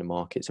use within the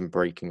markets and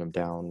breaking them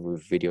down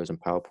with videos and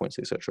PowerPoints,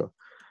 etc.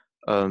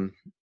 Um,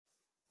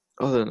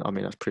 Other than, I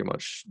mean, that's pretty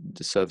much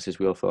the services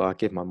we offer. I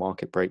give my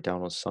market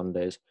breakdown on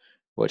Sundays,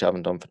 which I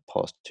haven't done for the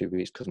past 2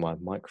 weeks because my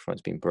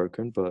microphone's been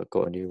broken, but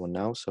got a new one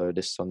now. So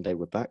this Sunday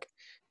we're back.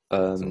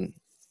 Awesome.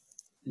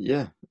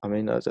 Yeah, I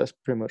mean, that's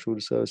pretty much all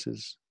the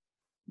services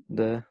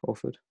there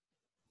offered.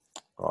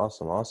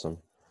 Awesome. Awesome.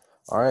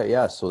 All right.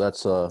 Yeah. So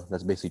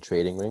that's basically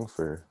Trading Ring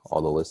for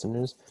all the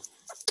listeners.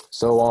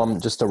 So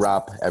just to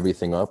wrap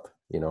everything up,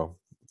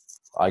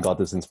 I got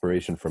this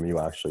inspiration from you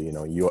actually.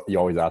 You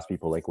always ask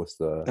people like what's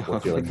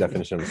your like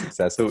definition of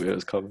success. Thought it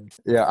was coming.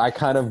 Yeah, I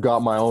kind of got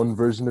my own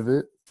version of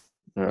it.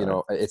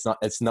 All right.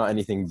 It's not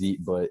anything deep,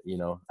 but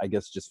I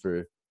guess just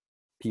for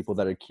people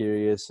that are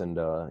curious and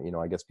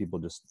I guess people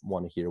just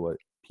want to hear what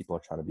people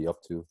are trying to be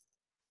up to.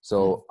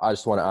 So I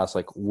just want to ask,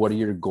 like, what are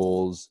your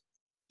goals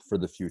for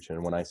the future?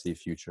 And when I say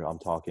future, I'm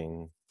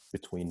talking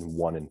between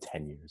 1 and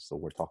 10 years. So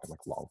we're talking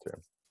like long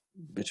term.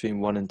 Between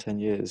 1 and 10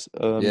 years.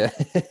 Yeah.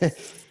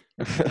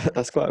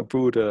 That's quite a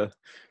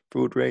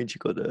broad range you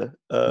got there.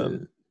 Yeah.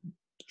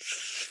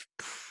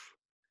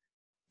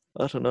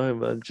 I don't know,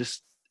 man.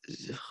 Just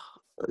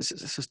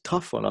it's a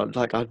tough one.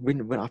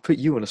 When I put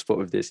you on the spot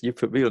with this, you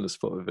put me on the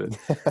spot with it.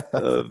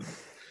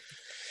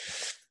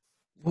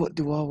 What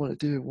do I want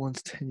to do in 1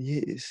 to 10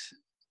 years?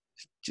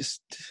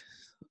 Just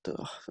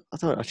I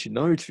don't actually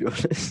know, to be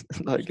honest.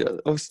 Like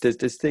obviously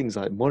there's things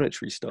like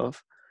monetary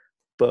stuff,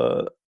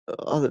 but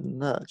other than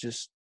that,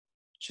 just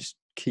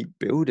keep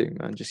building,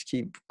 man. Just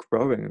keep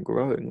growing and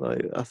growing.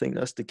 Like I think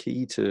that's the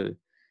key to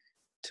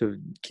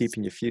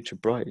keeping your future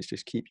bright, is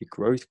just keep your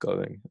growth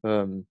going.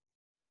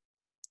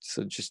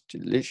 So just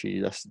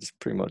literally that's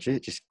pretty much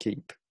it. Just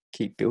keep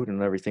building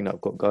on everything that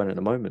I've got going at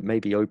the moment.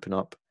 Maybe open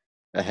up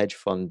a hedge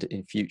fund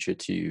in future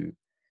to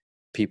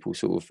people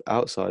sort of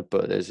outside,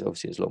 but there's a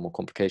lot more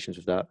complications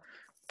with that.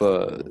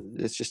 But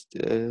it's just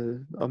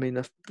I mean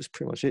that's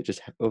pretty much it.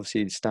 Just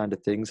obviously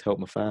standard things, help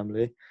my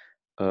family.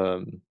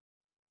 um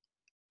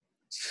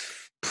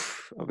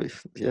I mean,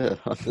 yeah.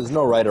 There's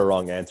no right or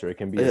wrong answer. It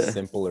can be as Yeah.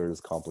 simple or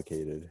as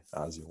complicated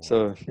as you want.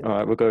 So all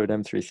right, we'll go with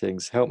them 3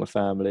 things: help my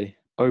family,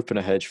 open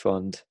a hedge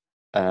fund,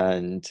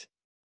 and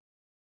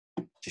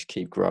just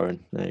keep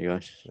growing. There you go.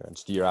 Yeah,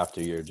 just year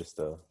after year, just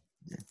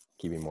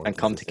keeping more And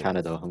come to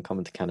consistent. Canada. I'm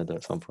coming to Canada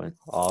at some point.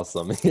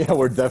 Awesome. Yeah,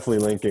 we're definitely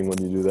linking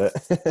when you do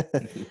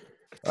that.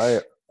 All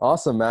right.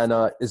 Awesome, man.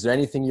 Is there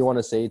anything you want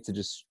to say to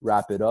just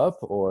wrap it up,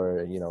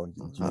 or do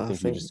you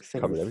think you just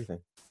covered everything?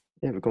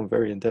 Yeah, we've gone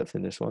very in depth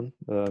in this one.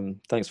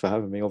 Thanks for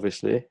having me.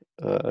 Obviously,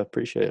 I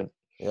appreciate it.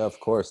 Yeah, of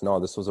course. No,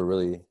 this was a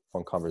really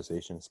fun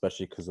conversation,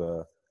 especially because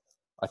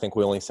I think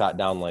we only sat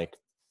down like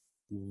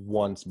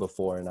once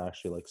before and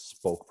actually like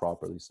spoke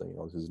properly. So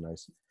this is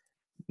nice.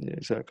 Yeah,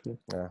 exactly.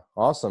 Yeah,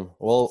 awesome.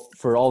 Well,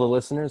 for all the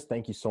listeners,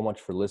 thank you so much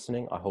for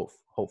listening.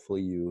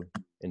 Hopefully you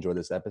enjoyed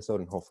this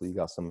episode and hopefully you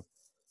got some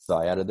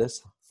value out of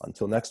this.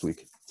 Until next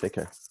week, take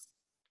care.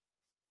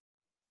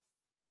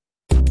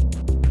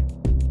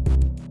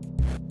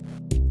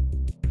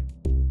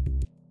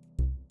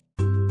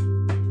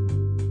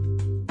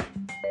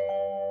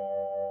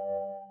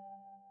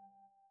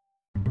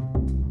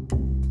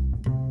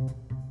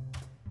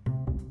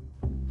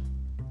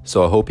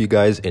 So I hope you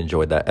guys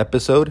enjoyed that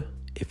episode.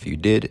 If you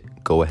did,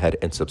 go ahead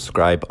and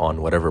subscribe on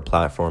whatever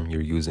platform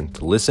you're using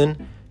to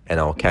listen, and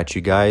I'll catch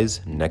you guys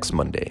next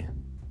Monday.